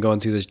sober again and going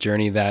through this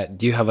journey, that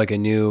do you have like a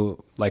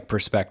new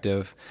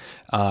perspective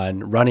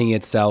on running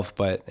itself?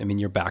 But I mean,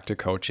 you're back to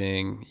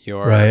coaching.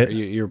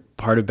 You're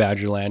part of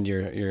Badgerland.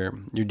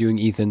 You're doing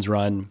Ethan's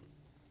run.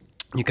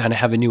 You kind of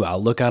have a new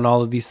outlook on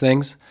all of these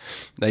things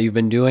that you've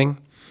been doing.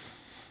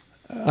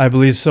 I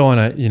believe so, and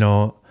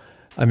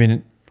I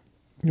mean,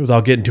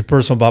 without getting too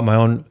personal about my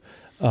own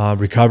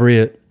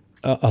recovery,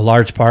 a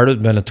large part of it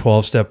has been a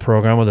 12-step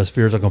program with a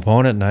spiritual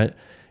component, and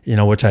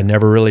which I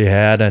never really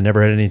had. I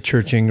never had any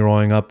churching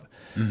growing up,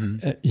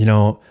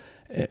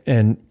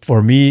 and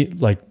for me,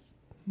 like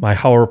my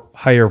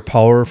higher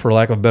power, for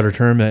lack of a better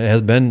term,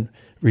 has been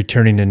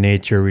returning to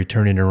nature,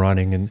 returning to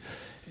running, and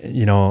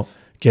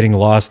getting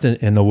lost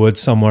in the woods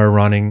somewhere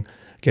running,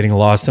 getting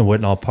lost in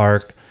Whitnall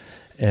Park,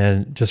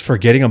 and just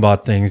forgetting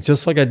about things,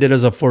 just like I did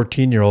as a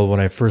 14-year-old when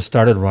I first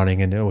started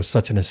running, and it was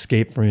such an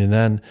escape for me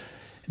then.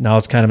 Now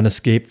it's kind of an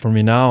escape for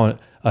me now,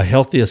 a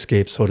healthy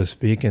escape, so to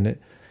speak, and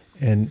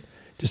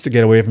just to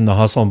get away from the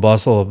hustle and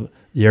bustle of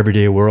the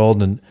everyday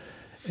world and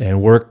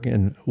work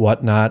and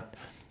whatnot,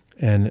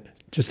 and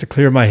just to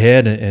clear my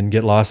head and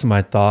get lost in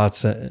my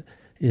thoughts.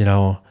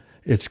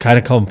 It's kind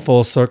of come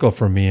full circle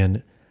for me,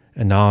 and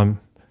now I'm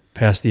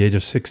past the age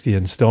of 60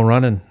 and still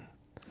running.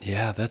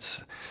 Yeah,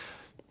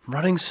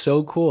 running's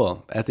so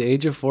cool. At the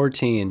age of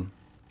 14,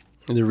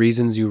 the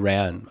reasons you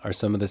ran are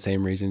some of the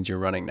same reasons you're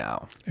running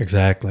now.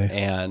 Exactly.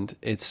 And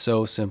it's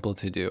so simple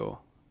to do,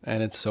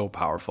 and it's so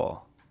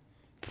powerful.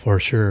 For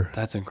sure.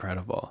 That's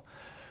incredible.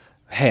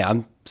 Hey,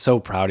 I'm so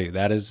proud of you.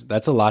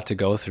 That's a lot to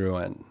go through,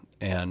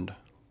 and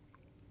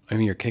I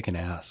mean, you're kicking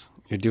ass.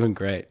 You're doing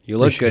great. You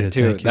look good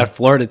too. That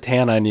Florida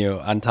tan on you,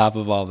 on top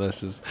of all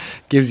this,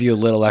 gives you a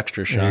little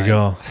extra shine. There you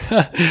go.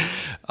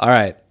 All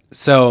right.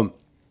 So,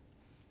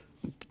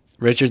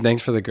 Richard,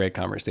 thanks for the great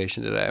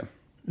conversation today.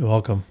 You're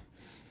welcome.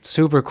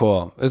 Super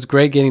cool. It was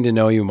great getting to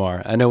know you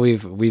more. I know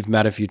we've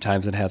met a few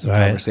times and had some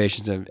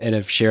conversations and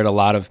have shared a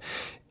lot of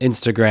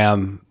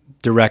Instagram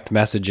direct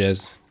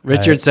messages.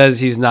 Richard says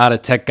he's not a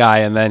tech guy,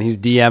 and then he's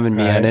DMing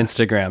me on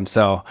Instagram.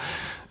 So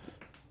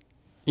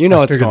what's going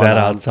on. Figured that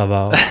out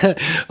somehow.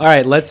 All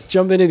right, let's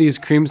jump into these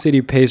Cream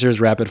City Pacers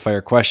rapid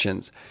fire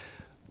questions.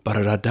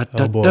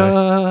 Oh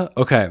boy.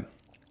 Okay.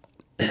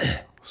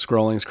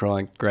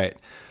 Scrolling. Great.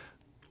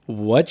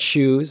 What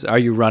shoes are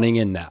you running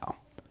in now?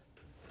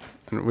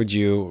 And would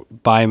you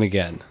buy them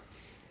again?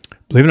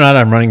 Believe it or not,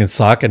 I'm running in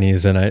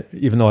Sauconys, and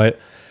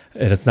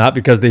it's not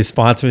because they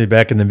sponsored me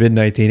back in the mid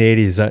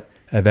 1980s.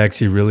 I've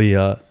actually really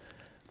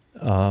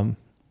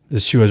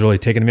this shoe has really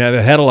taken me.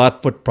 I've had a lot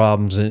of foot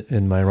problems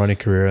in my running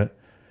career.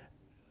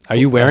 Are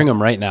you wearing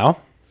them right now?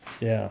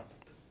 Yeah.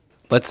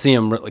 Let's see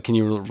them. Can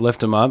you lift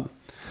them up?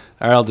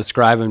 All right, I'll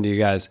describe them to you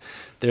guys.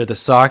 They're the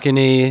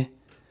Saucony.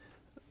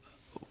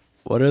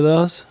 What are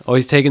those? Oh,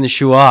 he's taking the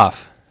shoe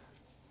off.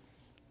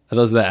 Are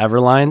those the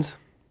Everlines?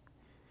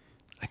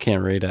 I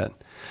can't read it.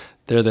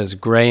 They're this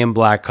gray and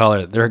black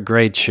color. They're a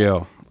great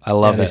shoe. I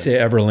love it. They say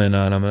Everlyn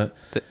on them.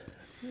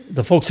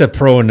 The folks at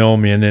Pro know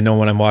me, and they know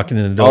when I'm walking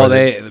in the door.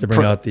 They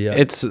bring out the.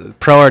 It's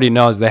Pro already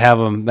knows. They have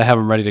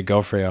them ready to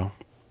go for you.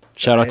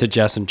 Shout out to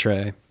Jess and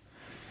Trey.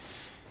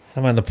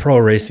 I'm on the Pro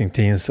racing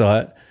team,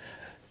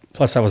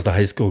 plus I was the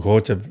high school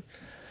coach of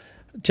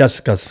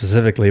Jessica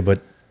specifically,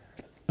 but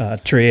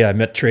Trey. I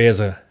met Trey as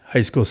a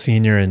high school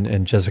senior,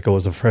 and Jessica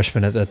was a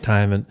freshman at that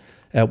time, and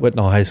at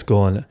Whitnall High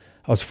School, and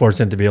I was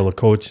fortunate to be able to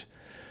coach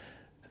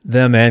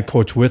them and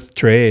coach with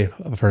Trey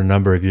for a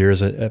number of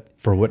years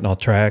for Whitnall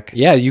Track.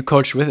 Yeah, you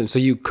coached with him. So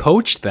you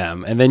coached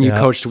them, and then you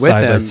coached with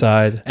side him. by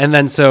side. And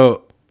then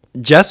so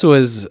Jess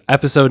was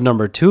episode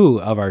number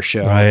 2 of our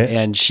show, Right.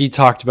 and she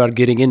talked about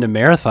getting into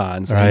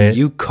marathons, Right. and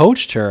you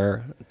coached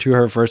her to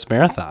her first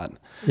marathon.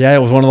 Yeah, it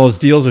was one of those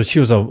deals where she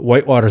was a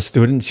Whitewater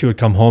student. She would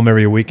come home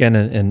every weekend,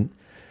 and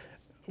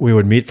we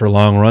would meet for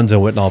long runs in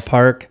Whitnall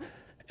Park.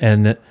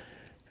 And,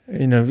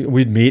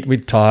 we'd meet,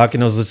 we'd talk,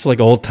 and it was just like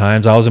old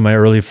times. I was in my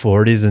early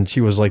 40s, and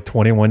she was like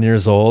 21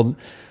 years old.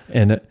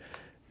 And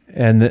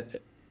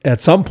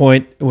at some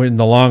point, when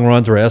the long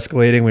runs were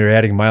escalating, we were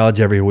adding mileage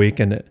every week,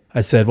 and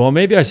I said, well,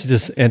 maybe I should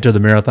just enter the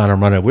marathon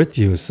and run it with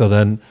you. So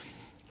then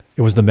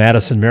it was the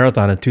Madison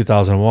Marathon in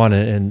 2001,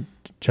 and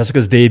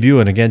Jessica's debut.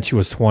 And again, she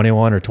was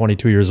 21 or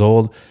 22 years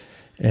old.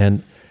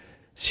 And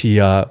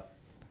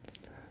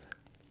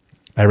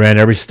I ran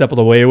every step of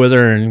the way with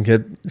her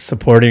and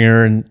supporting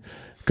her and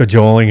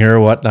cajoling her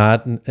and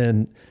whatnot.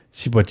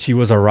 But she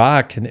was a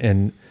rock.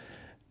 And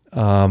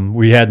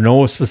we had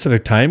no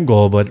specific time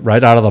goal, but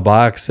right out of the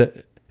box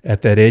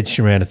at that age,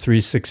 she ran a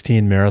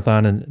 3:16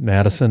 marathon in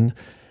Madison.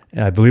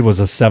 And I believe it was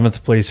a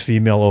 7th place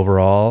female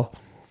overall.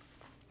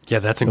 Yeah,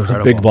 that's It was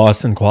incredible. a big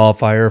Boston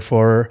qualifier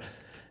for her.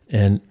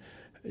 And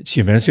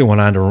she eventually went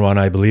on to run,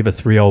 I believe, a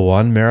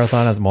 3:01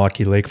 marathon at the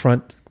Milwaukee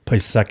Lakefront,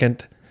 placed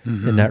second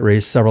in that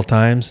race several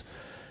times.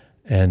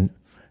 And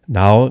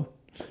now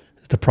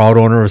the proud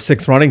owner of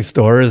 6 running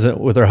stores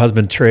with her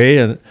husband, Trey.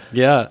 And,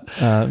 Yeah,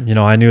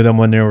 I knew them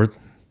when they were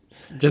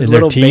just in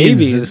little their teens.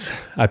 babies.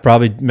 I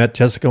probably met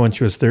Jessica when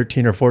she was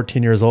 13 or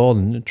 14 years old,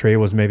 and Trey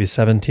was maybe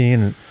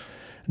 17. And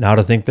now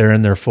to think they're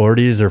in their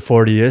 40s or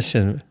 40-ish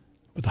and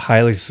with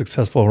highly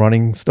successful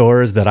running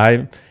stores that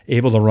I'm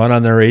able to run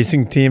on their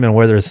racing team and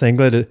wear their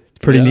singlet, it's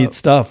pretty Yeah. neat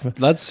stuff.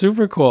 That's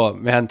super cool,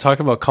 man.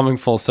 Talk about coming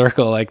full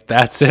circle. Like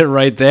that's it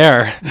right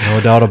there. No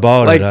doubt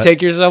about Like it.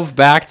 take yourself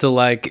back to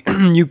like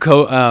you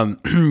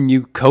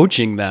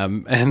coaching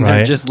them, and they're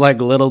Right. just like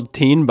little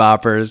teen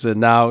boppers,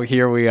 and now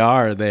here we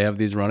are. They have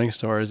these running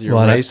stores. You're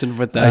Well, and racing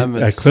with them.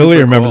 I It's clearly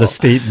super remember cool. the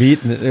state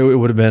meet, and it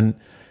would have been,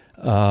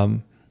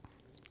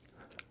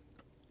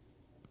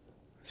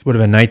 it would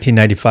have been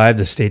 1995,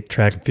 the state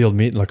track and field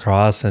meet in La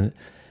Crosse,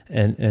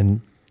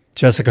 and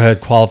Jessica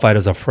had qualified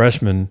as a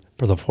freshman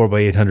for the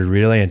 4x800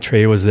 relay, and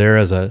Trey was there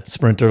as a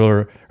sprinter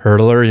or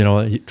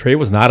hurdler. Trey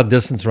was not a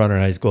distance runner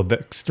in high school, but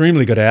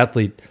extremely good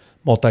athlete,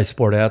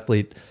 multi-sport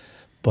athlete.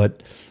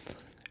 But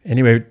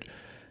anyway,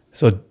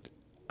 so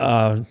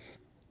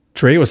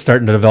Trey was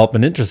starting to develop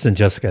an interest in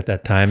Jessica at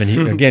that time, and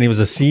he was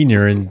a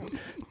senior,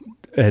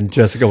 and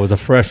Jessica was a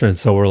freshman.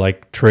 So we're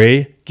like,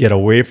 Trey, get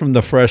away from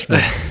the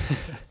freshman.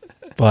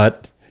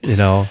 But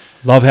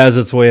love has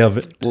its way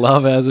of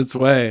Love has its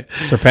way.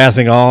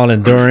 surpassing all and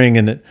enduring.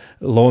 And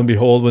lo and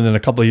behold, within a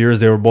couple of years,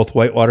 they were both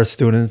Whitewater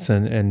students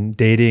and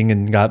dating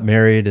and got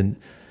married. And,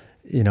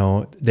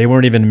 they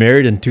weren't even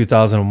married in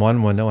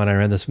 2001 when I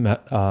ran this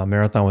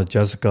marathon with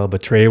Jessica.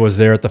 But Trey was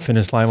there at the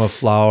finish line with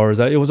flowers.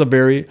 It was a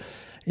very,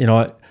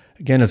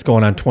 again, it's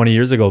going on 20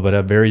 years ago, but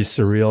a very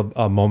surreal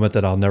moment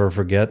that I'll never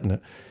forget.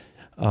 And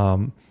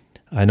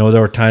I know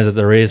there were times at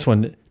the race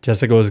when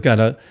Jessica was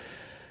kind of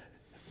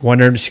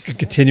wondering if she could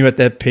continue at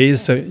that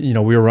pace. So,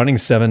 we were running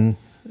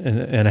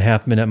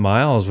 7.5 minute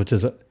miles, which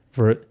is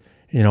for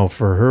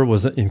her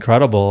was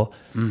incredible.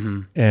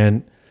 Mm-hmm.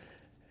 And,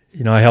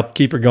 I helped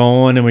keep her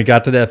going, and we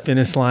got to that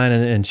finish line,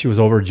 and she was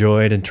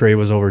overjoyed, and Trey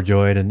was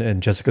overjoyed,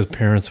 and Jessica's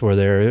parents were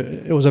there.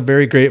 It was a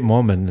very great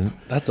moment. And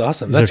That's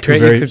awesome. these That's are two great.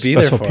 very You could be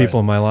there special for people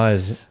it. in my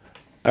lives.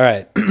 All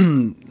right.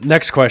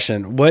 Next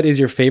question. What is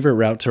your favorite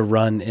route to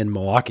run in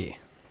Milwaukee?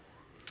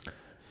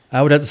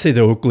 I would have to say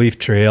the Oak Leaf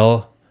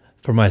Trail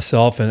for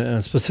myself,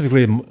 and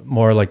specifically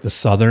more like the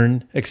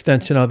southern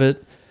extension of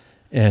it.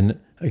 And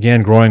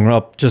again, growing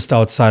up just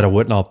outside of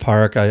Whitnall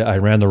Park, I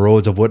ran the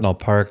roads of Whitnall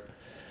Park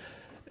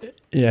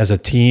as a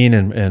teen,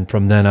 and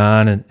from then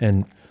on.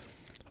 And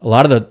a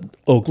lot of the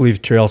Oak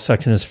Leaf Trail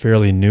section is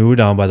fairly new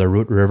down by the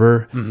Root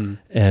River. Mm-hmm.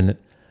 And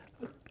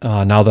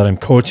now that I'm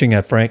coaching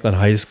at Franklin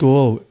High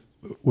School,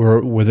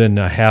 we're within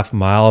a half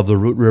mile of the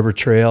Root River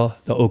Trail,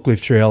 the Oak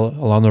Leaf Trail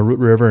along the Root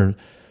River. And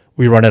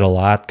we run it a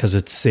lot because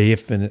it's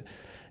safe and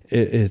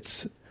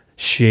it's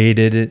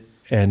shaded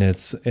and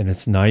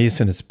it's nice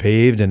and it's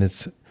paved and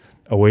it's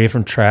away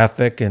from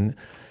traffic. And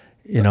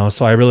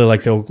so I really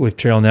like the Oak Leaf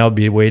Trail. And that would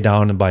be way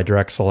down by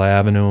Drexel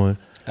Avenue and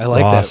I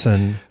like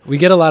Rawson. that. We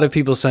get a lot of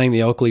people saying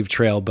the Oak Leaf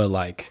Trail, but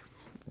like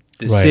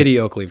the Right. city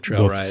Oak Leaf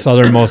Trail, The right?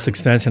 southernmost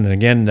extension. And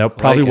again, that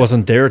probably it.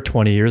 wasn't there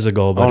 20 years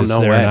ago, but Oh, it's no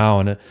there way. now.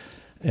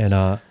 And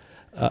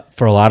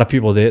for a lot of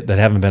people that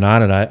haven't been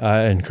on it,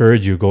 I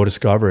encourage you, go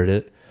discover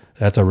it.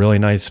 That's a really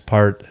nice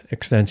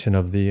extension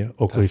of the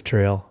Oak Leaf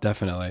Trail.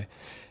 Definitely.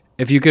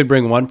 If you could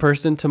bring one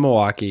person to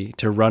Milwaukee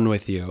to run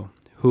with you,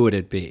 who would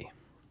it be?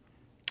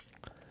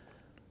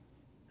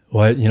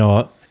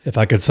 Well, if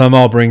I could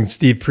somehow bring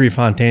Steve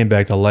Prefontaine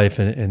back to life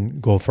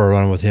and go for a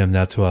run with him,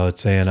 that's who I would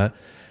say. And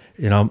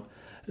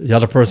the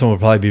other person would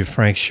probably be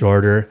Frank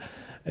Shorter.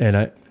 And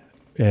I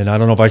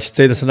don't know if I should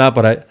say this or not,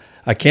 but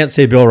I can't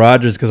say Bill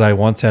Rogers because I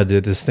once had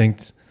the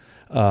distinct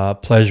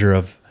pleasure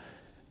of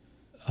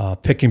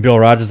picking Bill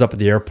Rogers up at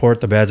the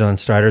airport. The Badger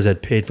Striders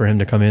had paid for him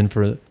to come in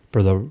for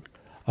the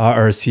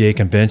RCA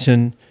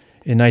convention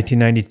in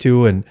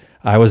 1992, and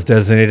I was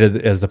designated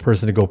as the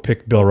person to go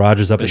pick Bill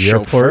Rogers up at the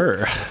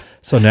airport.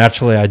 So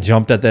naturally, I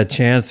jumped at that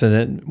chance. And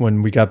then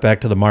when we got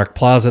back to the Mark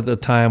Plaza at the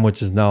time,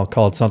 which is now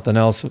called something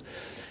else,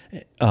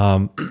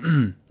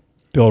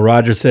 Bill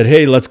Rogers said,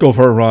 "Hey, let's go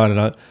for a run."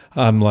 And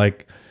I'm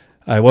like,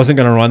 I wasn't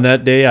going to run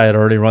that day. I had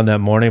already run that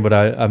morning, but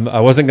I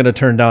wasn't going to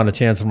turn down a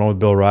chance to run with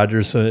Bill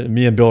Rogers. So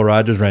me and Bill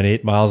Rogers ran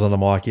 8 miles on the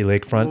Milwaukee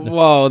Lakefront.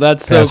 Whoa,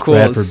 that's so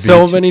cool.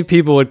 So many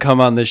people would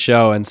come on the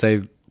show and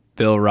say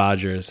Bill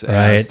Rogers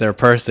as their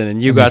person,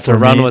 and you got to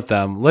run with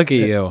them. Look at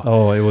you.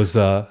 Oh, it was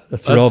a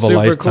thrill of a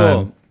lifetime.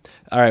 Cool.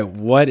 All right,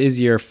 what is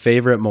your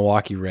favorite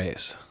Milwaukee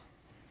race?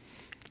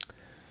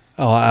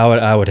 Oh,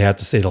 I would have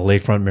to say the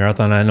Lakefront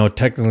Marathon. I know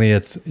technically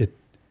it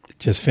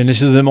just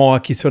finishes in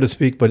Milwaukee, so to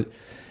speak, but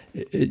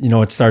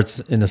it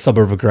starts in the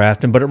suburb of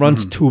Grafton, but it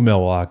runs to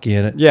Milwaukee,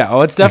 and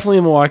it's definitely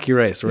a Milwaukee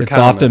race. It's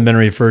often been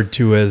referred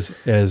to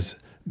as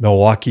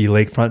Milwaukee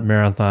Lakefront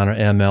Marathon, or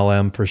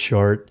MLM for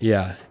short.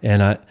 Yeah,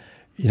 and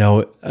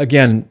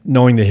again,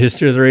 knowing the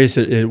history of the race,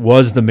 it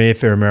was the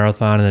Mayfair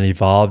Marathon, and then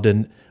evolved,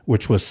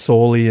 which was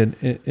solely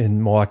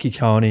in Milwaukee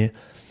County.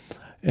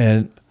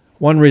 And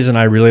one reason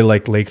I really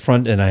like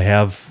Lakefront, and I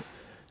have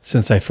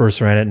since I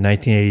first ran it in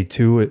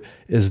 1982,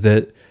 is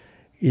that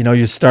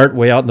you start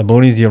way out in the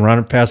boonies, you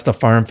run past the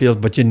farm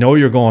field, but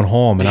you're going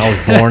home. And I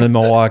was born in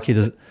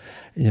Milwaukee.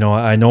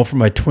 I know from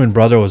my twin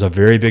brother, it was a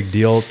very big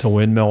deal to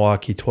win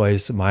Milwaukee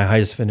twice. My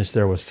highest finish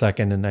there was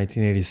second in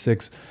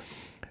 1986.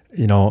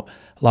 A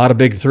lot of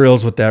big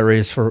thrills with that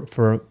race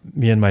for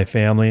me and my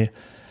family.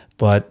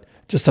 But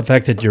just the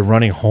fact that you're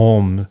running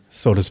home,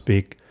 so to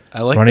speak,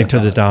 running to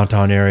the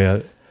downtown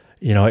area.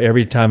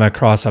 Every time I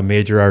cross a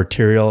major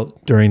arterial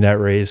during that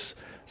race,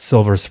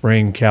 Silver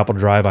Spring, Capitol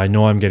Drive, I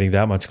know I'm getting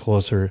that much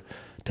closer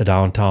to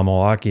downtown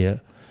Milwaukee.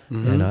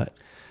 And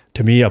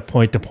to me, a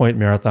point-to-point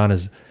marathon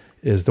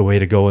is the way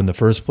to go in the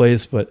first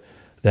place, but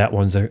that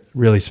one's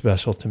really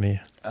special to me.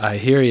 I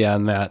hear you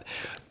on that.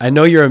 I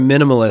know you're a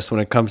minimalist when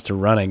it comes to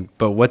running,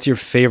 but what's your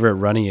favorite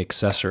running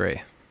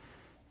accessory?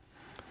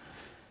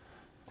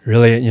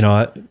 Really,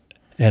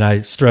 and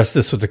I stress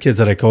this with the kids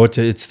that I coach,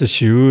 it's the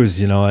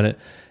shoes, and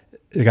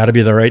it got to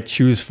be the right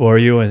shoes for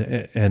you,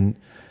 and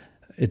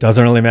it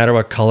doesn't really matter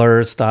what color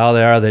or style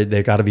they are.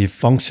 They got to be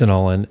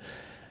functional. And,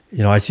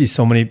 I see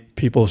so many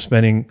people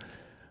spending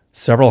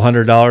several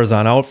 $100s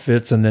on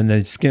outfits, and then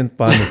they skimp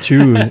on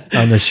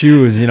the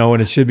shoes,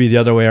 when it should be the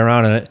other way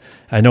around. And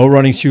I know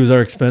running shoes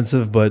are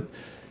expensive, but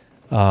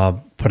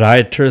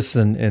podiatrists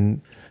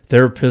and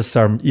therapists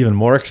are even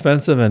more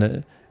expensive.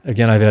 And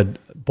again, I've had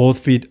both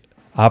feet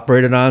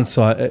operated on.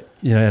 So,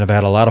 and I've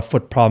had a lot of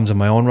foot problems in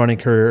my own running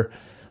career.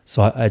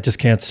 So I just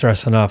can't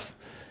stress enough.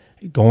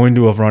 Going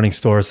to a running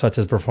store such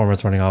as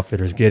Performance Running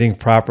Outfitters, getting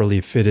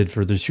properly fitted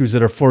for the shoes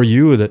that are for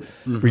you, that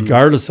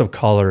regardless of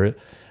color,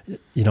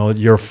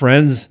 your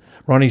friends'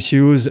 running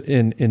shoes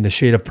in the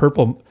shade of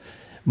purple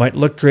might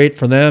look great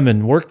for them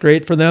and work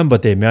great for them,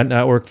 but they might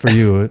not work for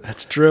you.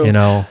 That's true.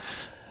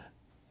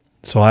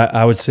 So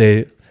I would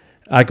say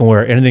I can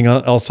wear anything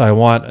else I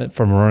want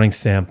from a running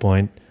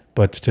standpoint,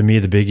 but to me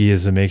the biggie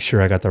is to make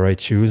sure I got the right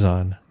shoes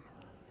on.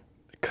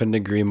 Couldn't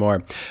agree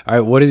more. All right,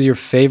 what is your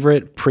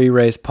favorite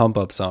pre-race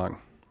pump-up song?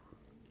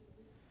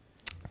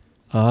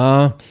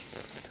 I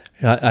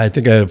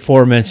think I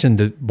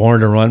aforementioned "Born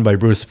to Run" by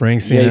Bruce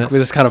Springsteen. Yeah,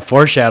 this kind of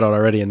foreshadowed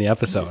already in the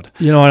episode.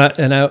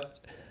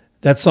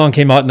 That song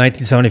came out in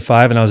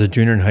 1975, and I was a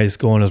junior in high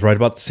school, and it was right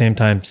about the same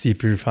time Steve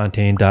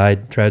Prefontaine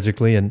died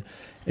tragically, and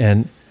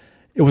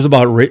it was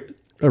about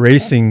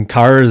racing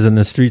cars in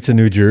the streets of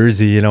New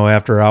Jersey,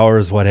 after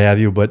hours, what have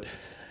you. But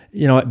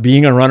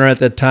being a runner at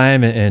that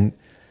time, and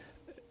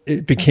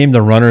it became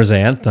the runner's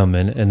anthem,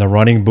 and the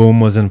running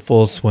boom was in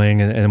full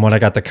swing. And when I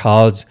got to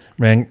college,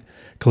 ran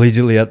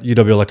collegiately at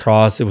UW La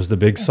Crosse, it was the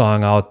big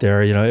song out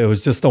there. It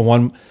was just the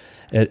one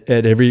at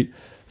every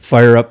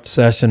fire up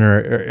session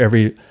or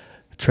every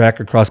track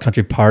or cross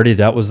country party.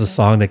 That was the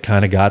song that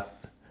kind of got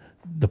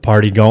the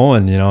party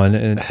going,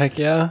 and heck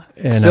yeah.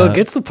 And, still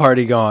gets the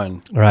party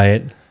going.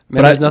 Right. Man,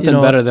 but there's nothing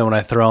better than when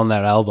I throw on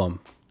that album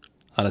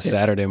on a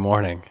Saturday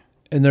morning.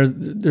 And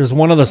there's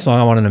one other song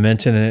I wanted to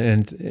mention,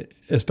 and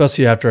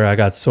especially after I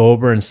got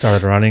sober and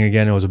started running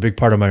again, it was a big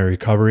part of my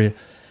recovery.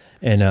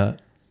 And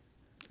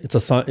it's a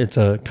song. It's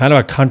a kind of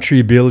a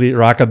country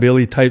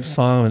rockabilly type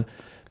song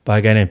by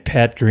a guy named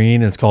Pat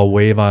Green. It's called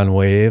 "Wave on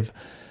Wave,"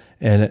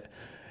 and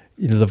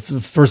the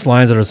first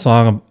lines of the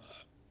song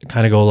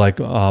kind of go like,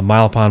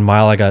 "Mile upon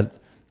mile, I got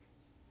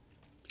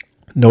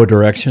no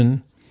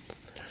direction.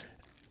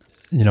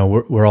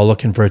 We're all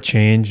looking for a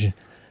change."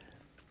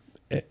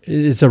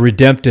 It's a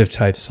redemptive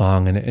type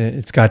song, and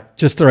it's got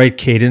just the right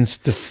cadence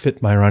to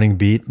fit my running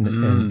beat.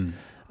 And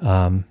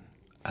I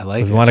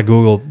like it. If you want to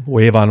Google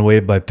 "Wave on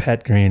Wave" by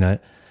Pat Green,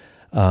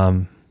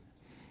 to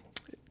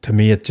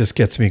me, it just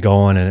gets me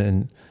going.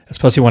 And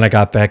especially when I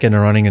got back into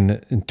running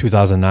in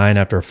 2009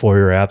 after a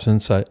 4-year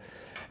absence,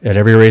 at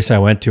every race I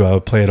went to, I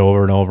would play it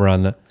over and over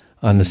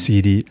on the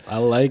CD I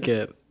like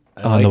it.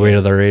 on the way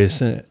to the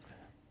race. And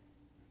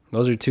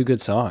those are two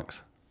good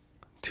songs.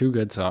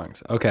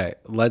 Okay,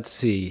 let's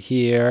see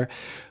here.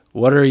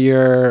 What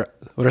are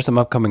some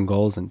upcoming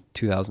goals in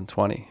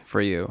 2020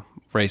 for you,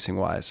 racing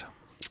wise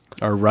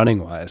or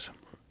running wise?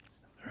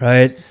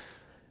 Right.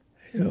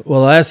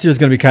 Well, last year's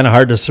going to be kind of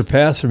hard to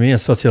surpass for me,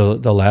 especially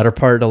the latter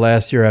part of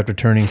last year after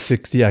turning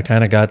 60. I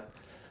kind of got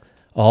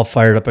all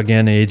fired up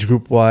again, age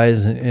group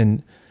wise,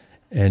 and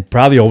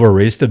probably over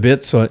raced a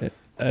bit. So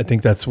I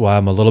think that's why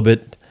I'm a little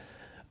bit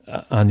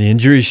on the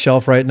injury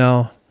shelf right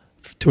now,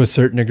 to a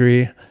certain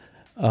degree.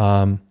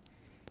 So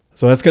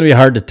that's going to be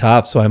hard to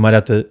top. So I might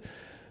have to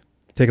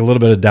take a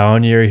little bit of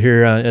down year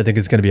here. I think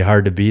it's going to be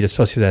hard to beat,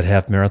 especially that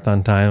half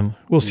marathon time.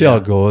 We'll see how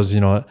it goes.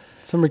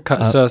 Some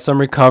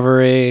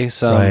recovery.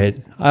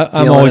 Right.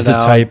 I'm always the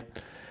type,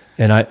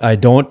 and I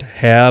don't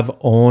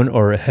own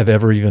or have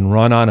ever even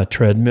run on a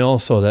treadmill,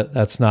 so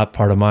that's not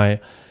part of my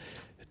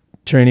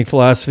training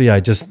philosophy. I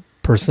just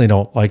personally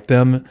don't like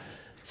them.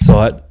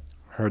 So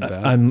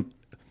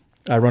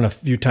I run a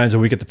few times a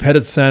week at the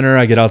Pettit Center.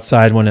 I get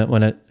outside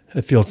when it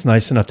feels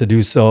nice enough to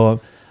do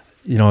so.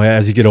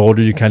 As you get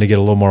older, you kind of get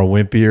a little more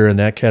wimpier in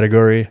that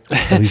category.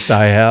 At least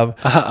I have.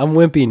 I'm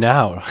wimpy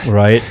now.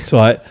 Right.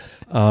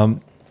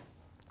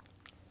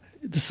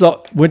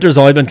 So winter's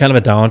always been kind of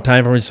a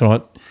downtime for me, so I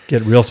don't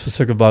get real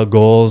specific about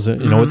goals.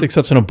 With the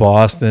exception of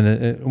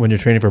Boston, when you're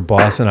training for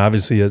Boston,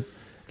 obviously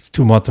it's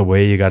 2 months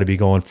away. You got to be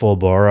going full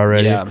bore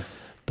already. Yeah.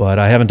 But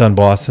I haven't done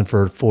Boston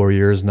for 4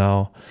 years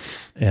now,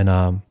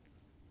 and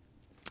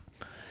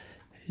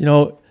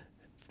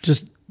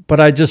but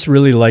I just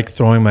really like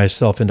throwing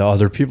myself into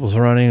other people's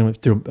running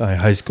through my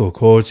high school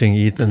coaching,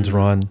 Ethan's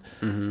run.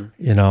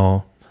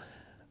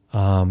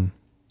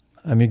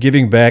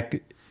 Giving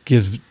back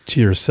gives to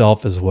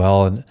yourself as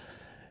well,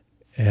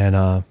 and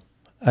I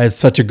had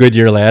such a good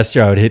year last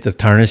year. I would hate to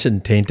tarnish it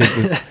and taint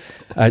it.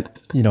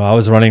 I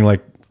was running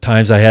like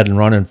times I hadn't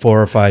run in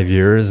 4 or 5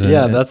 years.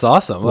 And that's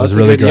awesome. It was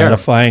really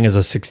gratifying as a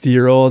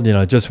 60-year-old.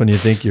 Just when you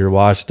think you're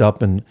washed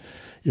up and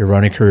your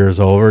running career is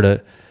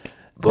over,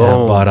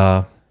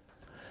 but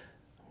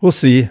we'll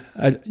see.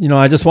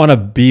 I just want to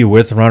be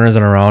with runners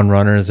and around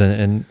runners,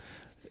 and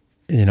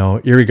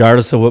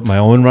irregardless of what my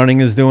own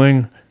running is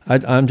doing,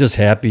 I'm just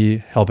happy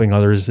helping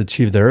others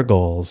achieve their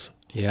goals.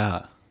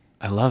 Yeah,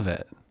 I love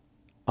it.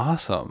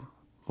 Awesome.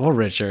 Well,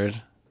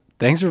 Richard,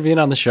 thanks for being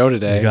on the show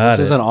today. This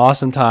was an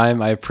awesome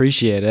time. I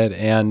appreciate it.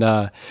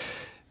 And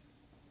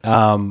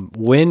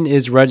when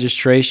is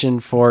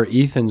registration for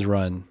Ethan's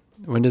run?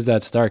 When does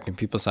that start? Can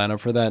people sign up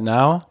for that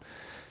now?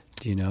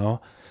 Do you know?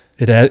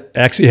 It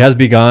actually has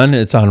begun.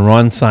 It's on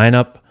Run Sign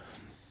Up.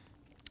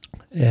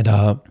 And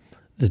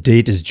the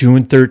date is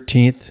June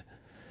 13th,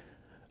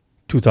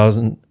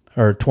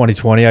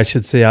 2020, I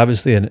should say,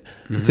 obviously. And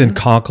it's in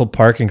Conkle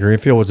Park in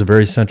Greenfield, which is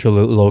very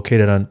centrally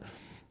located on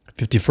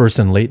 51st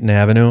and Layton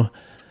Avenue.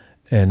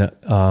 And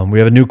we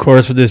have a new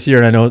course for this year.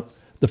 And I know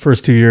the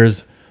first 2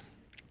 years,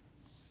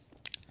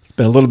 it's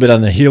been a little bit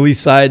on the hilly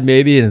side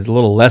maybe, and it's a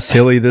little less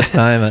hilly this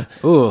time.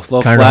 Ooh, a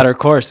little flatter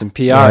course and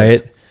PRs.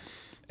 Right.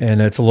 And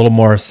it's a little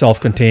more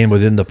self-contained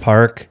within the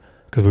park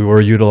because we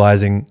were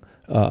utilizing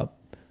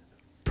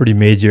pretty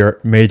major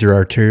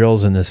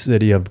arterials in the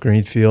city of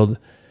Greenfield.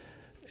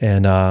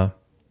 And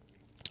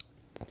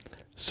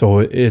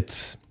so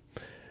the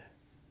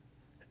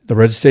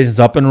registration's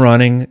up and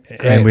running.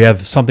 Great. And we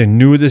have something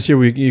new this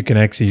year. You can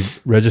actually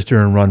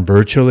register and run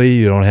virtually.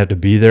 You don't have to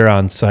be there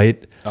on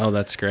site. Oh,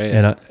 that's great.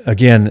 And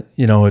again,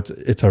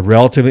 it's a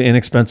relatively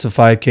inexpensive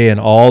 5K, and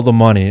all the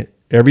money,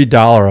 every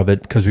dollar of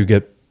it, because we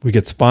get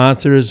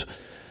sponsors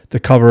to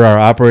cover our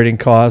operating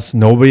costs.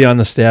 Nobody on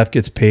the staff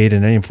gets paid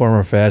in any form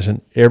or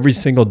fashion. Every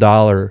single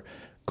dollar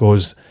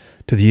goes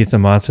to the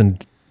Ethan Monson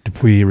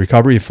Dupuis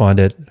Recovery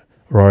Fund at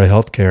Aurora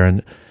Healthcare.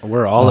 And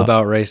we're all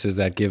about races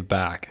that give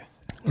back.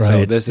 Right.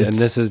 So this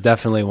is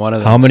definitely one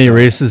of them. How many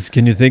races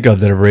can you think of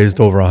that have raised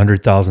over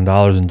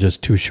 $100,000 in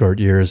just 2 short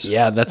years?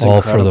 Yeah, that's all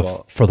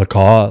incredible. for the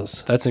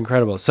cause. That's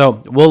incredible.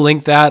 So we'll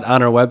link that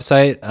on our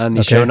website on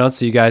the show notes,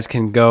 so you guys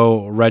can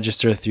go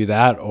register through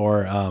that,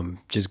 or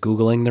just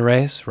Googling the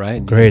race,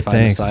 right? Great,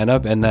 thanks. Sign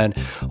up, and then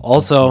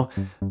also,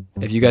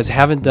 if you guys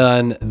haven't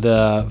done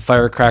the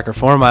Firecracker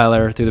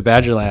 4-miler through the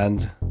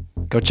Badgerland,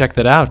 go check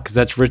that out, because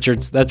that's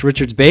Richard's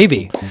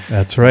baby.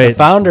 That's right. The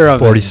founder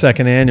of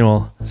 42nd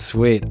annual.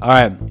 Sweet. All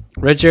right,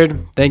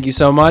 Richard, thank you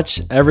so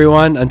much,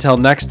 everyone. Until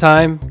next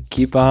time,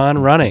 keep on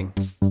running.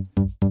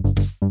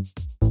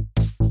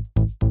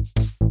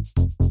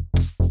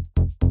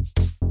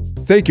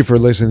 Thank you for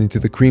listening to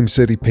the Cream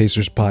City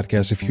Pacers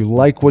podcast. If you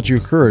like what you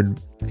heard,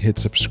 hit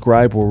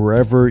subscribe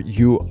wherever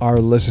you are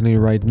listening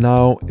right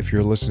now. If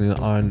you're listening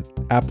on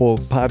Apple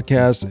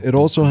Podcasts, it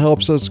also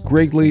helps us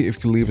greatly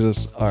if you leave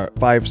us a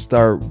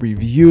 5-star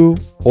review.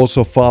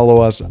 Also follow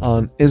us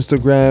on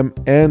Instagram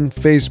and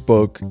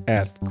Facebook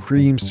at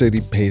Cream City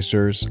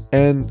Pacers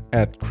and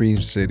at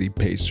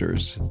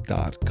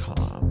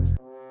creamcitypacers.com.